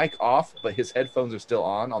his mic off, but his headphones are still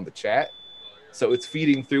on the chat. So it's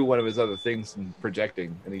feeding through one of his other things and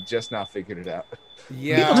projecting, and he just now figured it out.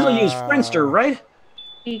 Yeah. People still use Friendster, right?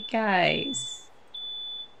 Hey guys.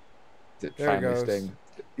 Did it There it finally goes. sting?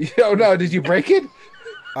 Oh no! Did you break it?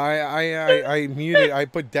 I muted. I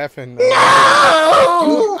put deafen. No!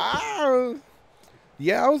 Ow!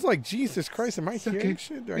 Yeah, I was like, Jesus Christ, am I hearing okay.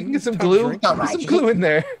 shit? Do I We can need get to some stop glue. drinking? All Put some right. glue in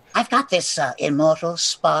there. I've got this immortal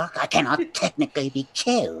spark. I cannot technically be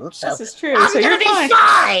killed, so This is true. I'm So you're gonna fine. be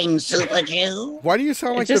fine, Super Jew. Why do you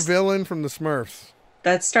sound It like just- the villain from the Smurfs?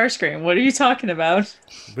 That's Starscream. What are you talking about?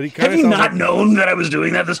 But he kind Have of you sounds not like, known that I was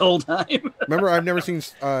doing that this whole time? Remember, I've never seen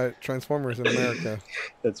Transformers in America.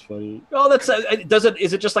 That's funny. Oh, that's does it?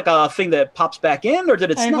 Is it just like a thing that pops back in, or did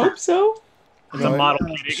it I snap? hope so. It's a model.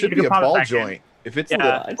 It should be a ball joint. If it's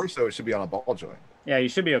Yeah. the torso, it should be on a ball joint. Yeah, you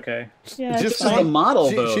should be okay. Yeah, Just it's This is the fine. model,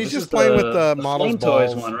 She- though. she's This just is playing with the model's Flame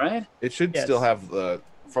Toys balls. one, right? It should Yes. still have the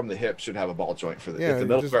from the hip should have a ball joint for the, Yeah, if the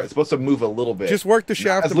middle just- part. It's supposed to move a little bit. Just work the Not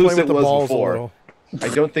shaft as and play loose with it the was balls before. a little. I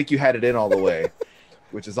don't think you had it in all the way,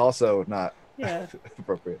 which is also not Yeah.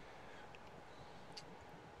 appropriate.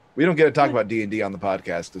 We don't get to talk about D&D on the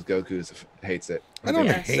podcast because Goku hates it. I don't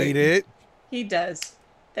Yeah. hate it. He does.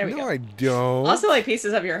 There we No, go. I don't. Also, like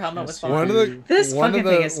pieces of your helmet was fine. one of the This one fucking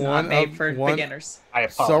of the thing is not one made of- for one- beginners. I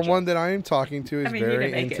apologize. Someone that I am talking to is I mean, you very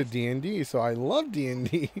didn't make into it. D&D, so I love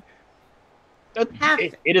D&D. Half-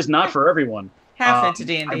 It is not for everyone. Half Um, into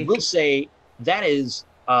D&D. I will say that is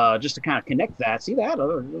just to kind of connect that. See that?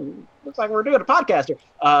 Looks like we're doing a podcast here.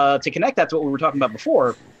 To connect that to what we were talking about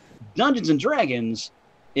before, Dungeons and Dragons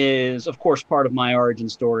is, of course, part of my origin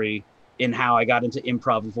story in how I got into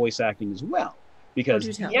improv and voice acting as well. Because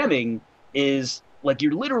What'd you tell? DMing is like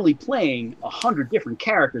you're literally playing 100 different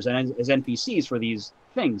characters as NPCs for these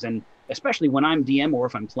things, and especially when I'm DM or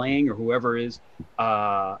if I'm playing or whoever is.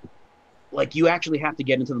 Like you actually have to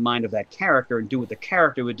get into the mind of that character and do what the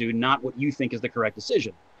character would do, not what you think is the correct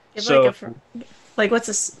decision. Give so- like what's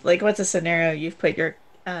a scenario you've put your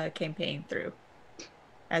campaign through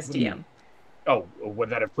as DM? Oh, what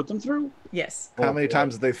that have put them through? Yes. How many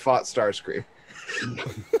times have they fought Starscream?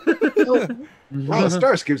 A lot of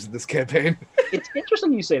Starscreams in this campaign. It's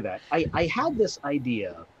interesting you say that. I had this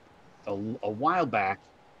idea a while back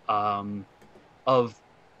of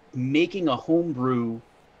making a homebrew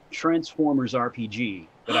Transformers RPG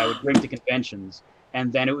that I would bring to conventions,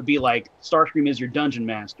 and then it would be like Starscream is your dungeon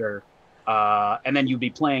master, and then you'd be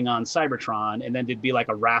playing on Cybertron, and then there'd be like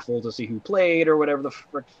a raffle to see who played or whatever the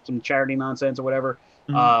frick, some charity nonsense or whatever.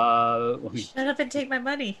 Shut up and take my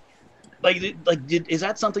money. Is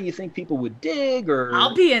that something you think people would dig? Or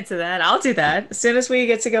I'll be into that. I'll do that as soon as we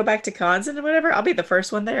get to go back to cons and whatever. I'll be the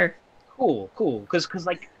first one there. Cool. Because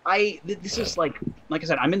this is like I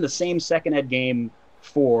said, I'm in the same second ed game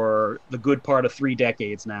for the good part of 3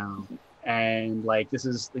 decades now, and like this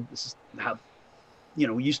is how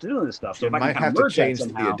we used to do this stuff. So you might have to change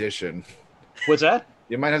the edition. What's that?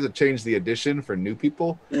 You might have to change the edition for new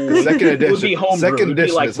people. The second edition would be homebrew. Second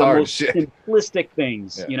edition like is the hard most shit. Simplistic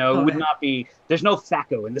things, it would not be. There's no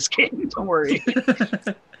Thaco in this game. Don't worry.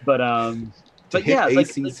 but yeah,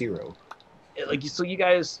 AC zero. So you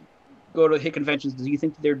guys go to hit conventions. Do you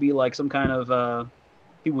think there'd be like some kind of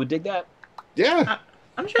people would dig that? Yeah.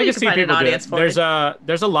 I'm sure you can find an audience for it.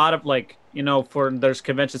 There's a lot of there's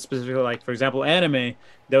conventions specifically, like for example anime.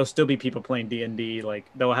 There'll still be people playing D&D. Like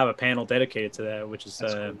they'll have a panel dedicated to that, which is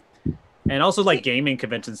cool. And also like gaming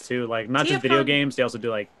conventions too. Like not just video games, they also do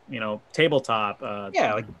like tabletop.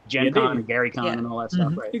 Like Gen Con and Gary Con and all that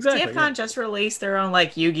stuff. Right? Exactly. TFCon just released their own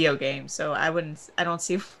like Yu-Gi-Oh game, so I don't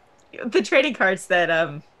see the trading cards that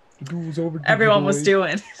everyone was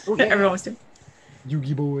doing. Everyone was doing.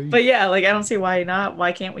 Yu-Gi Boy. But yeah, like I don't see why not.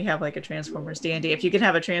 Why can't we have like a Transformers D&D? If you can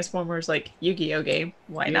have a Transformers like Yu-Gi-Oh game,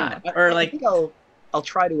 why not? Or I think I'll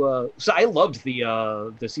try to. So I loved the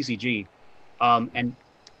CCG, and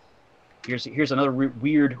here's another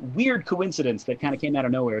weird coincidence that kind of came out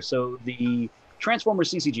of nowhere. So the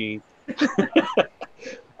Transformers CCG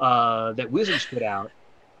that Wizards put out.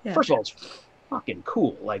 Yeah. First of all, it's fucking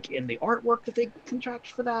cool. Like in the artwork that they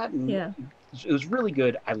contracted for that, and it was really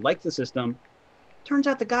good. I liked the system. Turns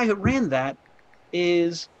out the guy who ran that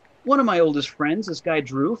is one of my oldest friends, this guy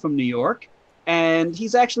Drew from New York, and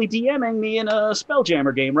he's actually DMing me in a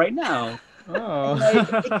Spelljammer game right now. Oh.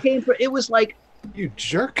 It was like, you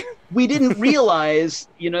jerk. We didn't realize,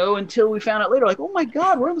 until we found out later, like, oh my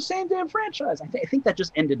God, we're in the same damn franchise. I think that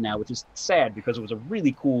just ended now, which is sad because it was a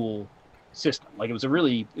really cool system. Like it was a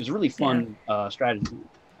really fun strategy.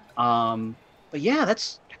 But yeah,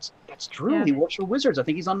 that's Drew. Yeah. He works for Wizards. I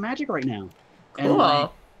think he's on Magic right now. Cool. And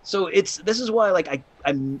so this is why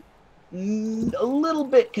I'm a little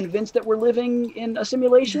bit convinced that we're living in a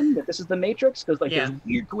simulation, that this is the Matrix, because there's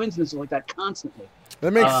weird coincidences like that constantly.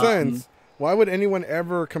 That makes sense. Why would anyone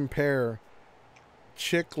ever compare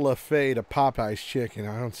Chick-fil-A to Popeye's chicken?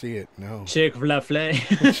 I don't see it. No. Chick-fil-A.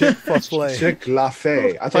 Chick-fil-A.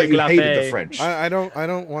 Chick-fil-A. I thought you hated the French. I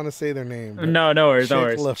don't want to say their name. No worries.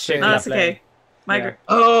 Chick-fil-A. No, that's okay.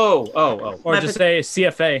 Or just say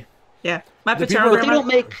CFA. Yeah, my paternal grandmother.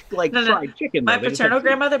 They don't make fried chicken. My paternal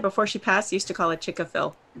grandmother, before she passed, used to call it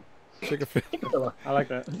Chick-fil-A. Chick-fil-A. I like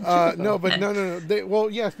that. No.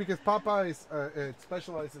 Yes, because Popeyes it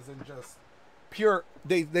specializes in just pure.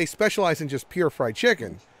 They specialize in just pure fried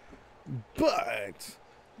chicken. But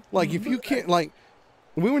if you can't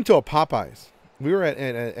we went to a Popeyes. We were at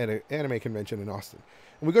an anime convention in Austin,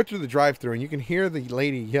 and we go through the drive-thru, and you can hear the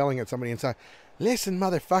lady yelling at somebody inside. Listen,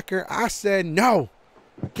 motherfucker! I said no.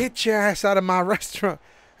 Get your ass out of my restaurant.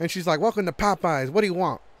 And she's like, welcome to Popeyes. What do you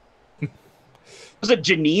want? Was it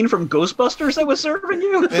Janine from Ghostbusters that was serving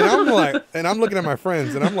you? And I'm looking at my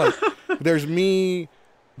friends, and I'm like, there's me,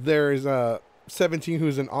 there's 17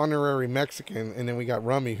 who's an honorary Mexican, and then we got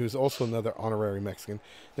Rummy who's also another honorary Mexican.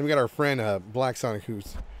 Then we got our friend Black Sonic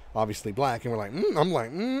who's obviously black, and we're like, I'm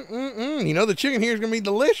like, the chicken here is gonna be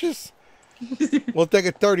delicious. We'll take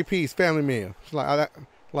a 30-piece family meal.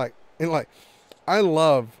 It's I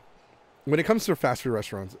love, when it comes to fast food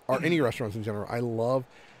restaurants, or any restaurants in general, I love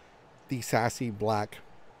the sassy black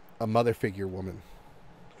mother figure woman.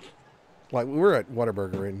 Like, we were at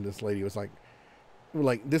Whataburger, and this lady was like,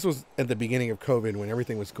 this was at the beginning of COVID when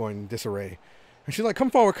everything was going disarray. And she's like, come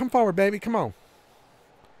forward, baby, come on.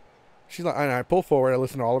 She's like, and I pull forward, I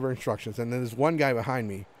listen to all of her instructions, and then this one guy behind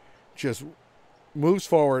me just moves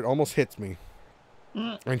forward, almost hits me,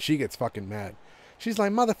 and she gets fucking mad. She's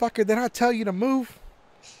like, motherfucker, did I tell you to move?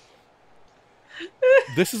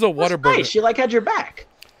 This is a Whataburger. Nice. She had your back.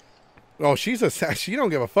 Oh, she don't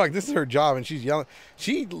give a fuck. This is her job, and she's yelling.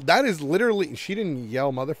 That is literally, she didn't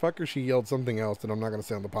yell motherfucker. She yelled something else that I'm not going to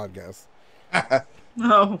say on the podcast.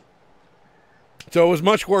 No. So it was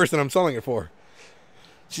much worse than I'm selling it for.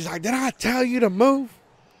 She's like, did I tell you to move?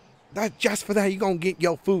 That's just for that. You're going to get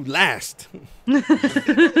your food last.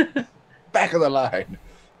 Back of the line.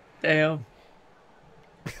 Damn.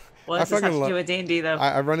 What does this have to do with D&D, though?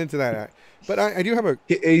 I run into that. But I do have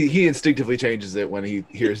He instinctively changes it when he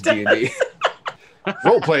hears D&D.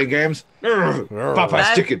 Role-playing games.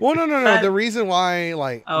 Popeye's chicken. Well, no. That- The reason why,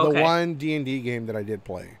 like, Oh, the okay. one D&D game that I did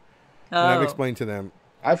play, and Oh. I've explained to them,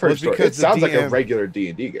 I've heard was stories. because It the sounds like a DM regular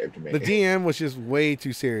D&D game to me. the DM was just way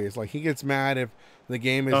too serious. Like, he gets mad if the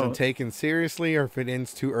game isn't Oh. taken seriously or if it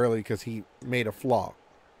ends too early because he made a flaw.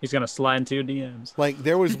 He's gonna slide into your DMs. Like,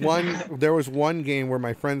 there was one game where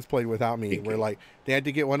my friends played without me, where like they had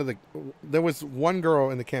to get there was one girl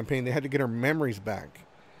in the campaign, they had to get her memories back.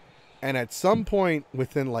 And at some point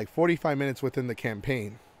within like 45 minutes within the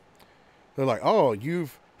campaign, they're like, "Oh,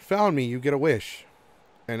 you've found me, you get a wish.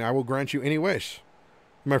 And I will grant you any wish."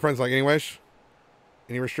 My friend's like, "Any wish?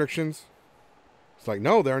 Any restrictions?" It's like,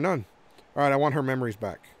 "No, there are none." "All right, I want her memories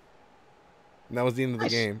back." And that was the end of the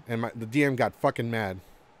game. And the DM got fucking mad.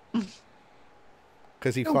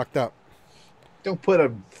 Because he fucked up. Don't put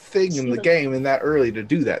a thing in the game in that early to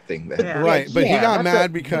do that thing then. Yeah. Right, but he got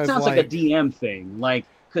mad because it sounds like a DM thing, like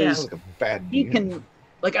because Sounds like a bad he DM. can.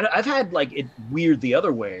 Like I've had like it weird the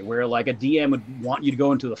other way where like a DM would want you to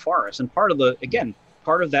go into the forest, and part of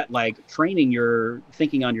that like training your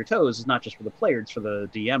thinking on your toes is not just for the player, it's for the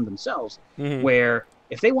DM themselves. Mhm. Where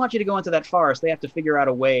if they want you to go into that forest, they have to figure out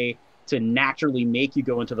a way to naturally make you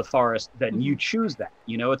go into the forest. Then you choose that.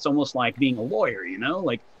 You know, it's almost like being a lawyer. You know,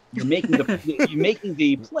 like you're making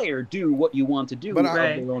the player do what you want to do But of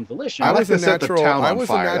I- their own volition. I was like a to set the natural- town I on was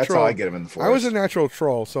a fire. That's natural- how I get him in the forest. I was a natural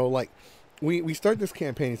troll, so like we start this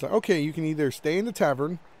campaign. It's like, okay, you can either stay in the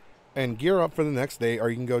tavern and gear up for the next day, or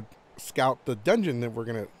you can go scout the dungeon that we're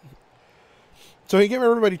gonna. So he gave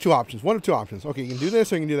everybody two options. One of two options. Okay, you can do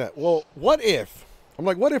this or you can do that. Well, what if? I'm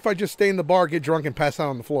like, what if I just stay in the bar, get drunk, and pass out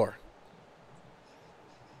on the floor?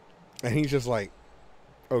 And he's just like,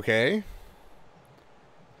 okay.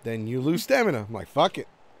 Then you lose stamina. I'm like, fuck it.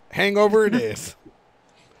 Hangover it is.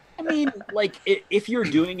 I mean, like if you're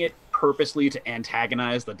doing it purposely to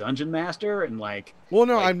antagonize the dungeon master and like, Well,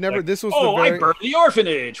 no, like- I've never. like, This was oh, the very. I burned the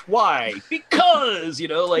orphanage. Why? Because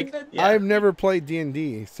like Yeah. I've never played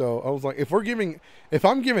D&D, so I was like, if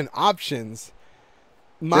I'm given options,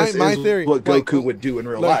 my This is theory. what like, Goku would do in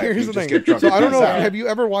real like, life. here's He'd the just thing. get drunk So and I don't know. pass out. Have you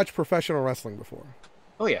ever watched professional wrestling before?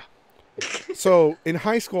 oh yeah, So in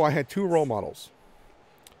high school, I had two role models: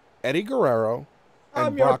 Eddie Guerrero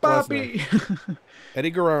and Brock Lesnar. Eddie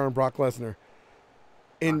Guerrero and Brock Lesnar.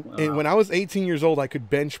 And when I was 18 years old, I could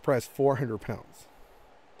bench press 400 pounds.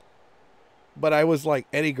 But I was like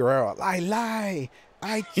Eddie Guerrero. I lie.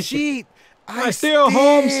 I cheat. I steal,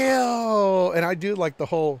 Holmes. And I do like the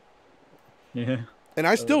whole. Yeah. And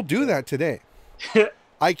I still do that today.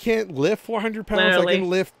 I can't lift 400 pounds. I Literally. can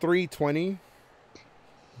lift 320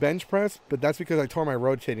 bench press, but that's because I tore my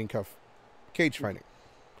rotating cuff cage fighting.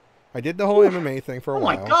 I did the whole MMA thing for a oh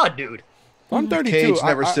while. my god, dude, I'm 32. Cage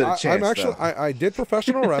never stood a I'm chance, actually, though. I did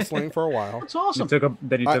professional wrestling for a while. that's awesome. I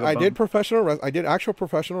did I did actual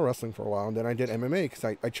professional wrestling for a while, and then I did MMA because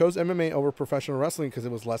I chose MMA over professional wrestling because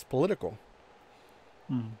it was less political.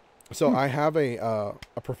 So I have a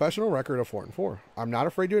professional record of 4-4. I'm not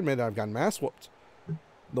afraid to admit that I've gotten mass whooped.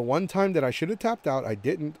 The one time that I should have tapped out, I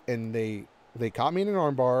didn't, and they caught me in an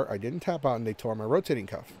armbar. I didn't tap out, and they tore my rotating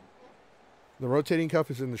cuff. The rotating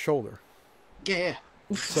cuff is in the shoulder, Yeah.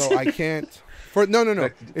 so I can't. No.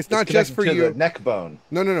 It's not connected just for to you. the neck bone.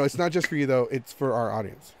 No. It's not just for you though. It's for our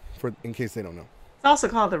audience, in case they don't know. It's also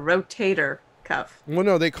called the rotator cuff. Well,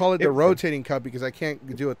 no, they call it the Yep. rotating cuff because I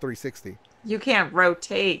can't do a 360. You can't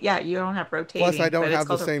rotate. Yeah, you don't have rotating. Plus, I don't but it's have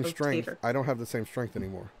the called a same strength. rotator. I don't have the same strength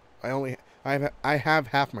anymore. I have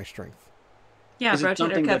half my strength. Yeah, Is it rotator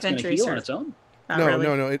something cuff that's going to injuries heal on are its own? not No, really.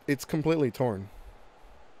 no, it's completely torn.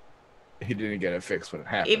 He didn't get it fixed when it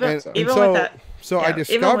happened. Even And- so. even so- with that, So I yeah, even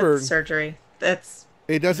discovered with surgery, that's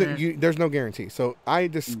it doesn't. There's no guarantee. So I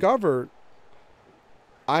discovered.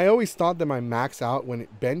 I always thought that my max out when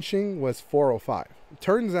benching was 405.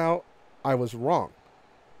 Turns out I was wrong.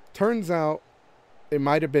 Turns out it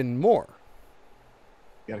might have been more.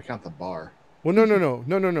 You gotta count the bar. Well,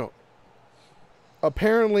 no.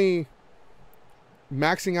 Apparently,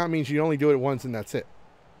 maxing out means you only do it once and that's it.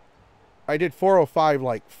 I did 405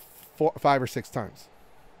 like 5 or 6 times.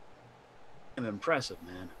 I'm impressive,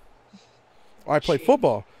 man. I played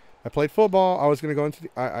football. I was going to go into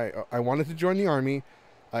I wanted to join the Army.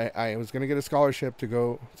 I was going to get a scholarship to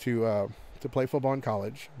go to play football in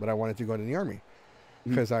college, but I wanted to go to the Army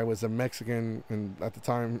because I was a Mexican, and at the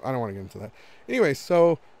time, I don't want to get into that. Anyway,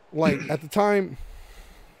 so like at the time,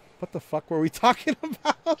 what the fuck were we talking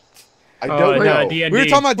about? I don't know. D&D. We were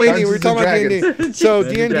talking about D&D. We were Dungeons talking about and D&D. Dragons. So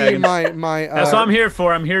Dungeons D&D, and Dragons. my That's what I'm here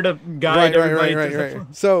for. I'm here to guide everybody. right.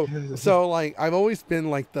 So like I've always been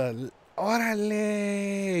like the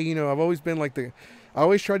orale, I've always been like I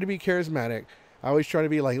always tried to be charismatic. I always try to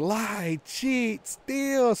be like, lie, cheat,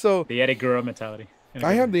 steal. So The Eddie Guerrero mentality.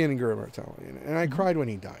 I have the Eddie Guerrero mentality, and I cried when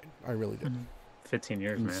he died. I really did. 15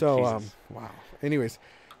 years, man. So, Jesus. wow. Anyways,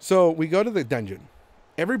 so we go to the dungeon.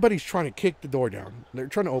 Everybody's trying to kick the door down. They're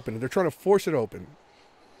trying to open it. They're trying to force it open.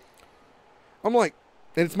 I'm like,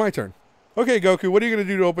 and it's my turn. Okay, Goku, what are you going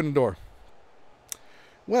to do to open the door?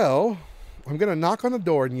 Well, I'm going to knock on the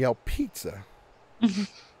door and yell pizza.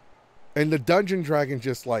 And the dungeon dragon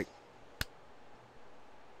just like...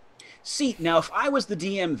 See, now if I was the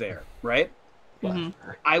DM there, right,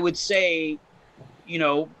 I would say, you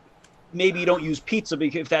know, maybe you don't use pizza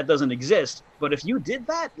because if that doesn't exist. But if you did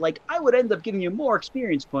that, like, I would end up giving you more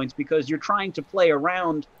experience points because you're trying to play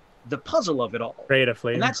around the puzzle of it all.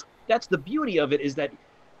 Creatively. And that's the beauty of it, is that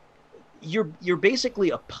you're basically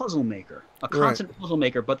a puzzle maker, a constant puzzle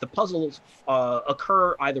maker, but the puzzles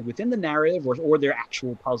occur either within the narrative or they're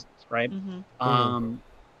actual puzzles, right? And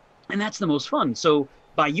that's the most fun. So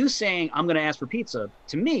by you saying, I'm going to ask for pizza,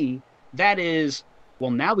 to me, that is,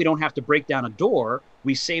 well, now we don't have to break down a door.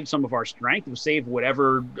 We saved some of our strength. We saved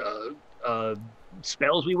whatever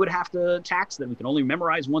spells we would have to tax that we can only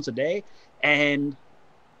memorize once a day. And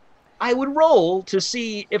I would roll to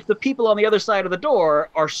see if the people on the other side of the door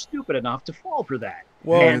are stupid enough to fall for that.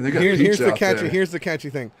 Well, Man, they got here's pizza the out catchy. there. Here's the catchy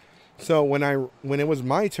thing. So when it was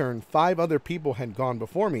my turn, 5 other people had gone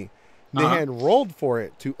before me. They had rolled for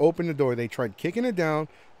it to open the door. They tried kicking it down.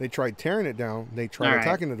 They tried tearing it down. They tried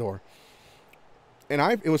attacking the door. And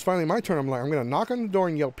it was finally my turn. I'm like, I'm going to knock on the door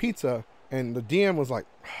and yell pizza. And the DM was like,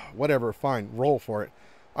 whatever, fine, roll for it.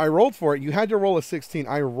 I rolled for it. You had to roll a 16.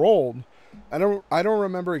 I rolled. I don't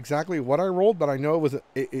remember exactly what I rolled, but I know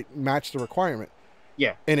it matched the requirement.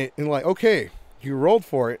 Yeah. And like, okay, you rolled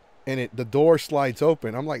for it, and the door slides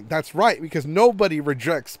open. I'm like, that's right, because nobody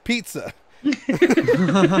rejects pizza.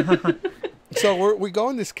 So we go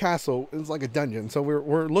in this castle. It's like a dungeon. So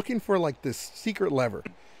we're looking for like this secret lever.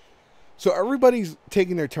 So everybody's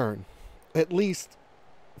taking their turn. At least,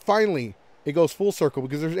 finally, it goes full circle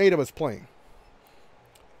because there's 8 of us playing.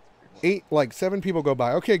 7 people go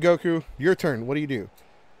by. Okay, Goku, your turn. What do you do?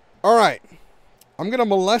 All right, I'm gonna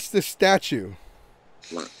molest this statue.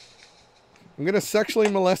 I'm gonna sexually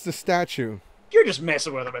molest this statue. You're just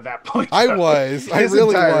messing with him at that point. I was. I His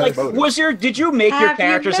really entire was. Like, did you make your Have you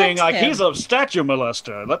character met saying like him? he's a statue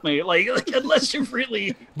molester? Let me like unless you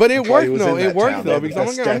really. But it While he worked was though. in It that worked town, though they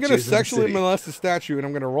because had I'm gonna statues in the sexually city. molest the statue and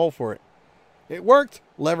I'm gonna roll for it. It worked.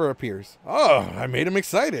 Lever appears. Oh, I made him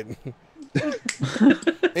excited.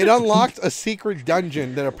 It unlocked a secret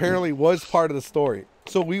dungeon that apparently was part of the story.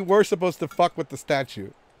 So we were supposed to fuck with the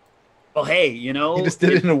statue. Well, hey, you know, He just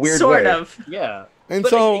did it in a weird sort way. of. yeah. And But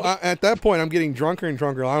so at that point, I'm getting drunker and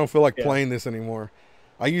drunker. I don't feel like playing this anymore.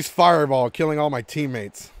 I use Fireball, killing all my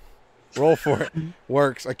teammates. Roll for it.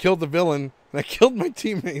 Works. I killed the villain, and I killed my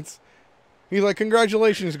teammates. He's like,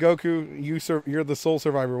 congratulations, Goku. You're the sole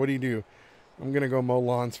survivor. What do you do? I'm going to go mow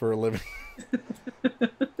lawns for a living.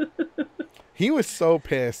 He was so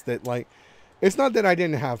pissed that, like, it's not that I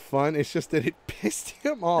didn't have fun. It's just that it pissed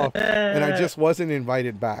him off, and I just wasn't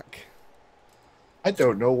invited back. I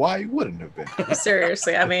don't know why he wouldn't have been.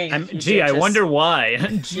 Seriously, I mean, I wonder why.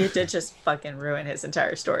 You did just fucking ruin his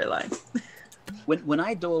entire storyline. When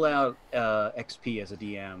I dole out XP as a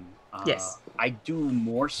DM, Yes. I do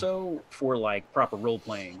more so for like proper role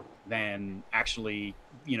playing than actually,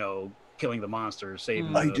 you know, killing the monsters,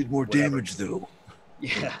 saving. I the did more whatever. damage though.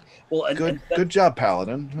 Yeah. Well, and Good job,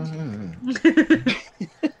 Paladin.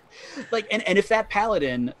 like, and if that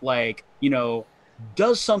paladin, like, you know,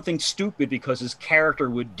 does something stupid because his character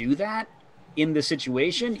would do that in the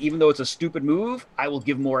situation, even though it's a stupid move, I will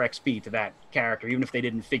give more XP to that character, even if they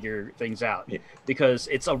didn't figure things out, because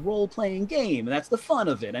it's a role-playing game, and that's the fun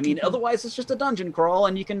of it. I mean, otherwise it's just a dungeon crawl,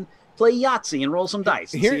 and you can play Yahtzee and roll some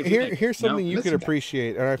dice. And see if you win, Here's something you could Listen.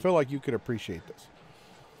 appreciate, and I feel like you could appreciate this.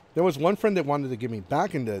 There was one friend that wanted to get me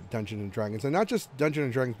back into Dungeons and Dragons, and not just Dungeons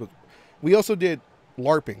and Dragons, but we also did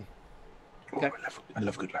LARPing. Okay. I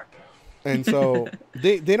love good LARP. And so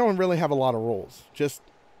they don't really have a lot of rules. Just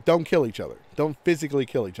don't kill each other. Don't physically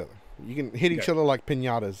kill each other. You can hit each other like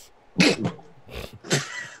piñatas.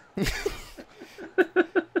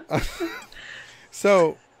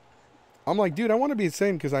 So I'm like, dude, I want to be the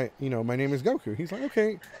same because my name is Goku. He's like,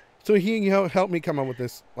 okay. So he helped me come up with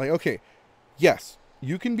this. Like, okay, yes,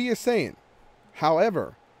 you can be a Saiyan.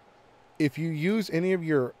 However, if you use any of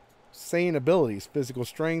your Saiyan abilities, physical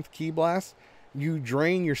strength, ki blast, you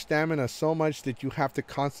drain your stamina so much that you have to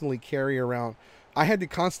constantly carry around. I had to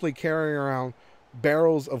constantly carry around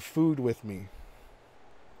barrels of food with me.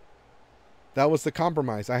 That was the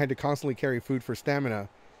compromise. I had to constantly carry food for stamina.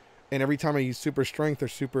 And every time I used super strength or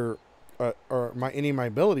super or any of my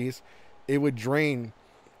abilities, it would drain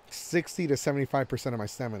 60 to 75% of my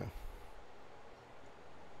stamina.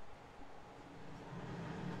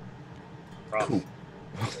 Cool.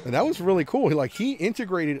 And that was really cool. He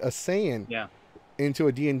integrated a Saiyan into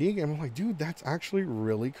a D&D game. I'm like, dude, that's actually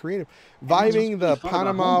really creative. Vibing the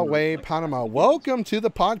Panama way, Panama. Welcome to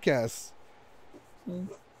the podcast.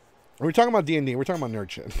 We're talking about D&D. We're talking about nerd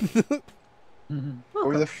shit.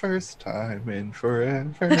 For the first time in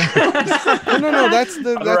forever. no, that's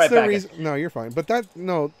the right reason. No, you're fine. But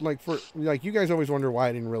you guys always wonder why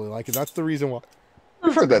I didn't really like it. That's the reason why.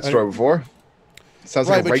 I've heard that story before. Sounds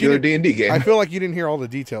like a regular D&D game. I feel like you didn't hear all the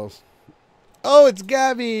details. Oh, it's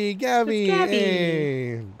Gabby. It's Gabby.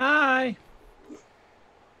 Hey. Hi.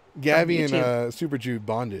 Gabby and Super Jude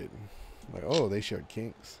bonded. Like, oh, they shared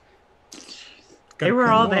kinks. They were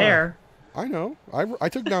all there. I know. I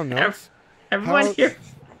took down notes.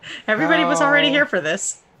 Everybody was already here for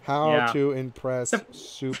this. How to impress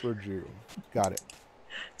Super Jew. Got it.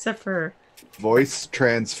 Except for voice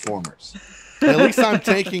transformers. At least I'm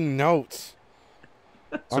taking notes.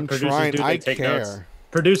 So I'm trying. I care. Notes.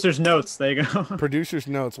 Producer's notes. There you go. Producer's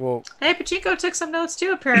notes. Well, hey, Pachinko took some notes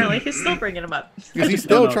too. Apparently, he's still bringing them up. Because he's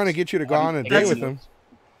still trying to get you to go on a date with him.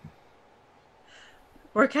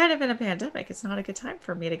 We're kind of in a pandemic. It's not a good time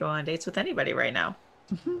for me to go on dates with anybody right now.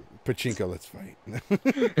 Pachinko, let's fight. Hey,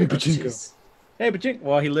 Pachinko. Hey, Pachinko.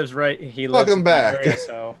 Well, he lives right. Welcome back. Area,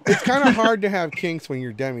 so. It's kind of hard to have kinks when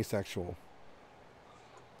you're demisexual.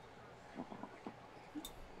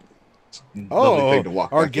 Oh,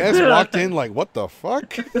 our guest walked in like, what the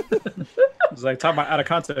fuck? It's like talking about out of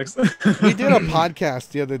context. We did a podcast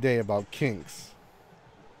the other day about kinks.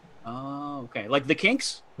 Oh, okay. Like the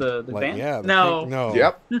Kinks, the band. Yeah. No.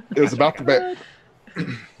 Yep. It was about the band.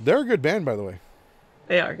 They're a good band, by the way.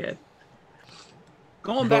 They are good.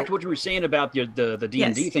 Going back to what you were saying about the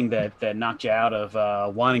D&D thing that knocked you out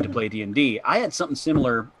of wanting to play D&D, I had something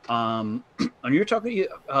similar. And you're talking,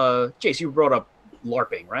 Jace, you brought up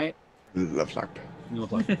LARPing, right? Love LARP.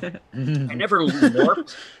 I never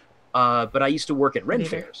LARPed, but I used to work at Ren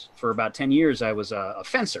fairs. For about 10 years, I was a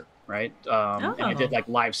fencer, right? And I did like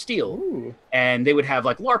live steel. Ooh. And they would have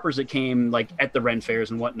like LARPers that came like at the Ren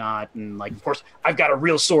fairs and whatnot. And like, of course, I've got a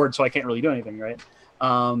real sword, so I can't really do anything, right?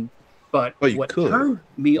 But what turned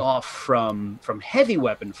me off from heavy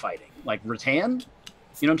weapon fighting, like rattan,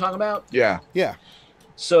 you know what I'm talking about? Yeah. Yeah.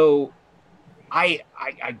 So I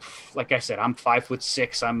like I said, I'm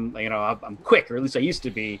 5'6". I'm quick, or at least I used to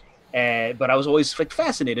be. But I was always like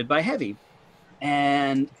fascinated by heavy.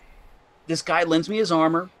 And this guy lends me his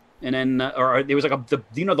armor, and then or there was like the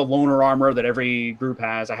loner armor that every group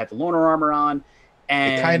has. I had the loner armor on,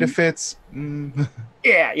 and it kind of fits.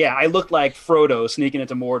 Yeah. I looked like Frodo sneaking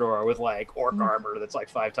into Mordor with like orc armor that's like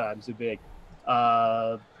 5 times too big.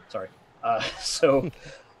 So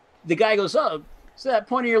the guy goes, "Oh, is that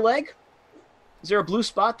point of your leg? Is there a blue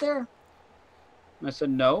spot there?" And I said,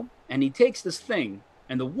 "No." And he takes this thing,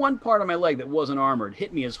 and the one part of my leg that wasn't armored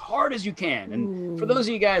hit me as hard as you can. And for those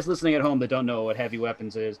of you guys listening at home that don't know what heavy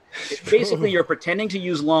weapons is, basically you're pretending to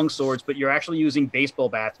use long swords, but you're actually using baseball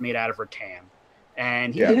bats made out of rattan.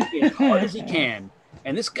 And he hit me as hard as he can.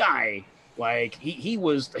 And this guy, like, he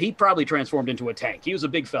probably transformed into a tank. He was a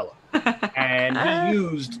big fella. And he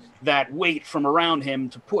used that weight from around him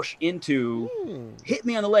to push into, hit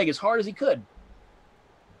me on the leg as hard as he could.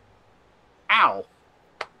 Ow.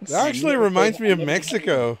 That actually reminds me of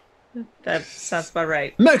Mexico. That sounds about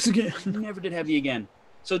right. Mexican. Never did heavy again.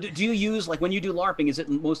 So do you use, like, when you do LARPing, is it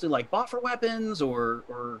mostly like bought for weapons or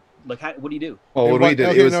like what do you do? Well, what we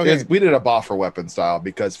did, we did a bought for weapon style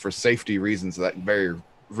because for safety reasons, that very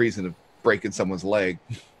reason of breaking someone's leg.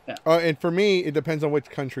 Yeah. And for me, it depends on which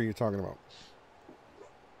country you're talking about.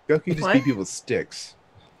 Goku just beat people with sticks.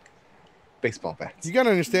 Baseball bats. You got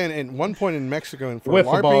to understand, at one point in Mexico, and for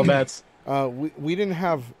Wiffle ball bats. We didn't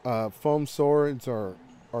have foam swords or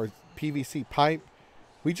PVC pipe.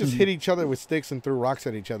 We just hit each other with sticks and threw rocks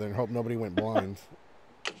at each other and hoped nobody went blind.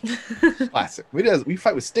 Classic. We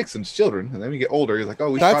fight with sticks and children, and then we get older. You're like,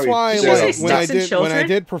 oh, we. That's why when I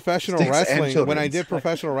did professional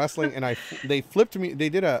wrestling, and they flipped me. They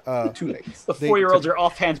did a 2 legs. The 4-year-olds are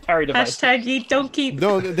offhand parry device. Hashtag eat, don't keep.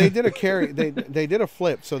 No, they did a carry. They did a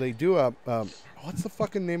flip. So they do a. What's the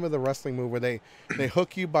fucking name of the wrestling move where they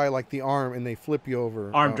hook you by like the arm and they flip you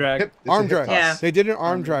over? Arm drag. Arm drag. Yeah. They did an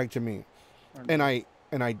arm drag to me, and I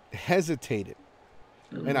hesitated,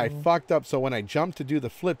 and I fucked up. So when I jumped to do the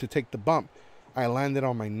flip to take the bump, I landed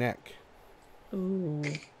on my neck. Ooh.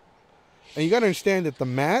 And you got to understand that the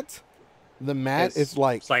mat is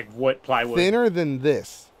like It's like wood, plywood. thinner than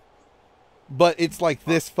this, but it's like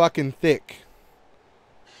this fucking thick.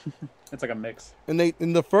 It's like a mix. And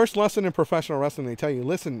in the first lesson in professional wrestling, they tell you,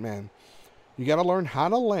 listen, man, you got to learn how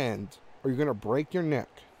to land or you're going to break your neck.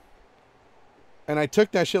 And I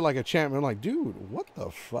took that shit like a champ. I'm like, dude, what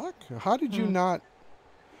the fuck? How did you not?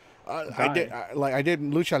 I did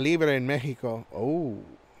lucha libre in Mexico. Oh.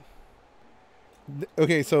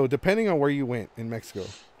 Okay, so depending on where you went in Mexico,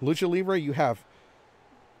 lucha libre, you have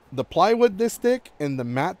the plywood this thick and the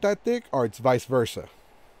mat that thick, or it's vice versa.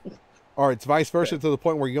 Or it's vice versa to the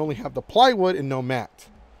point where you only have the plywood and no mat.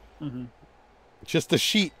 Mm-hmm. Just a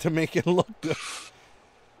sheet to make it look good.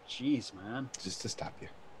 Jeez, man. Just to stop you.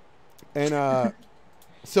 And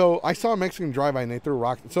so I saw a Mexican drive-by and they threw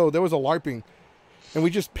rocks. So there was a LARPing, and we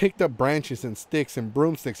just picked up branches and sticks and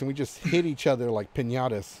broomsticks and we just hit each other like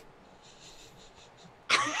piñatas.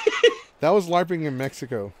 That was LARPing in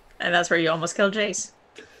Mexico. And that's where you almost killed Jace.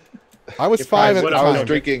 I was 5 at the time. I was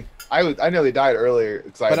drinking. I nearly died earlier.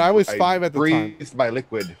 But I was 5 at the time. Breathed my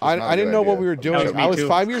liquid. I didn't know what we were doing. I was too.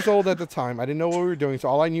 5 years old at the time. I didn't know what we were doing. So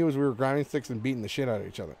all I knew was we were grinding sticks and beating the shit out of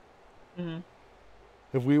each other. Mm-hmm.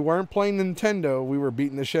 If we weren't playing Nintendo, we were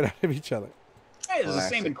beating the shit out of each other. Hey, it's the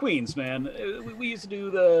same in Queens, man. We used to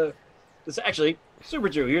do this actually, Super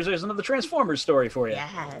Drew, here's another Transformers story for you.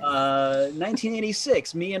 Yes.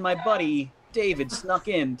 1986, me and my buddy David snuck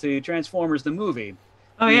into Transformers the movie.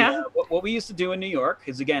 Oh, yeah? What we used to do in New York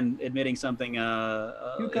is, again, admitting something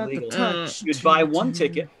illegal. touch. You'd buy one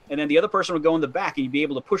ticket, and then the other person would go in the back, and you'd be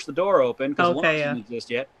able to push the door open because the lock didn't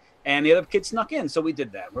exist yet. And the other kid snuck in, so we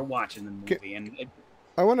did that. We're watching the movie.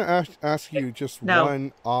 I want to ask you just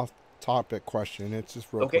one off-topic question. It's just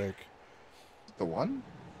real quick. The one?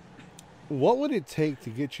 What would it take to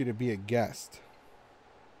get you to be a guest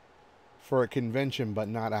for a convention, but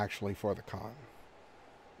not actually for the con?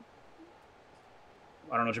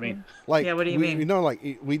 I don't know what you mean. Like, yeah, what do you mean? You know,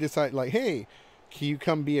 like we decide, like, hey, can you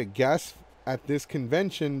come be a guest at this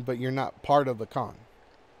convention, but you're not part of the con?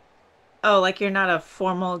 Oh, like you're not a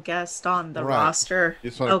formal guest on the roster. You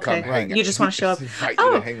just want to come hang out. You just want to show up.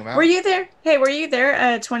 Oh, to hang them out. Were you there? Hey, were you there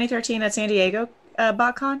at 2013 at San Diego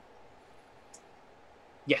BotCon?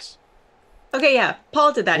 Yes. Okay, yeah.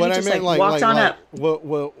 Paul did that. He just walked on up.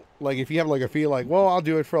 Well, like if you have like a feel like, well, I'll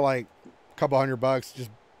do it for like a couple $100,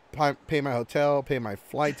 just pay my hotel, pay my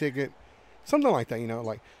flight ticket, something like that. You know,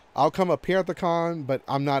 like I'll come up here at the con, but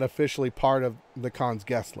I'm not officially part of the con's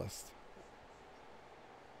guest list.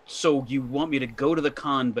 So you want me to go to the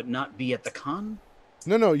con but not be at the con?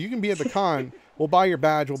 No, you can be at the con. We'll buy your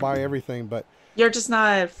badge, we'll buy everything, but you're just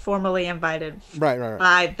not formally invited right.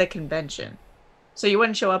 by the convention. So you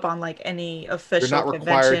wouldn't show up on like any official You're not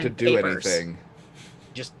required to do anything.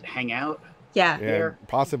 Just hang out? Yeah,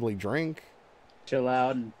 possibly drink. Chill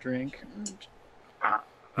out and drink.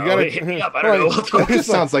 You gotta hit me up. I don't know. This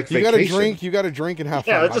sounds like you vacation. You gotta drink and have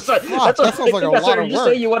fun. That sounds like a lot of work. You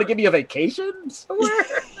say you want to give me a vacation somewhere?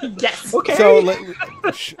 Yes. Okay. So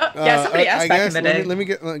somebody asked back in the day.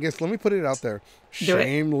 Let me put it out there.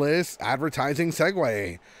 Shameless advertising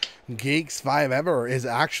segue. Geeks 5 Ever is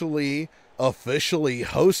actually officially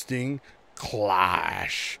hosting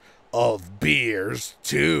Clash of Beers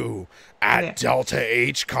 2 at Delta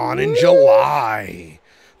H Con in July.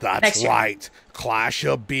 That's right. Clash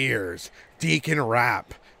of Beers, Deacon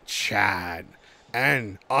Rap, Chad,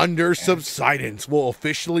 and Under Subsidence will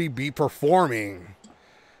officially be performing.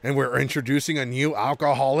 And we're introducing a new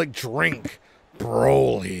alcoholic drink,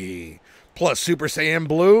 Broly. Plus Super Saiyan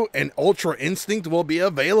Blue and Ultra Instinct will be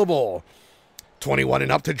available. 21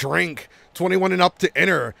 and up to drink, 21 and up to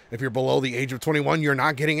enter. If you're below the age of 21, you're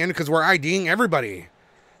not getting in because we're IDing everybody.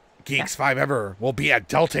 Geeks 5 Ever will be at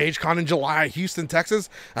Delta H Con in July, Houston, Texas,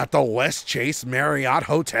 at the West Chase Marriott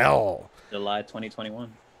Hotel. July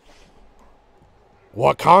 2021.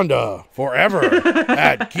 Wakanda forever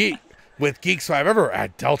with Geeks 5 Ever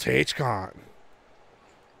at Delta H Con.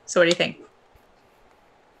 So what do you think?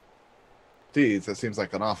 Geez, that seems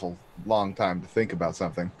like an awful long time to think about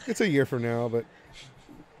something. It's a year from now, but...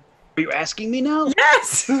 Are you asking me now?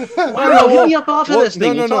 Yes! Wow, hit me up off of this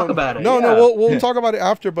thing. We'll talk about it. We'll talk about it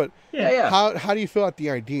after, but yeah. How do you feel at the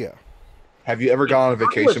idea? Have you ever gone on a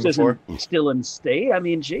vacation before? Still in state? I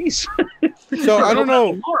mean, jeez. So, I don't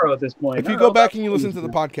know. Tomorrow at this point. If you go back and you listen to the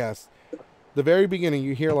podcast, the very beginning,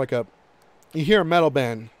 you hear a metal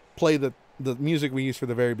band play the music we use for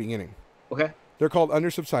the very beginning. Okay. They're called Under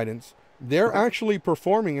Subsidence. They're actually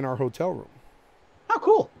performing in our hotel room. Oh,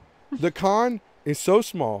 cool. The con is so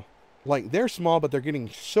small. Like, they're small, but they're getting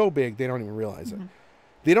so big, they don't even realize it.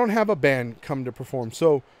 They don't have a band come to perform.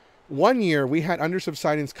 So, one year, we had Under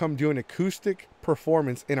Subsidence come do an acoustic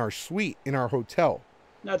performance in our suite, in our hotel.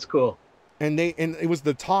 That's cool. And it was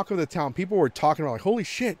the talk of the town. People were talking about, like, holy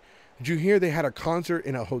shit, Did you hear they had a concert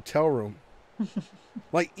in a hotel room?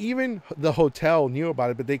 Like, even the hotel knew about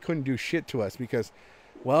it, but they couldn't do shit to us because,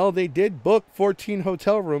 well, they did book 14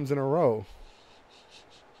 hotel rooms in a row.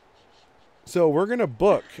 So we're going to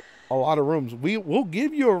book a lot of rooms. We'll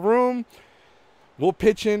give you a room. We'll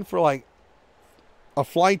pitch in for like a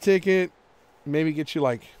flight ticket, maybe get you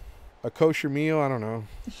like a kosher meal. I don't know.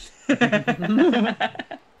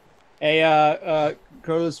 Hey,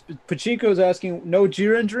 Carlos Pacheco's asking, no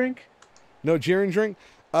Jiren drink? No Jiren drink?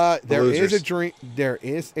 There is a drink. There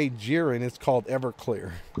is a Jiren. It's called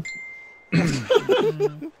Everclear.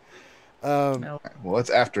 Well, it's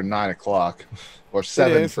after 9 o'clock or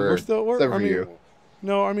 7 for you.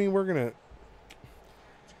 No, I mean, we're going to.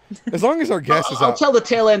 As long as our guest is out. I'll tell the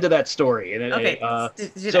tail end of that story. And Okay.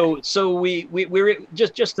 So we were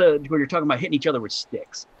just when you're talking about hitting each other with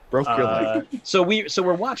sticks. Broke your leg. So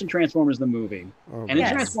we're watching Transformers the movie, and in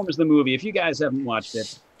Transformers the movie, if you guys haven't watched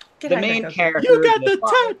it, the main character. You got the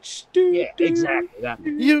touch, dude. Yeah, exactly. That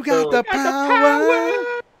you got the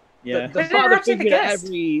power. Yeah, the father figure to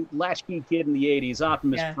every latchkey kid in the '80s,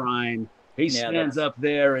 Optimus Prime. He stands up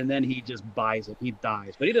there and then he just buys it. He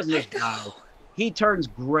dies, but he doesn't just die. He turns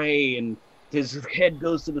gray and his head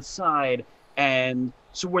goes to the side, and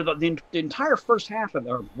so we're the entire first half of,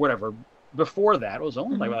 or whatever, before that, it was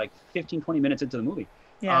only like 15, 20 minutes into the movie.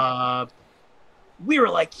 Yeah. We were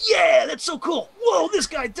like, yeah, that's so cool. Whoa, this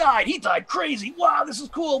guy died. He died crazy. Wow, this is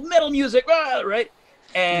cool. Metal music, right?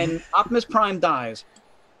 And Optimus Prime dies.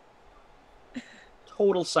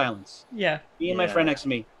 Total silence. Yeah. Me and my friend next to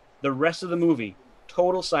me. The rest of the movie,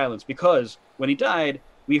 total silence, because when he died,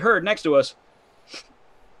 we heard next to us.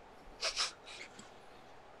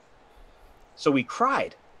 So we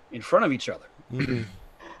cried in front of each other. Mm-hmm.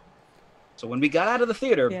 So when we got out of the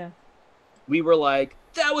theater, we were like,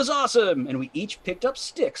 that was awesome. And we each picked up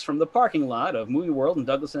sticks from the parking lot of Movie World in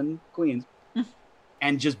Douglas and Queens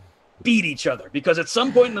and just beat each other. Because at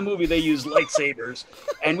some point in the movie, they used lightsabers.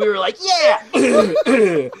 And we were like, yeah,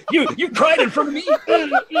 you cried in front of me.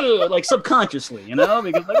 Like subconsciously, you know,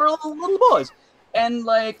 because they were little boys. And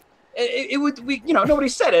like, nobody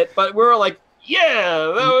said it, but we were like, yeah,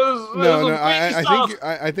 that was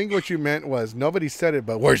I think what you meant was nobody said it,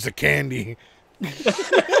 but where's the candy?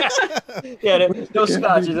 Yeah, no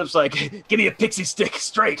scotch. It's just like, give me a pixie stick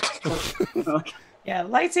straight. Yeah,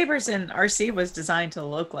 lightsabers in RC was designed to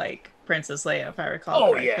look like Princess Leia, if I recall.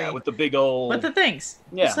 Oh, correctly. yeah, with the big old. With the things.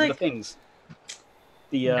 Yeah, the things.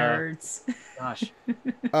 The nerds. Gosh.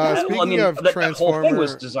 Speaking of that Transformers, whole thing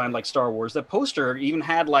was designed like Star Wars. The poster even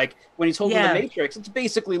had like when he's holding the Matrix. It's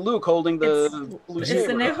basically Luke holding the blue saber. It's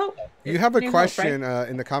the New Hope. You have a question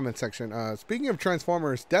in the comment section. Speaking of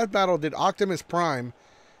Transformers, Death Battle did Optimus Prime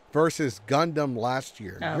versus Gundam last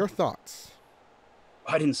year. Your thoughts?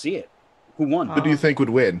 I didn't see it. Who won? Who do you think would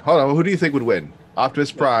win? Hold on. Who do you think would win?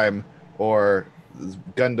 Optimus Prime or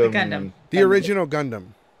Gundam? The original Gundam.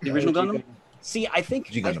 The original Gundam? See, I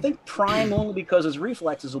think Prime only because his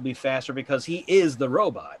reflexes will be faster because he is the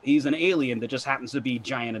robot. He's an alien that just happens to be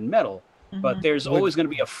giant and metal. But there's always going to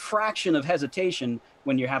be a fraction of hesitation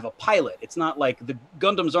when you have a pilot. It's not like the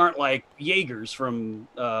Gundams aren't like Jaegers from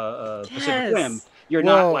Pacific Rim. You're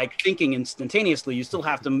not like thinking instantaneously. You still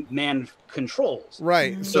have to man controls.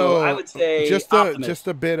 Right. So I would say just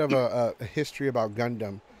a bit of a history about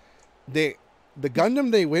Gundam. The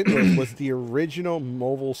Gundam they went with was the original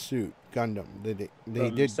mobile suit Gundam. They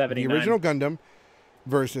did 79. the original Gundam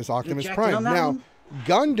versus Optimus Prime. Now,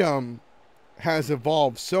 Gundam has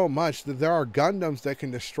evolved so much that there are Gundams that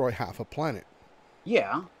can destroy half a planet.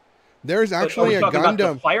 Yeah. There's actually a Gundam. About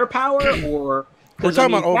the firepower, or we're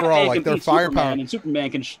talking about overall, like their firepower. And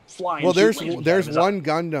Superman can fly. Well, there's one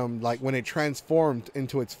Gundam, like when it transformed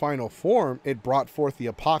into its final form, it brought forth the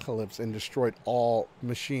apocalypse and destroyed all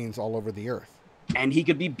machines all over the earth. And he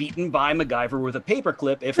could be beaten by MacGyver with a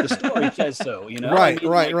paperclip if the story says so, you know?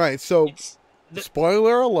 Right. So,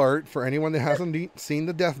 spoiler alert for anyone that hasn't seen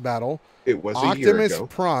the Death Battle. It was Optimus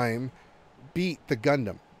Prime beat the Gundam.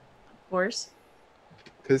 Of course.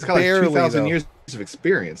 Because it's got like 2,000 years of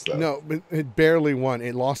experience, though. No, but it barely won.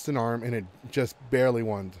 It lost an arm, and it just barely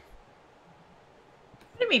won.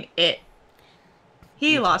 What do you mean it?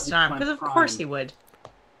 He lost an arm, because of course he would.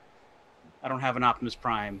 I don't have an Optimus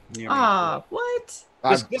Prime near me. What?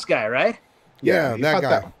 This guy, right? Yeah, that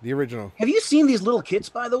guy, the original. Have you seen these little kits,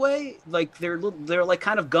 by the way? Like they're like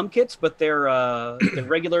kind of gum kits, but they're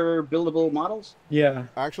regular buildable models. Yeah,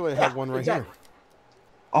 actually, I have one right here.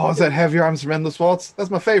 Oh, is that Have Your Arms Around Endless Waltz? That's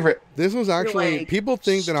my favorite. This was actually people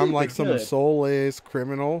think that I'm like some soulless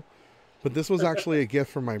criminal, but this was actually a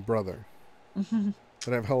gift from my brother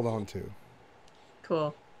that I've held on to.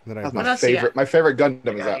 Cool. that I That's What bought. else you got? my favorite Gundam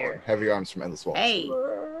I is got that here. one. Heavy Arms from Endless Waltz. Hey.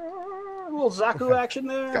 A little Zaku action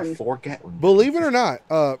there. It's got and- 4 Gatling. Believe it or not,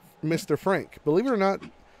 Mr. Frank, believe it or not,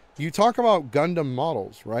 you talk about Gundam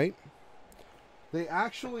models, right? They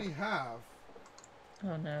actually have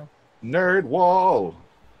Oh no. Nerd Wall.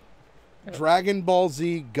 Dragon Ball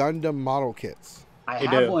Z Gundam model kits. I You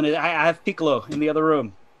have do. one. I have Piccolo in the other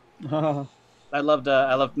room. Uh, I loved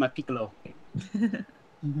my Piccolo. I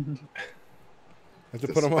have to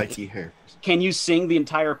The put them on. spiky hair. Can you sing the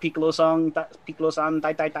entire Piccolo song? Piccolo-san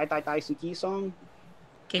Dai Dai Dai Dai Dai Suki song?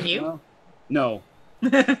 Can you? No.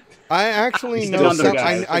 I actually He's know still under some, the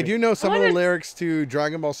guy. I do know some of the What? lyrics to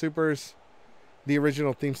Dragon Ball Super's, the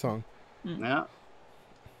original theme song. Yeah.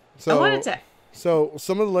 So, I wanted to. so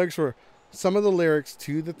some of the lyrics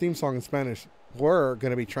to the theme song in Spanish were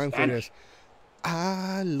going to be translated as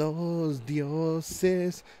A los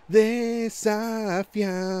dioses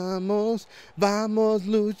desafiamos, vamos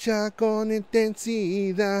lucha con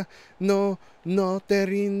intensidad, no te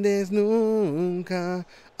rindes nunca,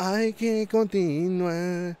 hay que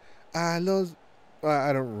continuar a los...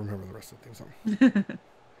 I don't remember the rest of the theme song.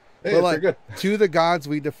 Hey, But it's like, pretty good. to the gods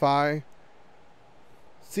we defy,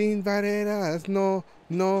 sin barreras, no,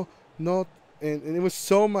 and it was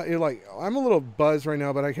so much. You're like, I'm a little buzzed right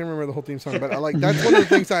now, but I can't remember the whole theme song. But I like that's one of the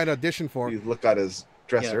things I had auditioned for. You look at his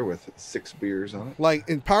dresser with 6 beers on it. Like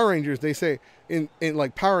in Power Rangers, they say in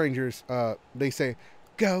like Power Rangers, they say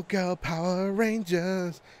go Power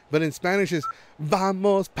Rangers, but in Spanish is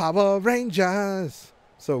vamos Power Rangers.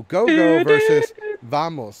 So go versus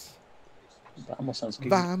vamos. that almost sounds good.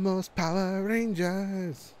 Vamos Power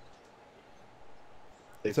Rangers.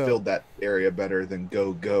 They So- filled that area better than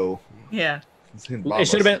go. Yeah. It's in It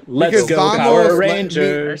should have Vamos. been Let's Because Go Vamos Power let me- Or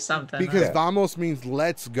Rangers. something. Because Yeah. vamos means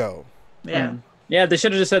let's go. Yeah. Yeah, they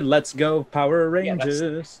should have just said Let's Go Power Yeah, that's-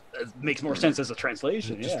 Rangers. That makes more sense as a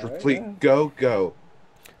translation. Just Yeah, right? replete go.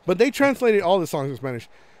 But they translated all the songs in Spanish.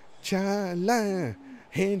 Chala,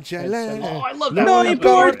 enchala. Oh, I love that No one.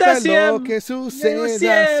 importa lo siempre, que suceda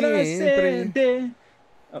siempre.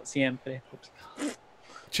 Oh, siempre. Oops.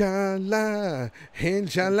 Chala,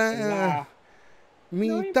 enchala.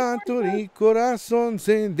 Mi tanto y corazón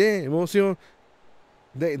se de emoción.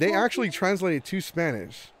 They actually translated to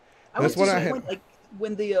Spanish. I That's was what I had. disappointed, like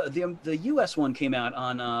when the US one came out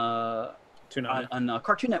on Tonight. on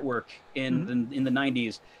Cartoon Network in the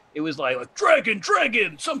 90s. It was like dragon,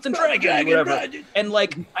 something dragon, whatever. And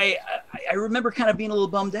like I remember kind of being a little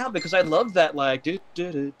bummed out because I loved that like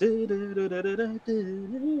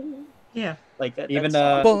Yeah. like that. Even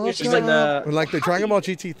that song. It's just like Like the Dragon Ball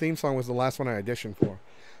GT theme song was the last one I auditioned for.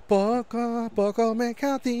 Poco a poco me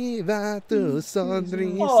cautiva tu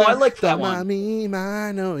sonrisa. Oh, I like that Toma one. mi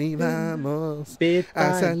mano y vamos Bit a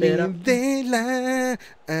by salir bit. de la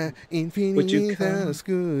Would you infinita come?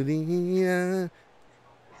 oscuridad.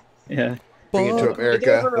 Yeah. Bring it to Poco-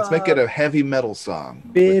 America. ever, Let's make it a heavy metal song.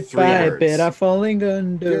 Bit with 3 by words. bit, I'm falling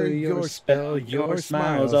under Your your spell. Your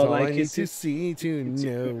smiles all I need to see to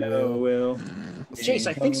know. know. Will. Jace,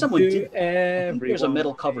 I think someone To did. I think there's a everyone.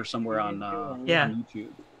 metal cover somewhere on Yeah. YouTube.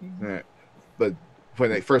 Right. But when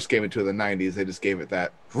they first came into the 90s, they just gave it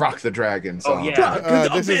that Rock the Dragon song. yeah.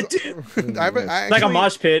 This is I Like a actually-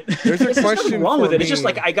 mosh pit. There's a There's nothing question wrong with for it. It's just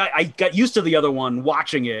me. like I got used to the other one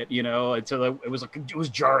watching it, you know, and so it was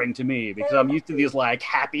jarring to me because I'm used to these like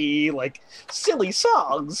happy, like silly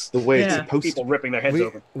songs. The way it's Yeah. supposed People to. ripping their heads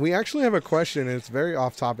open. we actually have a question, and it's very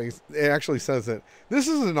off topic. It actually says that this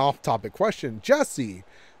is an off topic question. Jesse,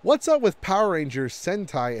 what's up with Power Rangers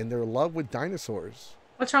Sentai and their love with dinosaurs?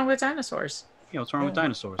 What's wrong with dinosaurs? You know, what's wrong with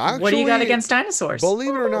dinosaurs? Actually, What do you got against dinosaurs?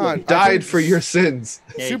 Believe it or not, I Died think for your sins.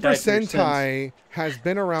 Yeah, he Super died for your sins. Sentai has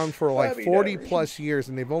been around for like Happy 40 days. plus years,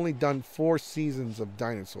 and they've only done 4 seasons of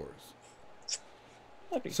dinosaurs.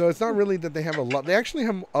 So it's not really that they have a love. They actually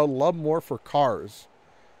have a love more for cars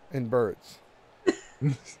and birds.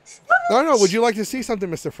 No. Would you like to see something,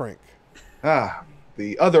 Mr. Frank? Ah,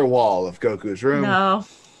 the other wall of Goku's room. No.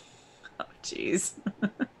 Oh, jeez.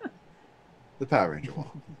 The Power Ranger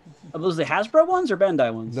wall. Are those the Hasbro ones or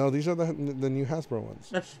Bandai ones? No, these are the new Hasbro ones.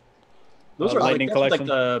 Those are like, Lightning that's like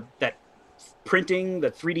collection. that printing, the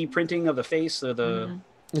 3D printing of the face, or the. Mhm.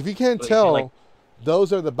 If you can't Like- tell, like-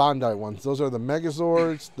 those are the Bandai ones. Those are the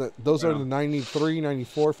Megazords. Those are Yeah. the 93,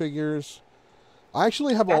 94 figures. I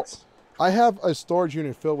actually have That's- I have a storage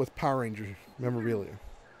unit filled with Power Ranger memorabilia.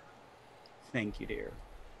 Thank you, dear.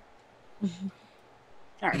 All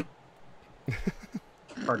right.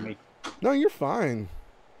 Pardon me. No, you're fine.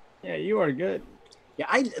 Yeah, you are good.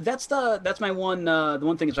 Yeah, that's my one the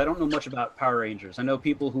one thing is I don't know much about Power Rangers. I know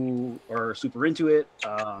people who are super into it,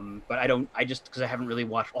 but I just because I haven't really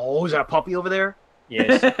watched. Oh, is that a puppy over there?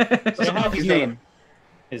 Yes. What's the Yeah, puppy's name?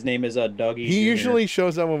 His name is Doggy. He Jr. usually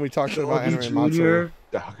shows up when we talk about Doggy anime Matsu. Jr.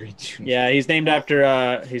 Doggy Jr. Yeah, he's named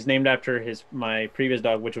after my previous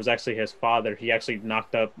dog, which was actually his father. He actually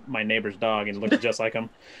knocked up my neighbor's dog and looked just like him.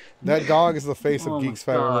 That dog is the face Oh of my Geeks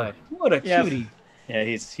Forever. God. What a Yeah. cutie. Yeah,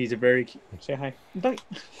 he's a very cute. Say hi. Doggy.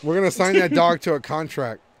 We're gonna sign that dog to a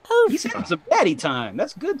contract. He's having some daddy time.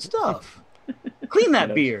 That's good stuff. Clean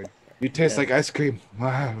that beard. You taste like ice cream.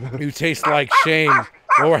 You taste like shame.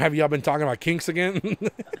 Or have y'all been talking about kinks again?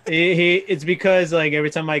 It's because like every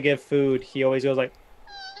time I get food, he always goes like,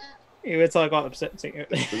 it's like all upset.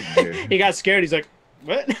 He got scared. He's like,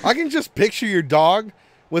 what? I can just picture your dog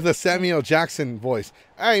with a Samuel Jackson voice.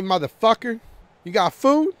 Hey, motherfucker, you got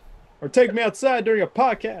food? Or take me outside during a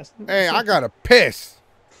podcast. Hey, I gotta piss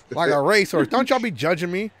like a racehorse. Don't y'all be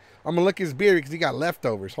judging me. I'm gonna lick his beard because he got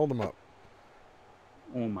leftovers. Hold him up.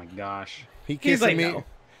 Oh my gosh. He kissing like, me. no.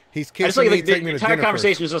 He's I just kissing like me. the Take me to entire dinner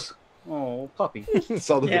conversation was just, oh, puppy. It's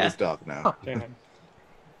all the Yeah. his dog now. Say hi.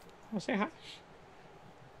 Oh, say hi. first.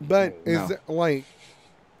 But No. is it like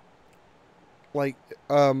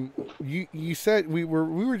you said we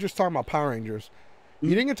were just talking about Power Rangers. You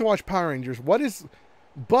didn't get to watch Power Rangers.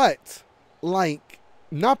 But like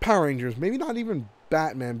not Power Rangers, maybe not even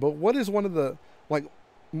Batman, but what is one of the like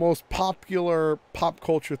most popular pop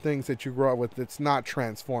culture things that you grew up with that's not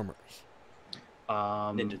Transformers?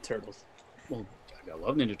 Ninja Turtles. Well, I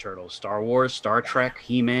love Ninja Turtles, Star Wars, Star Trek,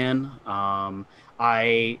 He-Man.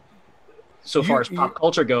 So far as pop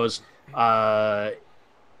culture goes,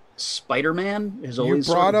 Spider-Man has You always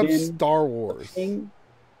brought sort of up been Star a Wars. thing.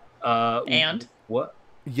 And What?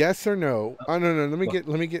 Yes or no? Oh no. Let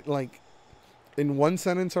me get like in one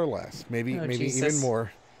sentence or less, maybe Oh, even Jesus.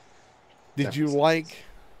 more. Did you like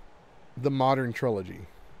the modern trilogy?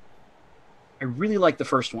 I really liked the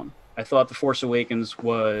first one. I thought The Force Awakens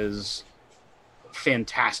was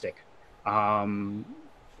fantastic. I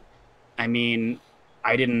mean,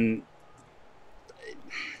 I didn't.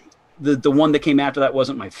 The one that came after that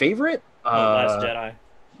wasn't my favorite. Last Jedi.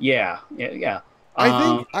 Yeah. I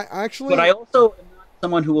think I actually. But I also am not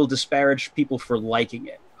someone who will disparage people for liking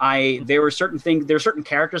it. There are certain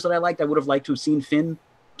characters that I liked. I would have liked to have seen Finn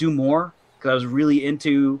do more because I was really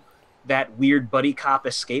into that weird buddy cop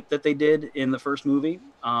escape that they did in the first movie.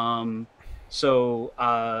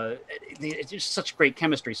 It's just such great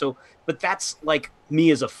chemistry. But that's like me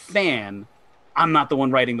as a fan. I'm not the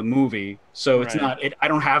one writing the movie, so it's Right. not. I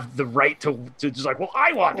don't have the right to just like. Well,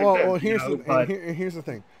 I wanted. Well, this, here's you know, here's the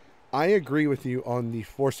thing. I agree with you on the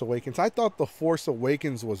Force Awakens. I thought the Force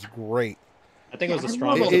Awakens was great. I think it was the I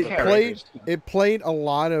love strongest. all the It characters. played a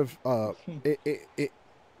lot of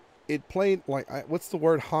it played like what's the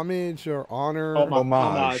word, homage or honor,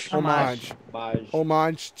 Homage.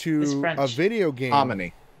 homage It's to French. a video game.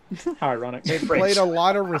 Hominy. How ironic. It played a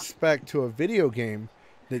lot of respect to a video game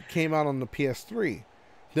that came out on the PS3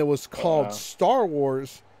 that was called Star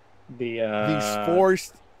Wars. The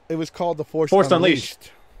Force. It was called the Force Force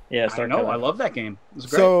Unleashed. Yeah, I Star know. Killer. I love that game. It was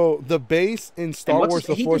great. So the base in Star Wars: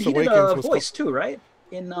 The Force he did Awakens a was. voice too, right?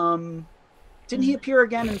 In didn't he appear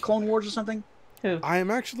again in Clone Wars or something? Who? I am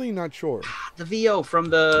actually not sure. The VO from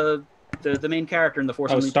the main character in the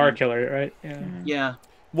Force. Oh, Unleashed. Star Killer, right? Yeah. Yeah.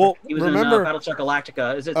 Well, He was remember, in Battlestar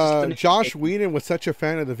Galactica. Is it just the Josh Whedon was such a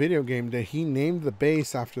fan of the video game that he named the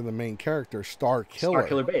base after the main character, Star Killer. Star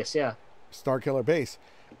Killer Base? Yeah. Star Killer Base.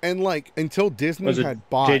 And like until Disney Was it had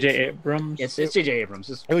bought J.J. Abrams? It's J.J.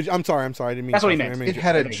 Abrams. I'm sorry, I didn't mean That's what he to- meant. I It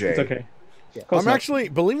had a J. It's okay. Yeah. Close I'm enough. actually,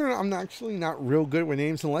 believe it or not, I'm actually not real good with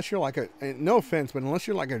names unless you're like no offense, but unless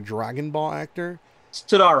you're like a Dragon Ball actor. It's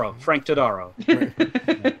Todaro. Frank Todaro.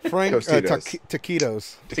 Frank Tostitos.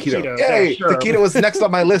 Taquitos. Taquito. Yeah, Hey, sure. Taquito was next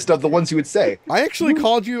on my list of the ones you would say. I actually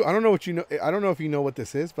called you, I don't know what you know, I don't know if you know what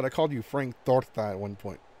this is, but I called you Frank Torta at one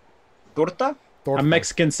point. Torta? Torta. A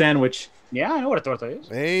Mexican sandwich. Yeah, I know what a torta is.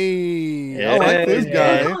 Hey, I like this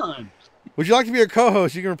Yeah. guy. Come on. Would you like to be a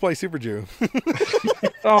co-host? You can replace Super Jew.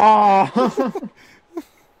 Oh.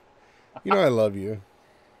 You know I love you.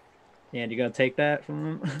 And you gonna take that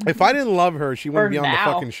from him? If I didn't love her, she wouldn't For be on now.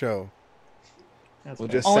 the fucking show. That's We'll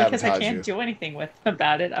fair. just Only because I sabotage can't you. do anything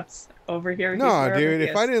about it. I'm over here. No, he's wherever dude. he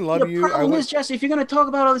If I is. didn't love The you, I problem would. is, Jesse, if you're going to talk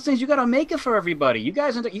about all these things, you got to make it for everybody. You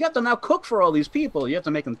guys, you got to now cook for all these people. You have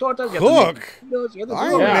to make them tortas. You have to make Cook? them tacos, you have to I'm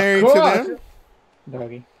do all that. married cook. to them.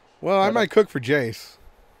 Doggy. Well, I might cook for Jace.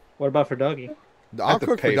 What about for Doggy? I I'll have to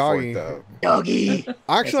cook for pay for Doggy. it, though. Doggy.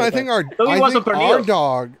 Actually, I think our Doggy wants some our Pernil's.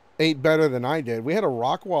 dog ate better than I did. We had a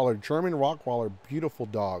Rottweiler, German Rottweiler, beautiful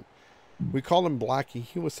dog. We called him Blackie.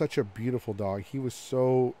 He was such a beautiful dog. He was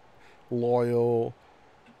so loyal.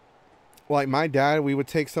 Like my dad, we would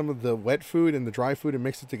take some of the wet food and the dry food and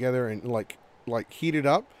mix it together and like like heat it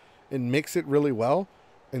up and mix it really well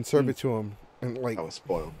and serve it to him. And like, I was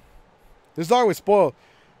spoiled. this dog was spoiled.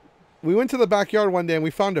 We went to the backyard one day and we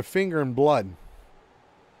found a finger in blood.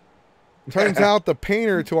 Turns out the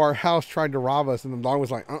painter to our house tried to rob us, and the dog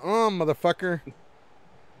was like, motherfucker.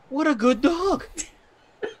 What a good dog.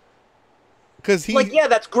 Because he, Like, yeah,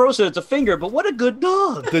 that's gross that it's a finger, but what a good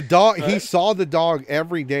dog. the dog, he saw the dog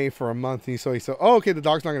every day for a month. And he said, oh, okay, the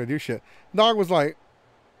dog's not going to do shit. The dog was like,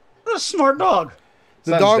 What a smart dog.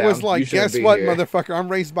 the Sun's dog down. was You like, shouldn't guess be what, here." motherfucker? I'm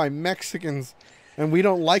raised by Mexicans, and we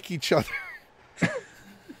don't like each other.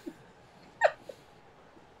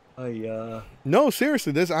 No,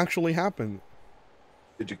 seriously, this actually happened.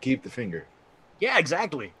 Did you keep the finger? Yeah,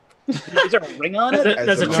 exactly. Is there a ring on it?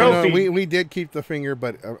 There's a No, trophy. We did keep the finger,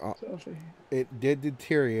 but it did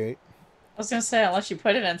deteriorate. I was gonna say, unless you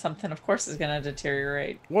put it in something, of course it's gonna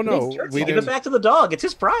deteriorate. Well, no, we Give it didn't. back to the dog. It's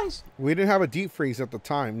his prize. We didn't have a deep freeze at the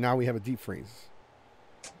time. Now we have a deep freeze.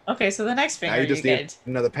 Okay, so the next Now finger you just you need get.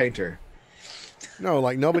 another painter. No,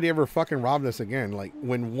 like nobody ever fucking robbed us again. Like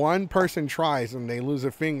when one person tries and they lose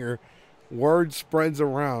a finger, word spreads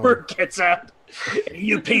around. Word gets out.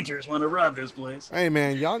 You painters want to rob this place. Hey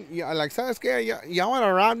man, y'all like, ¿sabes qué? Y'all want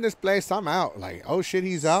to rob this place? I'm out. Like, oh shit,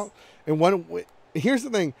 he's out. And here's the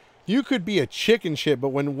thing: you could be a chicken shit, but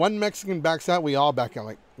when one Mexican backs out, we all back out.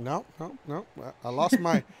 Like, no, I lost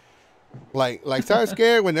my. like, ¿sabes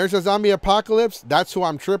qué? When there's a zombie apocalypse, that's who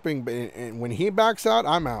I'm tripping. But and when he backs out,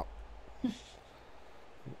 I'm out.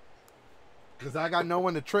 Because I got no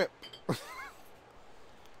one to trip.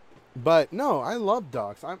 But no, I love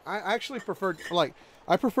dogs. I actually prefer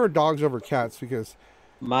I prefer dogs over cats because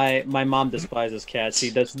My mom despises cats. She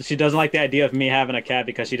doesn't like the idea of me having a cat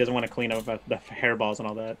because she doesn't want to clean up the hairballs and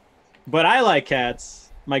all that. But I like cats.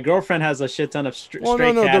 My girlfriend has a shit ton of stray cats.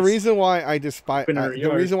 The reason why I despise in her the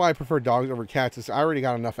yard. reason why I prefer dogs over cats is I already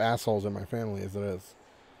got enough assholes in my family as it is.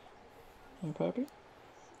 Puppy?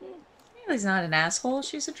 Haley's not an asshole.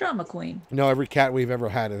 She's a drama queen. No, every cat we've ever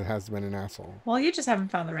had has been an asshole. Well, you just haven't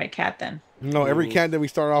found the right cat then. No, every cat that we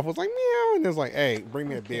started off was like meow, and it's like, hey, bring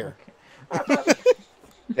me a beer.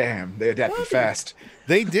 Damn, they adapted fast.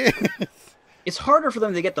 They did. It's harder for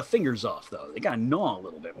them to get the fingers off, though. They gotta gnaw a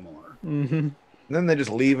little bit more. Mm-hmm. And then they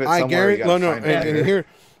just leave it I somewhere. guarantee. And here,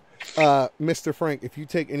 Mr. Frank, if you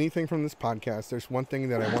take anything from this podcast, there's one thing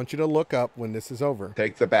that I want you to look up when this is over.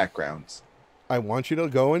 Take the backgrounds. I want you to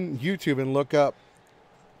go on YouTube and look up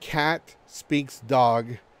cat speaks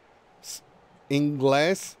dog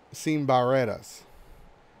Inglés sin barreras.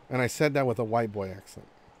 And I said that with a white boy accent.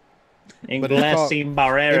 Inglés sin It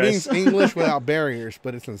barreras. means English without barriers,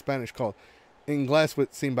 but it's in Spanish called Inglés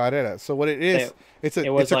with sin barreras. So what it is, it's a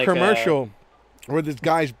like commercial where this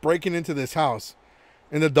guy's breaking into this house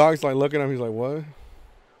and the dog's like looking at him, he's like, what?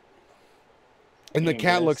 And the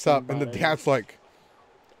cat Inglés looks sin up and the barreras. cat's like,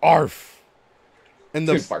 arf. And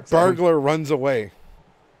the Dude, barks at him. burglar runs away.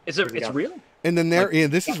 It's real? And the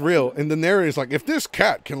this is real. And the narrator is like, if this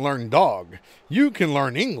cat can learn dog, you can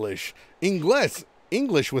learn English.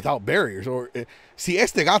 English without barriers. Or si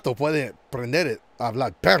este gato puede aprender a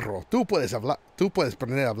hablar perro, tú puedes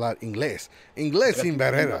aprender a hablar inglés. Inglés sin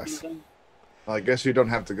barreras. Well, I guess you don't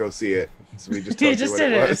have to go see it. So we just He told you just what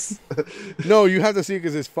did it it. was. No, you have to see it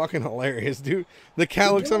because it's fucking hilarious, dude. The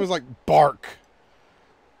cat looks up and is like, bark.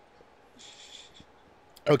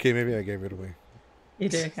 Okay, maybe I gave it away. You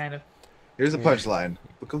did, kind of. Here's the punchline.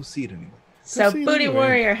 But go see it anyway. So see it Booty anyway.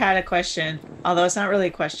 Warrior had a question, although it's not really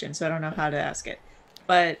a question, so I don't know how to ask it.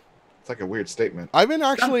 But It's like a weird statement. I've been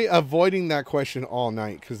actually avoiding that question all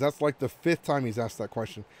night because that's like the 5th time he's asked that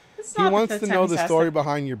question. it's He not wants the to fifth know time the he's story asked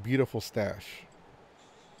behind your beautiful stash.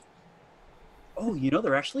 Oh,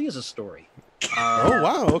 there actually is a story. Oh,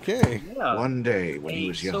 wow. Okay. Yeah. One day when he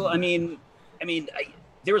was young. So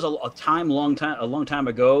there was a long time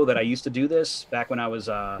ago that I used to do this back when I was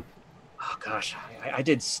I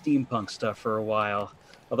did steampunk stuff for a while,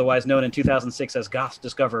 otherwise known in 2006 as Goth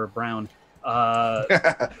Discover Brown.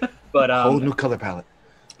 But Whole new color palette.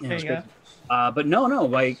 yeah, There it's you great. But no,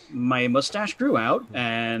 my mustache grew out,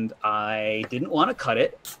 and I didn't want to cut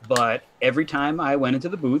it. But every time I went into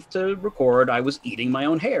the booth to record, I was eating my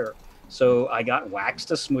own hair. So I got wax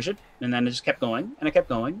to smush it, and then it just kept going, and it kept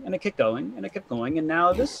going, and it kept going, and it kept going, and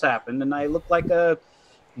now this happened, and I look like a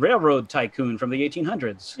railroad tycoon from the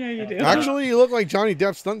 1800s. Yeah, you do. Actually, you look like Johnny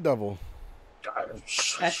Depp's stunt double.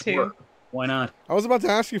 That too. Why not? I was about to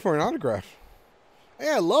ask you for an autograph.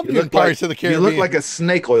 Hey, I love You you in look like, Pirates of the you Caribbean. look like a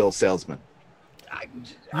snake oil salesman.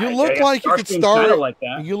 You look like you could star. Kinda like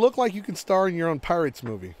that. You look like you could star in your own Pirates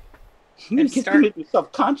movie. You make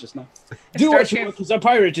yourself conscious now. Do what you Starscream- want because a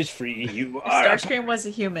pirate is free. You are. Starscream was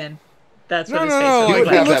a human. That's No, what no, his face no. looks Like, like.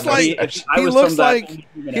 he have looks that like mustache. I he was looks from that like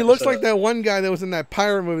human he looks like episode. that one guy that was in that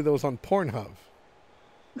pirate movie that was on Pornhub.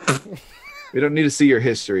 We don't need to see your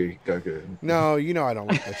history, Goku. No, you know I don't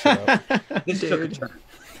like that shit up. This took a Dude. turn.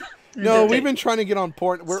 No, we've been trying to get on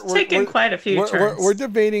porn. It's taken quite a few turns. we're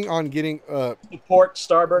debating on getting Port,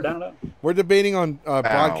 starboard, I don't know. we're debating on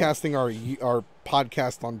broadcasting our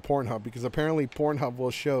podcast on Pornhub because apparently Pornhub will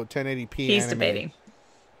show 1080p. He's anime. debating.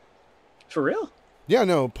 For real? Yeah,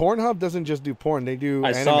 no, Pornhub doesn't just do porn; they do.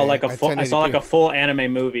 I anime saw like a at full. I saw like 1080p. a full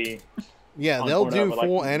anime movie. Yeah, on they'll Pornhub do with, like,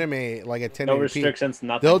 full anime like at 1080p. No restrictions,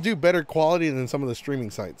 nothing. They'll do better quality than some of the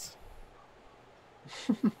streaming sites.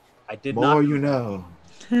 I did More not. you know.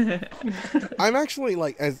 I'm actually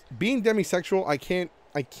like, as being demisexual, I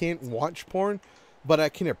can't watch porn, but I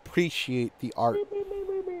can appreciate the art.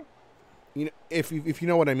 You know, if you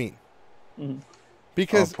know what I mean. Mhm.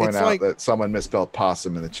 Because I'll point it's out like that someone misspelled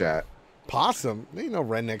possum in the chat. possum. There ain't no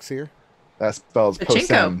rednecks here. That spells Pachinko.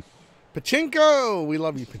 posem. Pachinko. We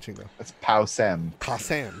love you, Pachinko. That's pousem.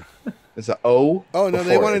 Possum. There's an O. Oh no,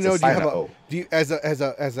 they before want it. to know. It's Do you have silent a O. do you,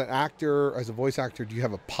 as an actor, as a voice actor, do you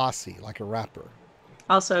have a posse like a rapper?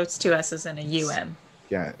 Also, it's two S's and a U-M.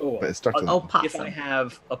 Yeah, Oh, but it starts with Oh, If I possum.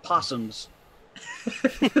 have opossums,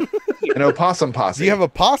 an opossum posse. Do you have a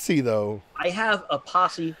posse though? I have a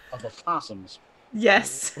posse of opossums.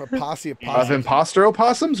 Yes. A posse of of possums. imposter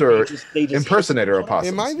opossums or They just impersonator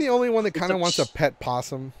opossums? Am I the only one that kind of a wants a pet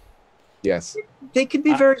possum? Yes. They can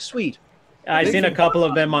be very sweet. I've seen a couple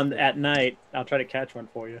of them on at night. I'll try to catch one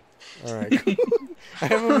for you. All right. I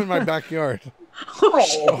have them in my backyard.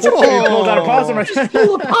 Oh, He pulls out a possum.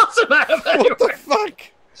 pull a possum out of What anywhere. the fuck?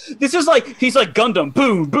 This is like he's like Gundam,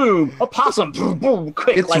 boom, boom, a possum, boom, boom,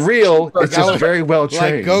 quick. It's like, real. It's just Like- very well Like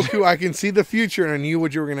trained. Goku, I can see the future, and I knew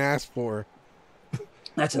what you were gonna ask for.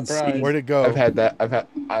 That's Surprise. insane. Where'd it go? I've had that.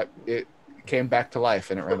 It came back to life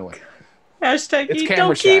and it ran away. Hashtag It's eat, camera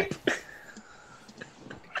don't shy. keep.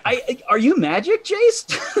 Are you magic,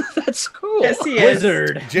 Jace? That's cool. Yes, he is.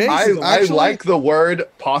 Wizard. Jace I is actually, like the word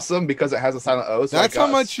possum because it has a silent O. So I that's how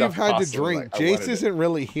got much you've stuffed had to possum, drink. like, I Jace wanted it. isn't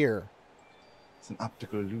really here. It's an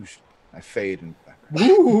optical illusion. I fade in the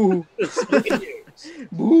background.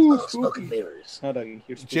 Boo! Smoking mirrors. Oh, Dougie,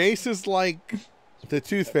 you're stupid. Jace is like the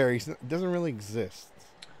Tooth Fairy. He doesn't really exist.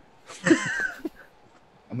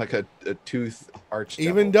 I'm like a tooth arch.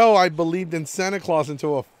 Even though I believed in Santa Claus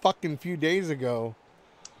until a fucking few days ago.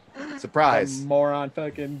 Surprise. Moron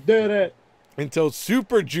fucking did it. Until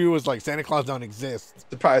Super Jew was like, Santa Claus don't exist.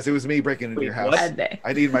 Surprise. It was me breaking into your house. Bad day.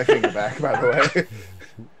 I need my finger back, by the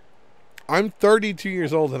way. I'm 32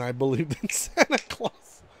 years old and I believed in Santa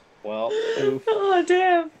Claus. Well, oof. Oh,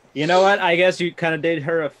 damn. You know what? I guess you kind of did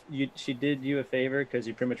her. She did you a favor because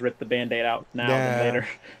you pretty much ripped the Band-Aid out now Yeah. than later.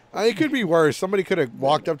 It could be worse. Somebody could have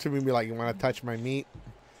walked up to me and be like, you want to touch my meat?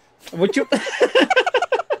 Would you?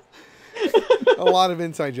 A lot of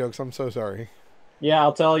inside jokes. I'm so sorry. Yeah,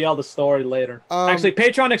 I'll tell y'all the story later. Actually,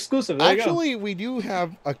 Patreon exclusive. There you go. Actually, we do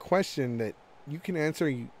have a question that you can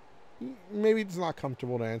answer. Maybe it's not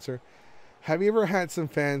comfortable to answer. Have you ever had some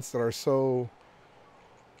fans that are so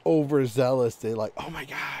overzealous? They're like, oh my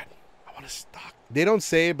God, I want to stalk. They don't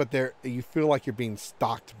say it, but you feel like you're being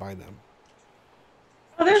stalked by them.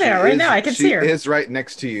 Oh, there they are right now. I can see her. She is right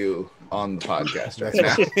next to you on the podcast right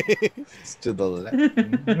now. It's to the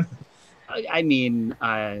left. I mean,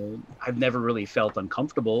 I've never really felt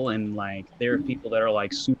uncomfortable, and like there are people that are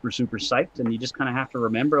like super psyched, and you just kind of have to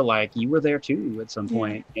remember like you were there too at some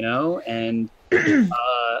point, you know. And yeah,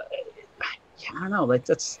 I don't know, like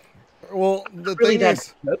that's Well, the really thing that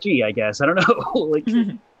is, touchy, I guess. I don't know. Like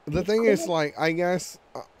the thing is, like, I guess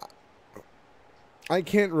I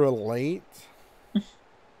can't relate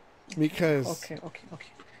because, Okay.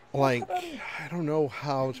 like, I don't know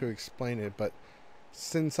how to explain it, but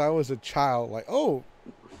since I was a child, like, oh,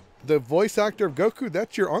 the voice actor of Goku,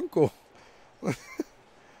 that's your uncle.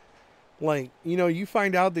 Like, you know, you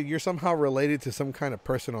find out that you're somehow related to some kind of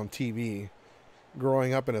person on TV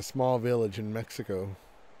growing up in a small village in Mexico.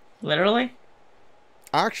 Literally?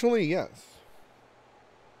 Actually, yes.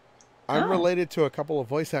 I'm Oh. related to a couple of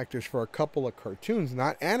voice actors for a couple of cartoons,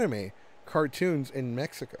 not anime, cartoons in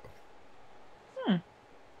Mexico.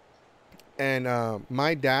 And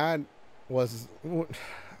my dad was...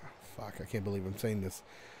 Fuck, I can't believe I'm saying this.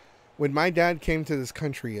 When my dad came to this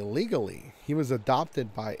country illegally, he was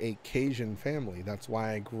adopted by a Cajun family. That's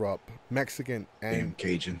why I grew up Mexican. Damn And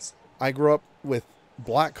Cajuns. I grew up with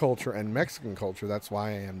black culture and Mexican culture. That's why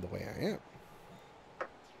I am the way I am.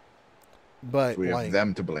 But We have like,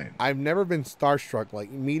 them to blame. I've never been starstruck, like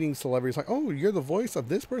meeting celebrities like, oh, you're the voice of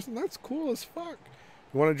this person? That's cool as fuck.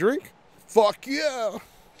 You want a drink? Fuck yeah.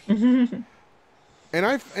 And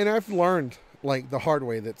I've learned like the hard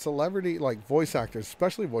way that celebrity, like voice actors,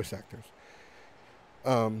 especially voice actors,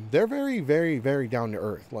 they're very, very, very down to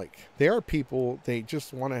earth. Like they are people, they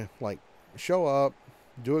just want to like show up,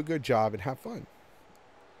 do a good job, and have fun.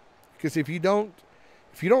 Because if you don't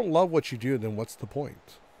love what you do, then what's the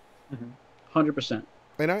point? 100%.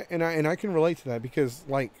 And I can relate to that because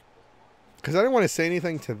I didn't want to say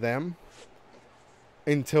anything to them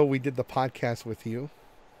until we did the podcast with you.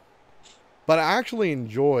 But I actually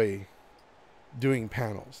enjoy doing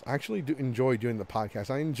panels. I actually do enjoy doing the podcast.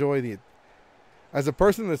 I enjoy as a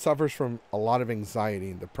person that suffers from a lot of anxiety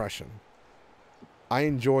and depression, I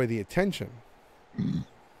enjoy the attention.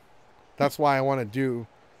 That's why I want to do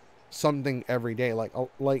something every day. Like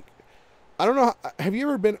I don't know. Have you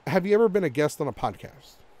ever been a guest on a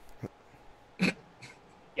podcast?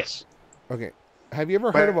 Yes. Okay. Have you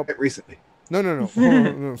ever heard of a recently? No.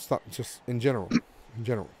 No, stop. Just in general. In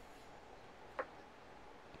general.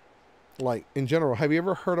 Like in general, have you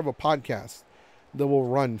ever heard of a podcast that will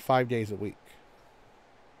run 5 days a week?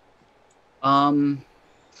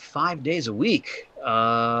 5 days a week.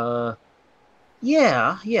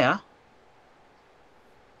 Yeah.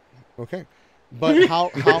 Okay. But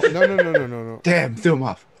how no. Damn, threw him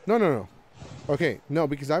off. No. Okay, no,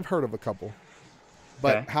 because I've heard of a couple.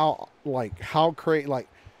 But Okay. how crazy, like,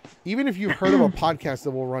 even if you've heard of a podcast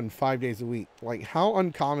that will run 5 days a week, like, how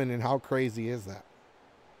uncommon and how crazy is that?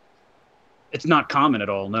 It's not common at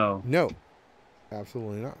all, no. No,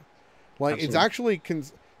 absolutely not. Like, Absolutely.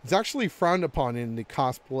 it's actually frowned upon in the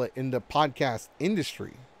podcast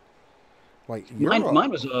industry. Like, Mine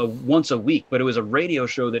was once a week, but it was a radio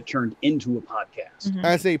show that turned into a podcast.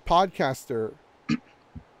 as a podcaster,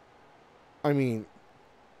 I mean,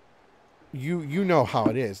 you know how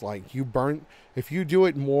it is. Like if you do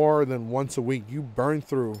it more than once a week, you burn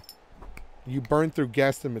through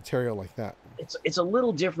guests and material like that. It's a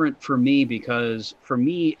little different for me because for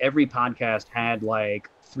me, every podcast had like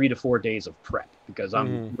 3 to 4 days of prep because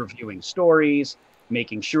I'm reviewing stories,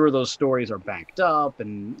 making sure those stories are backed up,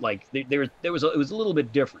 and like it was a little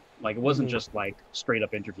bit different. Like it wasn't just like straight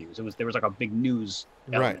up interviews. There was like a big news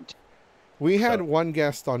element. Right. We had one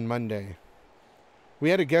guest on Monday. We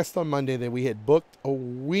had a guest on Monday that we had booked a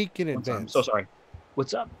week in advance. I'm so sorry.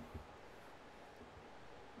 What's up?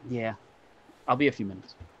 Yeah, I'll be a few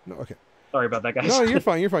minutes. No, okay. Sorry about that, guys. No, you're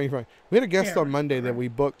fine. We had a guest on Monday that we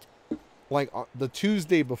booked like the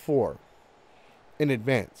Tuesday before in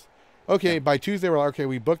advance. Okay, by Tuesday we're like, okay,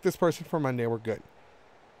 we booked this person for Monday. We're good.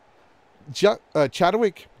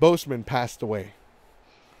 Chadwick Boseman passed away.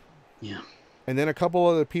 Yeah. And then a couple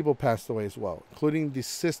other people passed away as well, including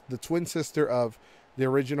the twin sister of the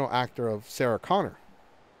original actor of Sarah Connor.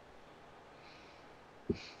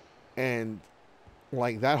 And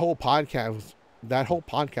like that whole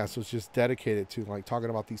podcast was just dedicated to like talking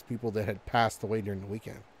about these people that had passed away during the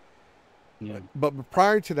weekend. Yeah. But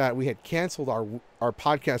prior to that, we had canceled our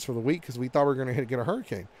podcast for the week because we thought we were going to get a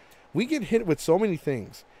hurricane. We get hit with so many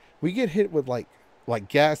things. We get hit with like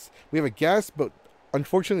guests. We have a guest, but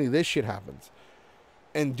unfortunately this shit happens.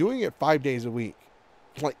 And doing it 5 days a week,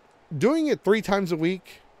 like doing it 3 times a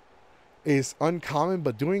week is uncommon,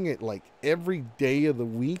 but doing it like every day of the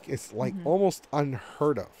week is like almost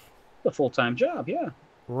unheard of. A full-time job, yeah.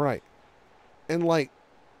 Right. And like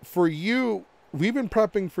for you, we've been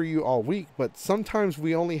prepping for you all week, but sometimes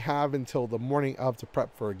we only have until the morning of to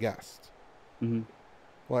prep for a guest. Mm-hmm.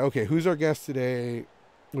 Like, okay, who's our guest today?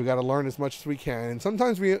 We got to learn as much as we can. And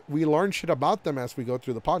sometimes we learn shit about them as we go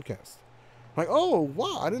through the podcast. Like, oh,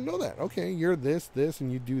 wow, I didn't know that. Okay, you're this,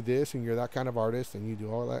 and you do this, and you're that kind of artist, and you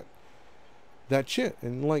do all that shit.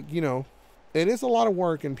 And, like, you know, it is a lot of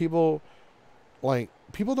work, and people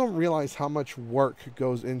don't realize how much work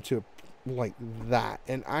goes into, like, that.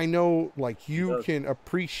 And I know, like, you can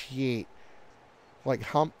appreciate, like,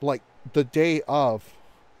 how, like, the day of,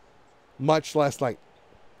 much less, like,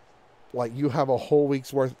 you have a whole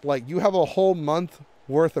week's worth, like, you have a whole month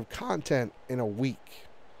worth of content in a week.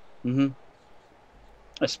 Mm-hmm.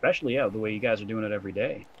 Especially, the way you guys are doing it every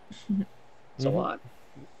day. It's a lot.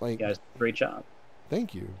 Like, you guys, great job.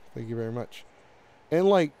 Thank you very much. And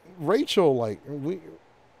like Rachel, like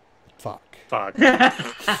fuck.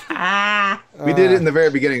 We did it in the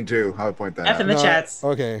very beginning too. I would point that F out. in the chats.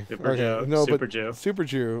 Okay. Super Jew. No, Super but Jew. Super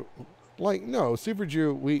Jew, like no, Super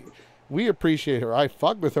Jew. We appreciate her. I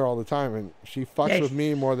fuck with her all the time, and she fucks with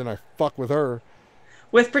me more than I fuck with her.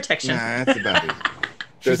 With protection. Nah, that's about it.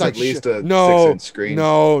 There's She's like, at least a no, 6-inch screen.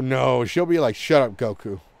 No. She'll be like, "Shut up,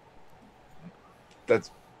 Goku."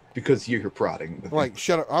 That's because you're prodding. Like,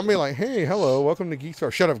 shut up. I'll be like, "Hey, hello, welcome to Geeks."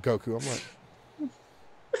 Shut up, Goku. I'm like,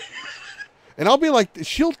 and I'll be like,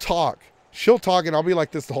 she'll talk She'll talk and I'll be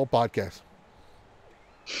like this the whole podcast.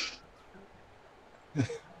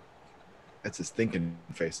 That's his thinking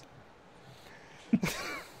face.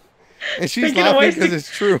 And she's Thinking of laughing ways because to- it's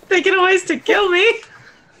true. Thinking of ways to kill me.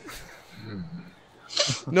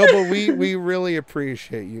 No, but we really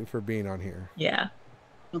appreciate you for being on here. Yeah.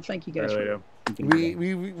 Well, thank you guys. Really for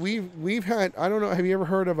do. We've had, I don't know, have you ever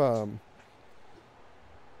heard of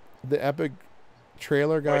the epic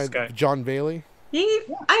trailer guy, Voice guy. John Bailey?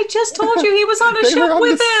 I just told you he was on a They were show on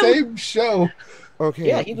with the him. same show. Okay,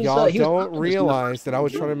 Yeah, he was, y'all he was don't talking to us realize in the that I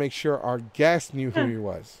was first trying to make sure our guest knew who he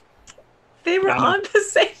was. They were I know. on the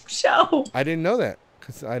same show. I didn't know that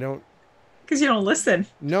because I don't Because you don't listen.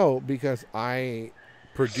 know, because I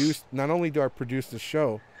produced, not only do I produce the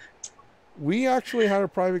show, we actually had a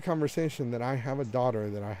private conversation that I have a daughter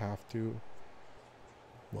that I have to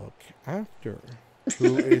look after,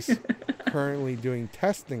 who is currently doing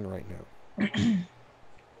testing right now.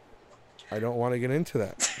 I don't want to get into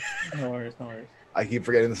that. No worries, no worries. I keep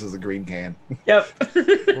forgetting this is a green can. Yep.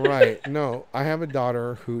 Right. No, I have a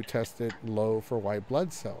daughter who tested low for white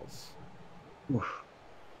blood cells.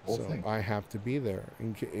 Whole So thing. I have to be there.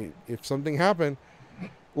 If something happened,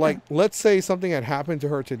 like let's say something had happened to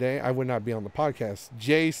her today, I would not be on the podcast.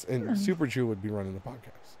 Jace and Super Jew would be running the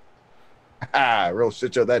podcast. Ah, real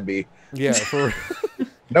shit show that'd be. Yeah, for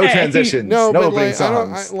No Hey. transitions. no, No, but opening like, I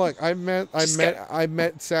songs. look, I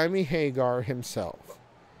met Sammy Hagar himself.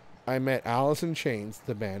 I met Alice in Chains,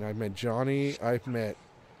 the band. I met Johnny. I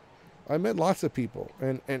met lots of people,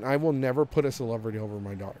 and I will never put a celebrity over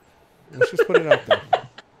my daughter. Let's just put it out there.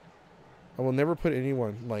 I will never put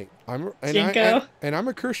anyone like Jinko. and I'm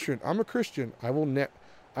a Christian. I'm a Christian. I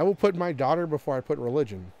will put my daughter before I put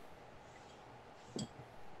religion.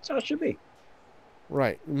 So it should be.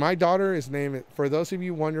 Right. My daughter is named, for those of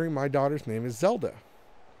you wondering, my daughter's name is Zelda.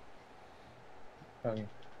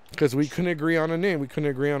 Because we couldn't agree on a name. We couldn't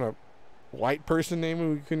agree on a white person name,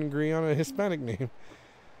 and we couldn't agree on a Hispanic name.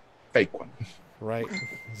 Fake one. Right.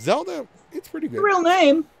 Zelda, it's pretty good. Real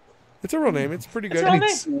name. It's a real name. It's pretty good.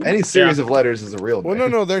 It's a real name. Any series of letters is a real Well,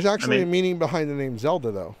 name. no. There's actually mean- a meaning behind the name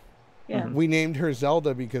Zelda, though. Yeah. We named her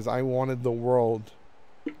Zelda because I wanted the world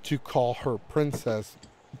to call her princess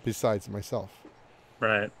besides myself.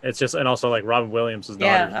 Right. It's just, and also like Robin Williams' daughter.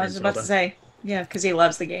 Yeah, I was about to say. Yeah, because he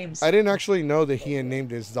loves the games. I didn't actually know that he had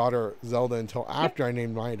named his daughter Zelda until after I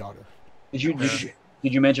named my daughter. Did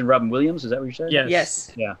you mention Robin Williams? Is that what you said?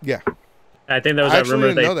 Yes. Yes. Yeah. I think there was I that actually rumor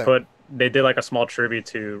didn't know that. they did like a small tribute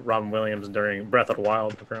to Robin Williams during Breath of the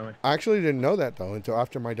Wild, apparently. I actually didn't know that, though, until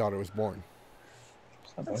after my daughter was born.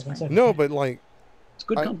 That's fine. No, but like, It's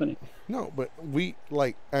good I- company. no, but we,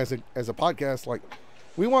 like, as a podcast, like,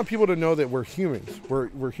 we want people to know that we're humans.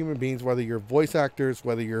 We're human beings, whether you're voice actors,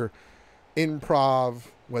 whether you're improv,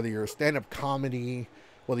 whether you're stand-up comedy,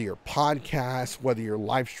 whether you're podcast, whether you're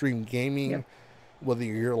live stream gaming, Yep. whether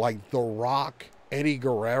you're like The Rock, Eddie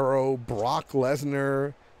Guerrero, Brock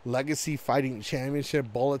Lesnar, Legacy Fighting Championship,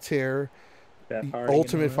 Bulletair,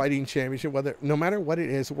 Ultimate Fighting Championship, no matter what it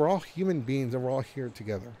is, we're all human beings and we're all here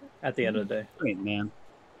together. At the end of the day. Great, man.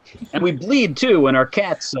 And we bleed too when our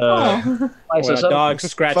cats Oh. slice When us a up. dog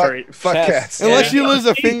scratch our Fuck chest. cats. Unless Yeah. you lose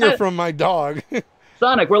a finger from my dog.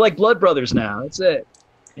 Sonic, we're like blood brothers now. That's it.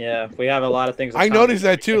 Yeah, we have a lot of things. in I common. noticed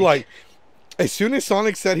that too. Like, as soon as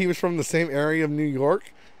Sonic said he was from the same area of New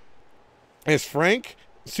York as Frank,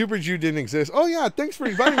 Super Jew didn't exist. Oh yeah, thanks for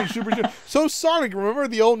inviting me, Super Jew. So Sonic, remember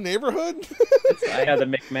the old neighborhood? I had the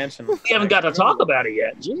McMansion. We haven't got to talk about it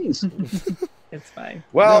yet. Jeez. It's fine.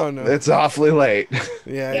 Well, No. it's awfully late.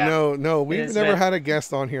 Yeah, Yeah. no, we've is never bad. had a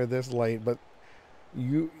guest on here this late, but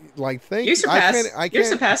you thank You surpassed. I You can't.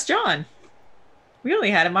 surpassed John. We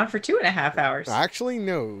only had him on for 2.5 hours. Actually,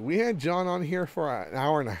 no. We had John on here for an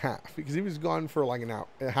hour and a half because he was gone for like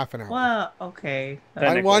half an hour. Well, okay.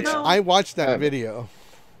 Technically, No. I watched that video.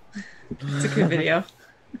 It's a good video.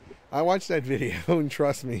 I watched that video, and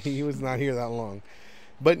trust me, he was not here that long.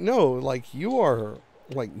 But no, like, you are,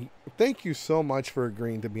 like, thank you so much for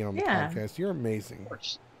agreeing to be on the Yeah. podcast. You're amazing. Of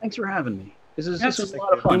course. Thanks for having me. This is That's a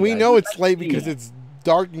lot of fun. And we guys. know it's Nice late to because meet it's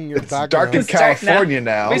dark in your It's background. dark in It's dark now. California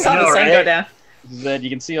now. We saw know, the sun right? go down. you. That you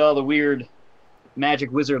can see all the weird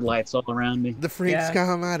magic wizard lights all around me. The freaks Yeah.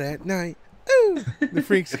 come out at night. Ooh, the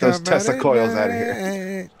freaks Get come those out Tesla at coils outta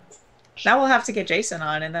night. Now we'll have to get Jason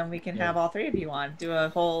on, and then we can have all three of you on. Do a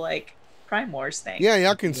whole, like, Crime Wars thing. Yeah,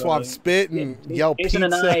 y'all can swap spit and yell Jason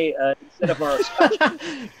pizza. and I instead of our scotch,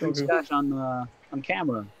 drink scotch on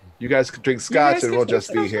camera. You guys can drink scotch guys and can we'll drink just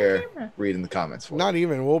be scotch on here camera. reading the comments for Not you.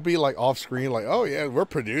 even. We'll be like off screen, like, oh yeah, we're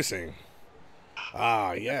producing.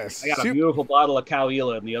 Ah, yes. I got a beautiful bottle of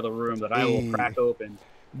Cowela in the other room that I will crack open.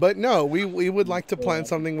 But no, we would like to plan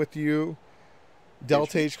something with you.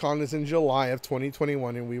 Delta H Con is in July of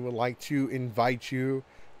 2021, and we would like to invite you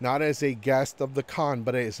not as a guest of the con,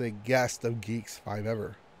 but as a guest of Geeks 5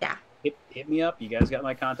 Ever. Yeah. Hit me up. You guys got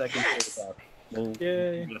my contact info. We'll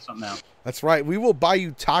do something out. That's right. We will buy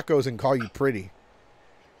you tacos and call you pretty.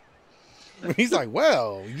 He's like,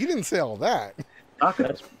 well, you didn't say all that.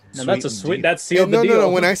 Tacos. No, that's a sweet. That's sealed no, the deal. No.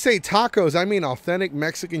 When I say tacos, I mean authentic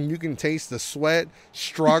Mexican. You can taste the sweat,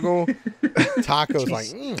 struggle. Tacos, like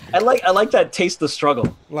I like that taste the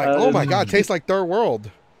struggle. Like, oh my god, tastes like third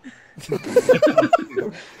world.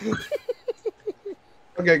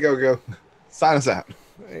 Okay, go. Sign us out.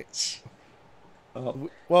 Well,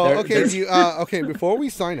 okay. Okay. Before we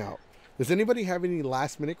sign out, does anybody have any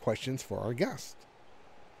last minute questions for our guest?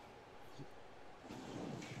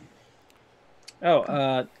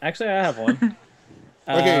 Oh, actually, I have one.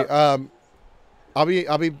 Okay. I'll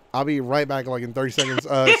be right back, like in 30 seconds.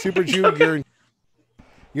 Super Jew,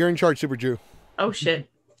 you're in charge, Super Jew. Oh shit.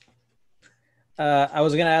 I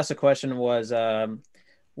was gonna ask a question. Was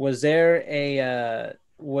there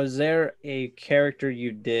a character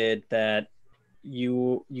you did that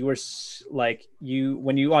you were like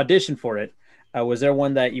when you auditioned for it? Was there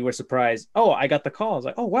one that you were surprised? Oh, I got the call. I was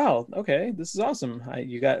like, oh wow, okay, this is awesome.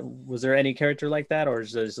 Was there any character like that, or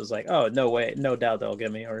is this just like, oh no way, no doubt they'll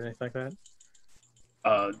get me, or anything like that?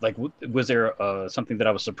 Was there something that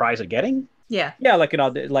I was surprised at getting? Yeah, like an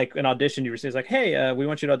audition you received, like, hey, we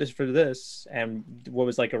want you to audition for this, and what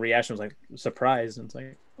was like a reaction? Was like surprise, and it's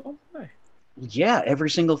like, oh, hi. Yeah, every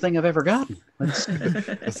single thing I've ever gotten.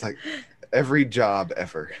 It's like every job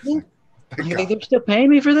ever. Yeah. They're still paying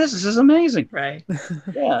me for this. This is amazing. Right.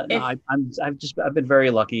 Yeah. No, I've been very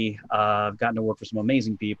lucky. I've gotten to work for some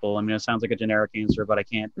amazing people. I mean, it sounds like a generic answer, but I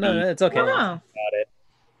can't. No, it's okay. Wow.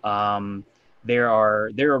 About it. There are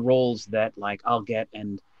roles that like I'll get,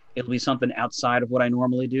 and it'll be something outside of what I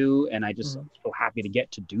normally do, and I just so happy to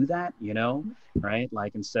get to do that. Right?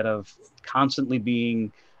 Like instead of constantly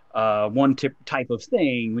being one type of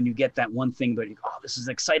thing, when you get that one thing, but this is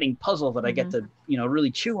an exciting puzzle that I get to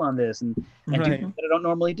really chew on this and do things that I don't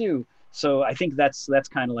normally do. So I think that's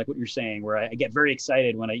kind of like what you're saying, where I get very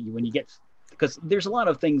excited when you get, because there's a lot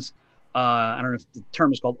of things. I don't know if the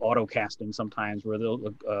term is called auto casting sometimes, where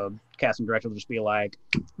the casting director will just be like,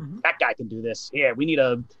 that guy can do this. Yeah, we need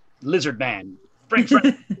a lizard man. Bring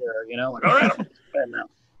friends here, like, all right, now.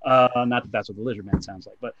 Not that that's what the lizard man sounds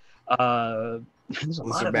like, but there's a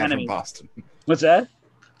lot of man enemies. From Boston. What's that?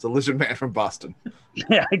 It's a lizard man from Boston.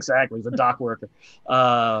 Yeah, exactly. He's a dock worker.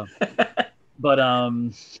 But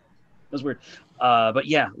that's weird. But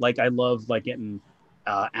yeah, like I love like getting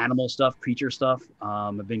animal stuff, creature stuff.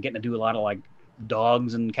 I've been getting to do a lot of like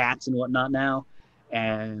dogs and cats and whatnot now,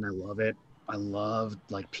 and I love it. I love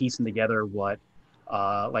like piecing together what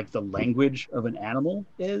like the language of an animal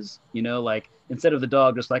is. Like instead of the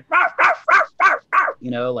dog just like ruff, ruff, ruff, ruff,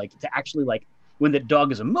 ruff, like to actually like when the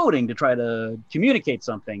dog is emoting to try to communicate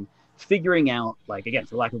something, figuring out like, again,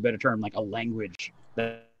 for lack of a better term, like a language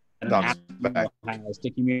that an animal has to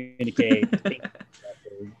communicate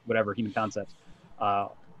whatever human concepts.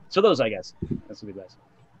 So those, I guess, that's would be best.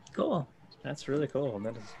 Cool. That's really cool.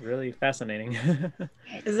 That is really fascinating.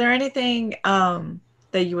 Is there anything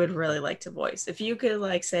that you would really like to voice? If you could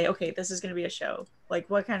like say, okay, this is going to be a show, like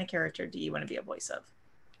what kind of character do you want to be a voice of?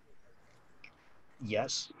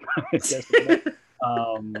 Yes.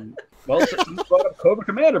 Well, you brought up Cobra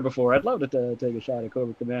Commander before. I'd love to take a shot at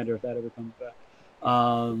Cobra Commander if that ever comes back.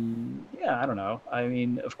 Yeah, I don't know. I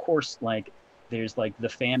mean, of course, like there's like the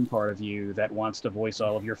fan part of you that wants to voice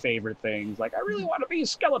all of your favorite things. Like, I really want to be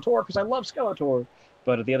Skeletor because I love Skeletor.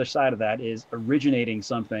 But the other side of that is originating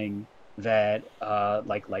something that,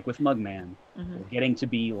 like with Mugman, getting to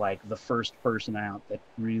be like the first person out that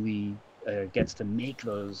really gets to make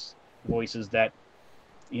those voices that,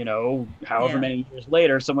 however many years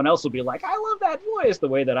later, someone else will be like, I love that voice, the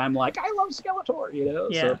way that I'm like, I love Skeletor,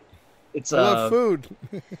 Yeah. So it's I love food.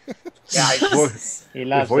 Yeah, he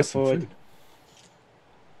loves the food.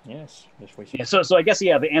 Yes. Yeah, so I guess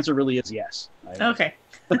the answer really is yes. Okay.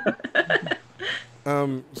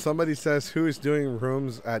 Somebody says, who is doing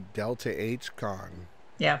rooms at Delta H Con?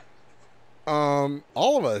 Yeah. All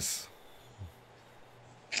of us.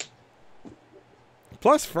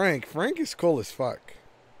 Plus Frank. Frank is cool as fuck.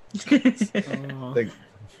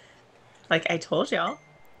 Like I told y'all.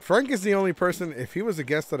 Frank is the only person, if he was a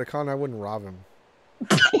guest at a con, I wouldn't rob him.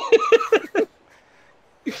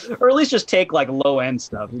 Or at least just take like low end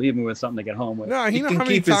stuff, leave him with something to get home with. No, you know how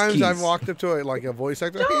many times I've walked up to it like a voice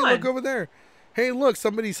actor. Hey, look over there. Hey, look,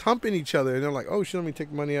 somebody's humping each other, and they're like, "Oh, shit, let me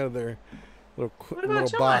take money out of there." What about little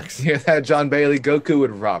John? box. Hear that, John Bailey? Goku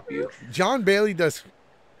would rob you. John Bailey does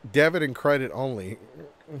debit and credit only.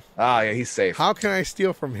 Ah, yeah, he's safe. How can I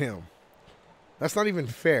steal from him? That's not even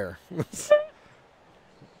fair.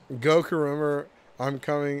 Goku, remember, I'm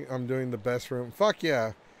coming. I'm doing the best room. Fuck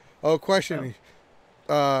yeah. Oh, question.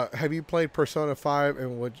 Have you played Persona 5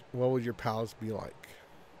 and what would your pals be like?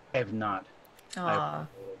 I have not. Aw.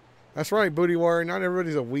 That's right, Booty Warrior. Not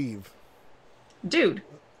everybody's a weave. Dude.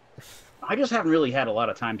 I just haven't really had a lot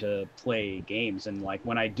of time to play games, and like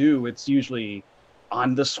when I do, it's usually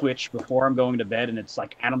on the Switch before I'm going to bed, and it's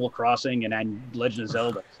like Animal Crossing and Legend of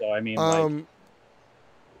Zelda. So I mean, Last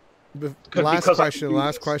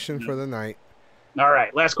because question for the night. all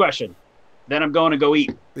right, last question. Then I'm going to go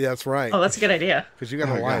eat. Yeah, that's right. Oh, that's a good idea. Because you got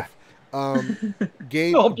Oh, a God. life.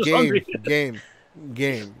 Game, No, I'm just hungry.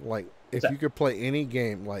 game. Like, if you could play any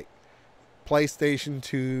game, like PlayStation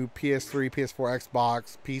 2, PS3, PS4,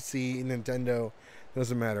 Xbox, PC, Nintendo,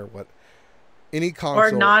 doesn't matter what, any console.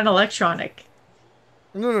 Or non-electronic.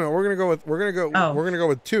 No. We're gonna go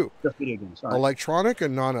with two: Just video games. All right. electronic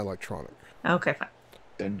and non-electronic. Okay, fine.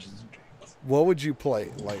 Dungeons and Dragons. What would you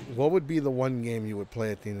play? Like, what would be the one game you would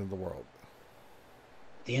play at the end of the world?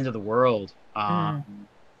 The end of the world.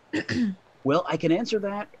 Well, I can answer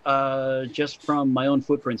that just from my own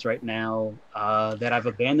footprints right now. That I've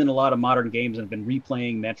abandoned a lot of modern games and have been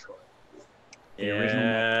replaying Metroid.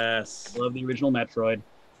 Yes. I love the original Metroid.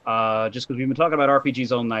 Just because we've been talking about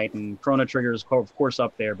RPGs all night, and Chrono Trigger is of course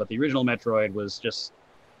up there, but the original Metroid was just,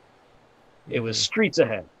 it was streets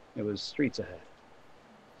ahead. It was streets ahead.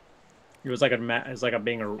 It was like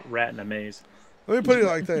being a rat in a maze. Let me put it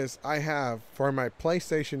like this: I have, for my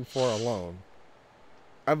PlayStation 4 alone,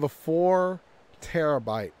 I have a 4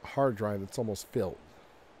 terabyte hard drive that's almost filled.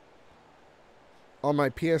 On my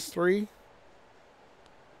PS3,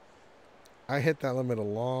 I hit that limit a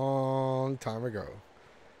long time ago.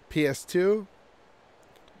 PS2,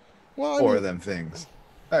 well, Four of them things.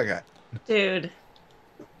 Okay. Dude.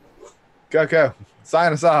 Go.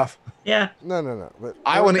 Sign us off. Yeah. No. But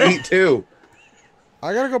I want to eat too.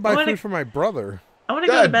 I gotta go buy food for my brother. I want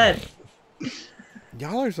to go to Good. bed.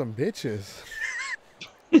 Y'all are some bitches.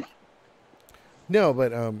 No,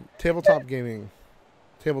 but tabletop gaming.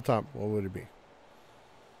 Tabletop, what would it be?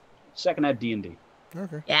 Second, I have D&D.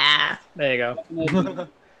 Okay. Yeah. There you go.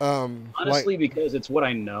 Honestly, because it's what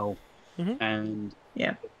I know, Mhm. and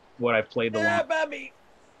Yeah. what I've played the longest.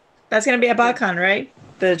 That's going to be at BotCon, right?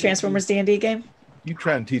 The Transformers D&D game? You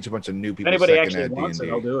try and teach a bunch of new If people anybody second actually ed wants it,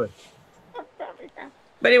 D&D. I'll do it.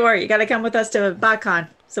 But don't worry, you got to come with us to BotCon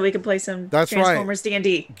so we can play some That's right. Transformers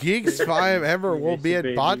D&D. Geeks 5 ever will be at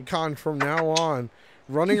Baby. BotCon from now on,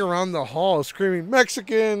 running around the hall screaming,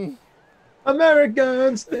 Mexican!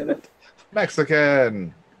 Americans did it.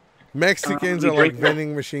 Mexican. Mexicans we are like drink-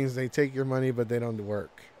 vending machines. They take your money, but they don't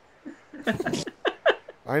work.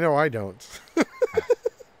 I know I don't.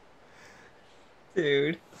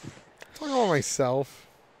 Dude. Talking about myself.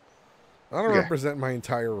 I don't Okay. represent my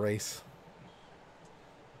entire race.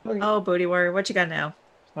 Oh, Booty Warrior, what you got now?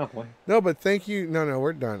 Oh boy. No, but thank you. No,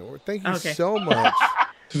 we're done. Thank you Okay. so much.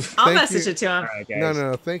 I'll Thank message you. it to him. All right, guys.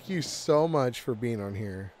 No. Thank you so much for being on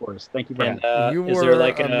here. Of course. Thank you very And much. You is were there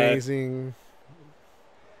like amazing.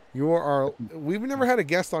 You are our. We've never had a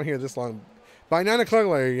guest on here this long. By 9 o'clock,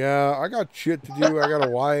 like, yeah, I got shit to do. I got a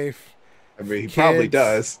wife. I mean, he probably Kids.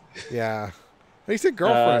 does. Yeah. He said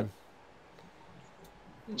girlfriend.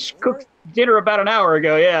 She cooked dinner about an hour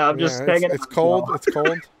ago. Yeah, I'm just Yeah, hanging it's out. cold. It's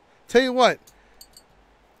cold. Tell you what.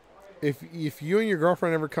 If you and your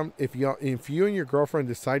girlfriend ever come, if you and your girlfriend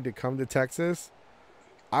decide to come to Texas,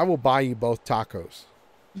 I will buy you both tacos.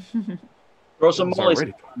 Throw some It's molly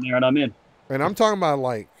already- in there, and I'm in. And I'm talking about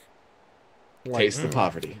like Taste the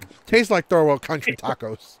poverty. taste like Thorwell Country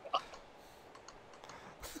tacos.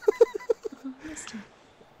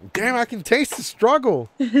 Damn, I can taste the struggle.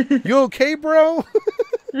 You okay, bro? All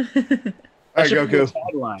right, Should be a Goku.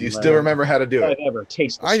 tagline, Do you like, still remember how to do I've it? ever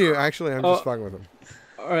tasted. I do actually. I'm just Oh. fucking with him.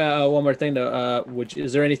 One more thing though.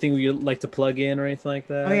 Is there anything you'd like to plug in or anything like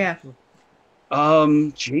that? Oh,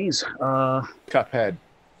 yeah. Geez. Cuphead.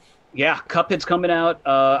 Yeah, Cuphead's coming out.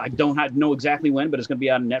 I don't know exactly when, but it's going to be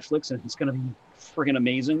out on Netflix, and it's going to be friggin'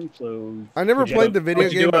 amazing. So I never Yeah. played the video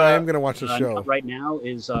What'd you game, do, but I am gonna watch the show. out right now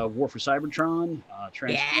is War for Cybertron,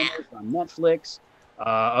 Transformers on Netflix.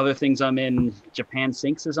 Other things I'm in. Japan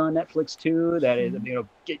Sinks is on Netflix too. That is,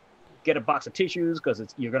 get a box of tissues because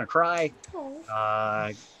you're gonna cry.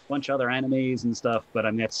 Bunch of other animes and stuff, but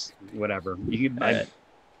I mean that's whatever.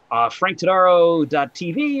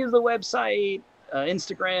 FrankTodaro.tv is the website.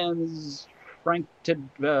 Instagram's Frank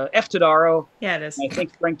F. Todaro. Yeah, it is. I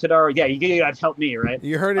think Frank Todaro. Yeah, you gotta help me, right?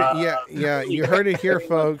 You heard it. Yeah. You heard it here,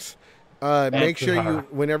 folks. Make sure you,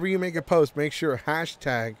 whenever you make a post, make sure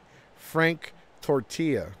hashtag Frank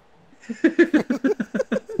Tortilla.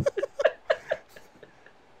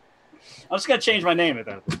 I'm just gonna change my name at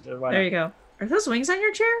that. There you go. Are those wings on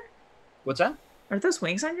your chair? What's that? Are those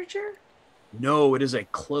wings on your chair? No, it is a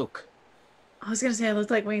cloak. I was gonna say it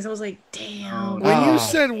looked like wings. I was like, damn. When you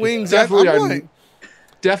said wings, definitely I'm our, like,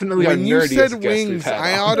 definitely when our you nerdiest said guest wings, we've had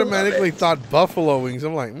I on. automatically thought buffalo wings.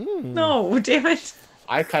 I'm like, No, damn it.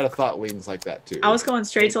 I kind of thought wings like that too. I was going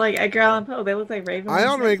straight to like Edgar Allan Poe. They look like ravens. I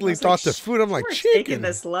automatically thought the food. I'm like, chicken. Taking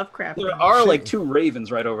this Lovecraft. There are like 2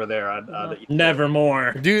 ravens right over there.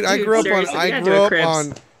 Nevermore. Dude, I grew up on seriously, you gotta do a Cribs.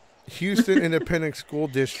 on Houston Independent School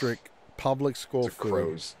District public school It's food.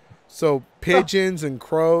 crows. So pigeons and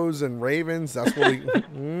crows and ravens. That's what we.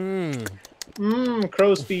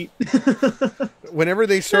 Crow's feet. Whenever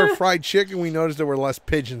they serve fried chicken, we noticed there were less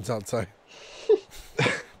pigeons outside.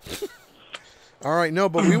 All right, no,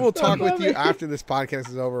 but we will talk with you after this podcast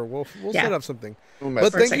is over. We'll set up something.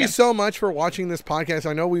 But thank you so much for watching this podcast.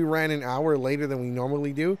 I know we ran an hour later than we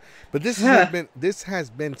normally do, but this has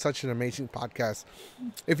been such an amazing podcast.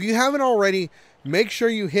 If you haven't already, make sure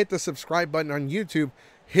you hit the subscribe button on YouTube,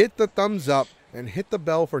 hit the thumbs up, and hit the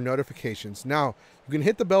bell for notifications. Now, you can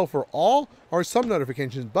hit the bell for all or some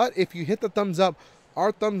notifications, but if you hit the thumbs up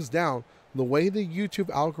or thumbs down, the way the YouTube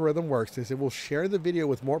algorithm works is it will share the video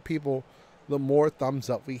with more people the more thumbs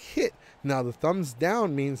up we hit. Now, the thumbs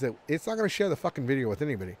down means that it's not going to share the fucking video with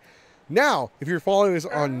anybody. Now, if you're following us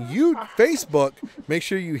on Facebook, make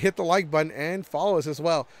sure you hit the like button and follow us as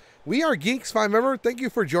well. We are Geeks 5 Member. Thank you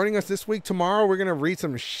for joining us this week. Tomorrow, we're going to read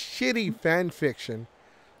some shitty fan fiction.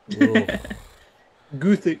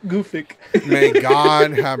 Goothic. May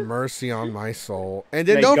God have mercy on my soul. And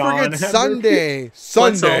then don't forget Sunday.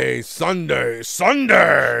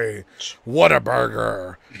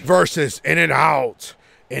 Whataburger versus In-N-Out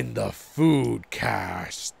in the food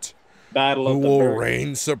cast. Battle of Who the will Birds.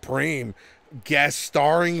 reign supreme? Guest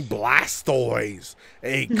starring Blastoise,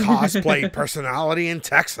 a cosplay personality in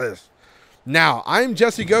Texas. Now, I'm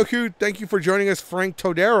Jesse Goku. Thank you for joining us, Frank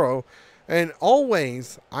Todaro. And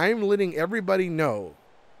always, I'm letting everybody know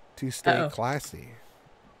to stay classy.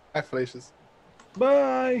 Hi, Felicia's.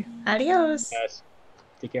 Bye. Adios. Guys,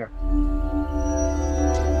 take care.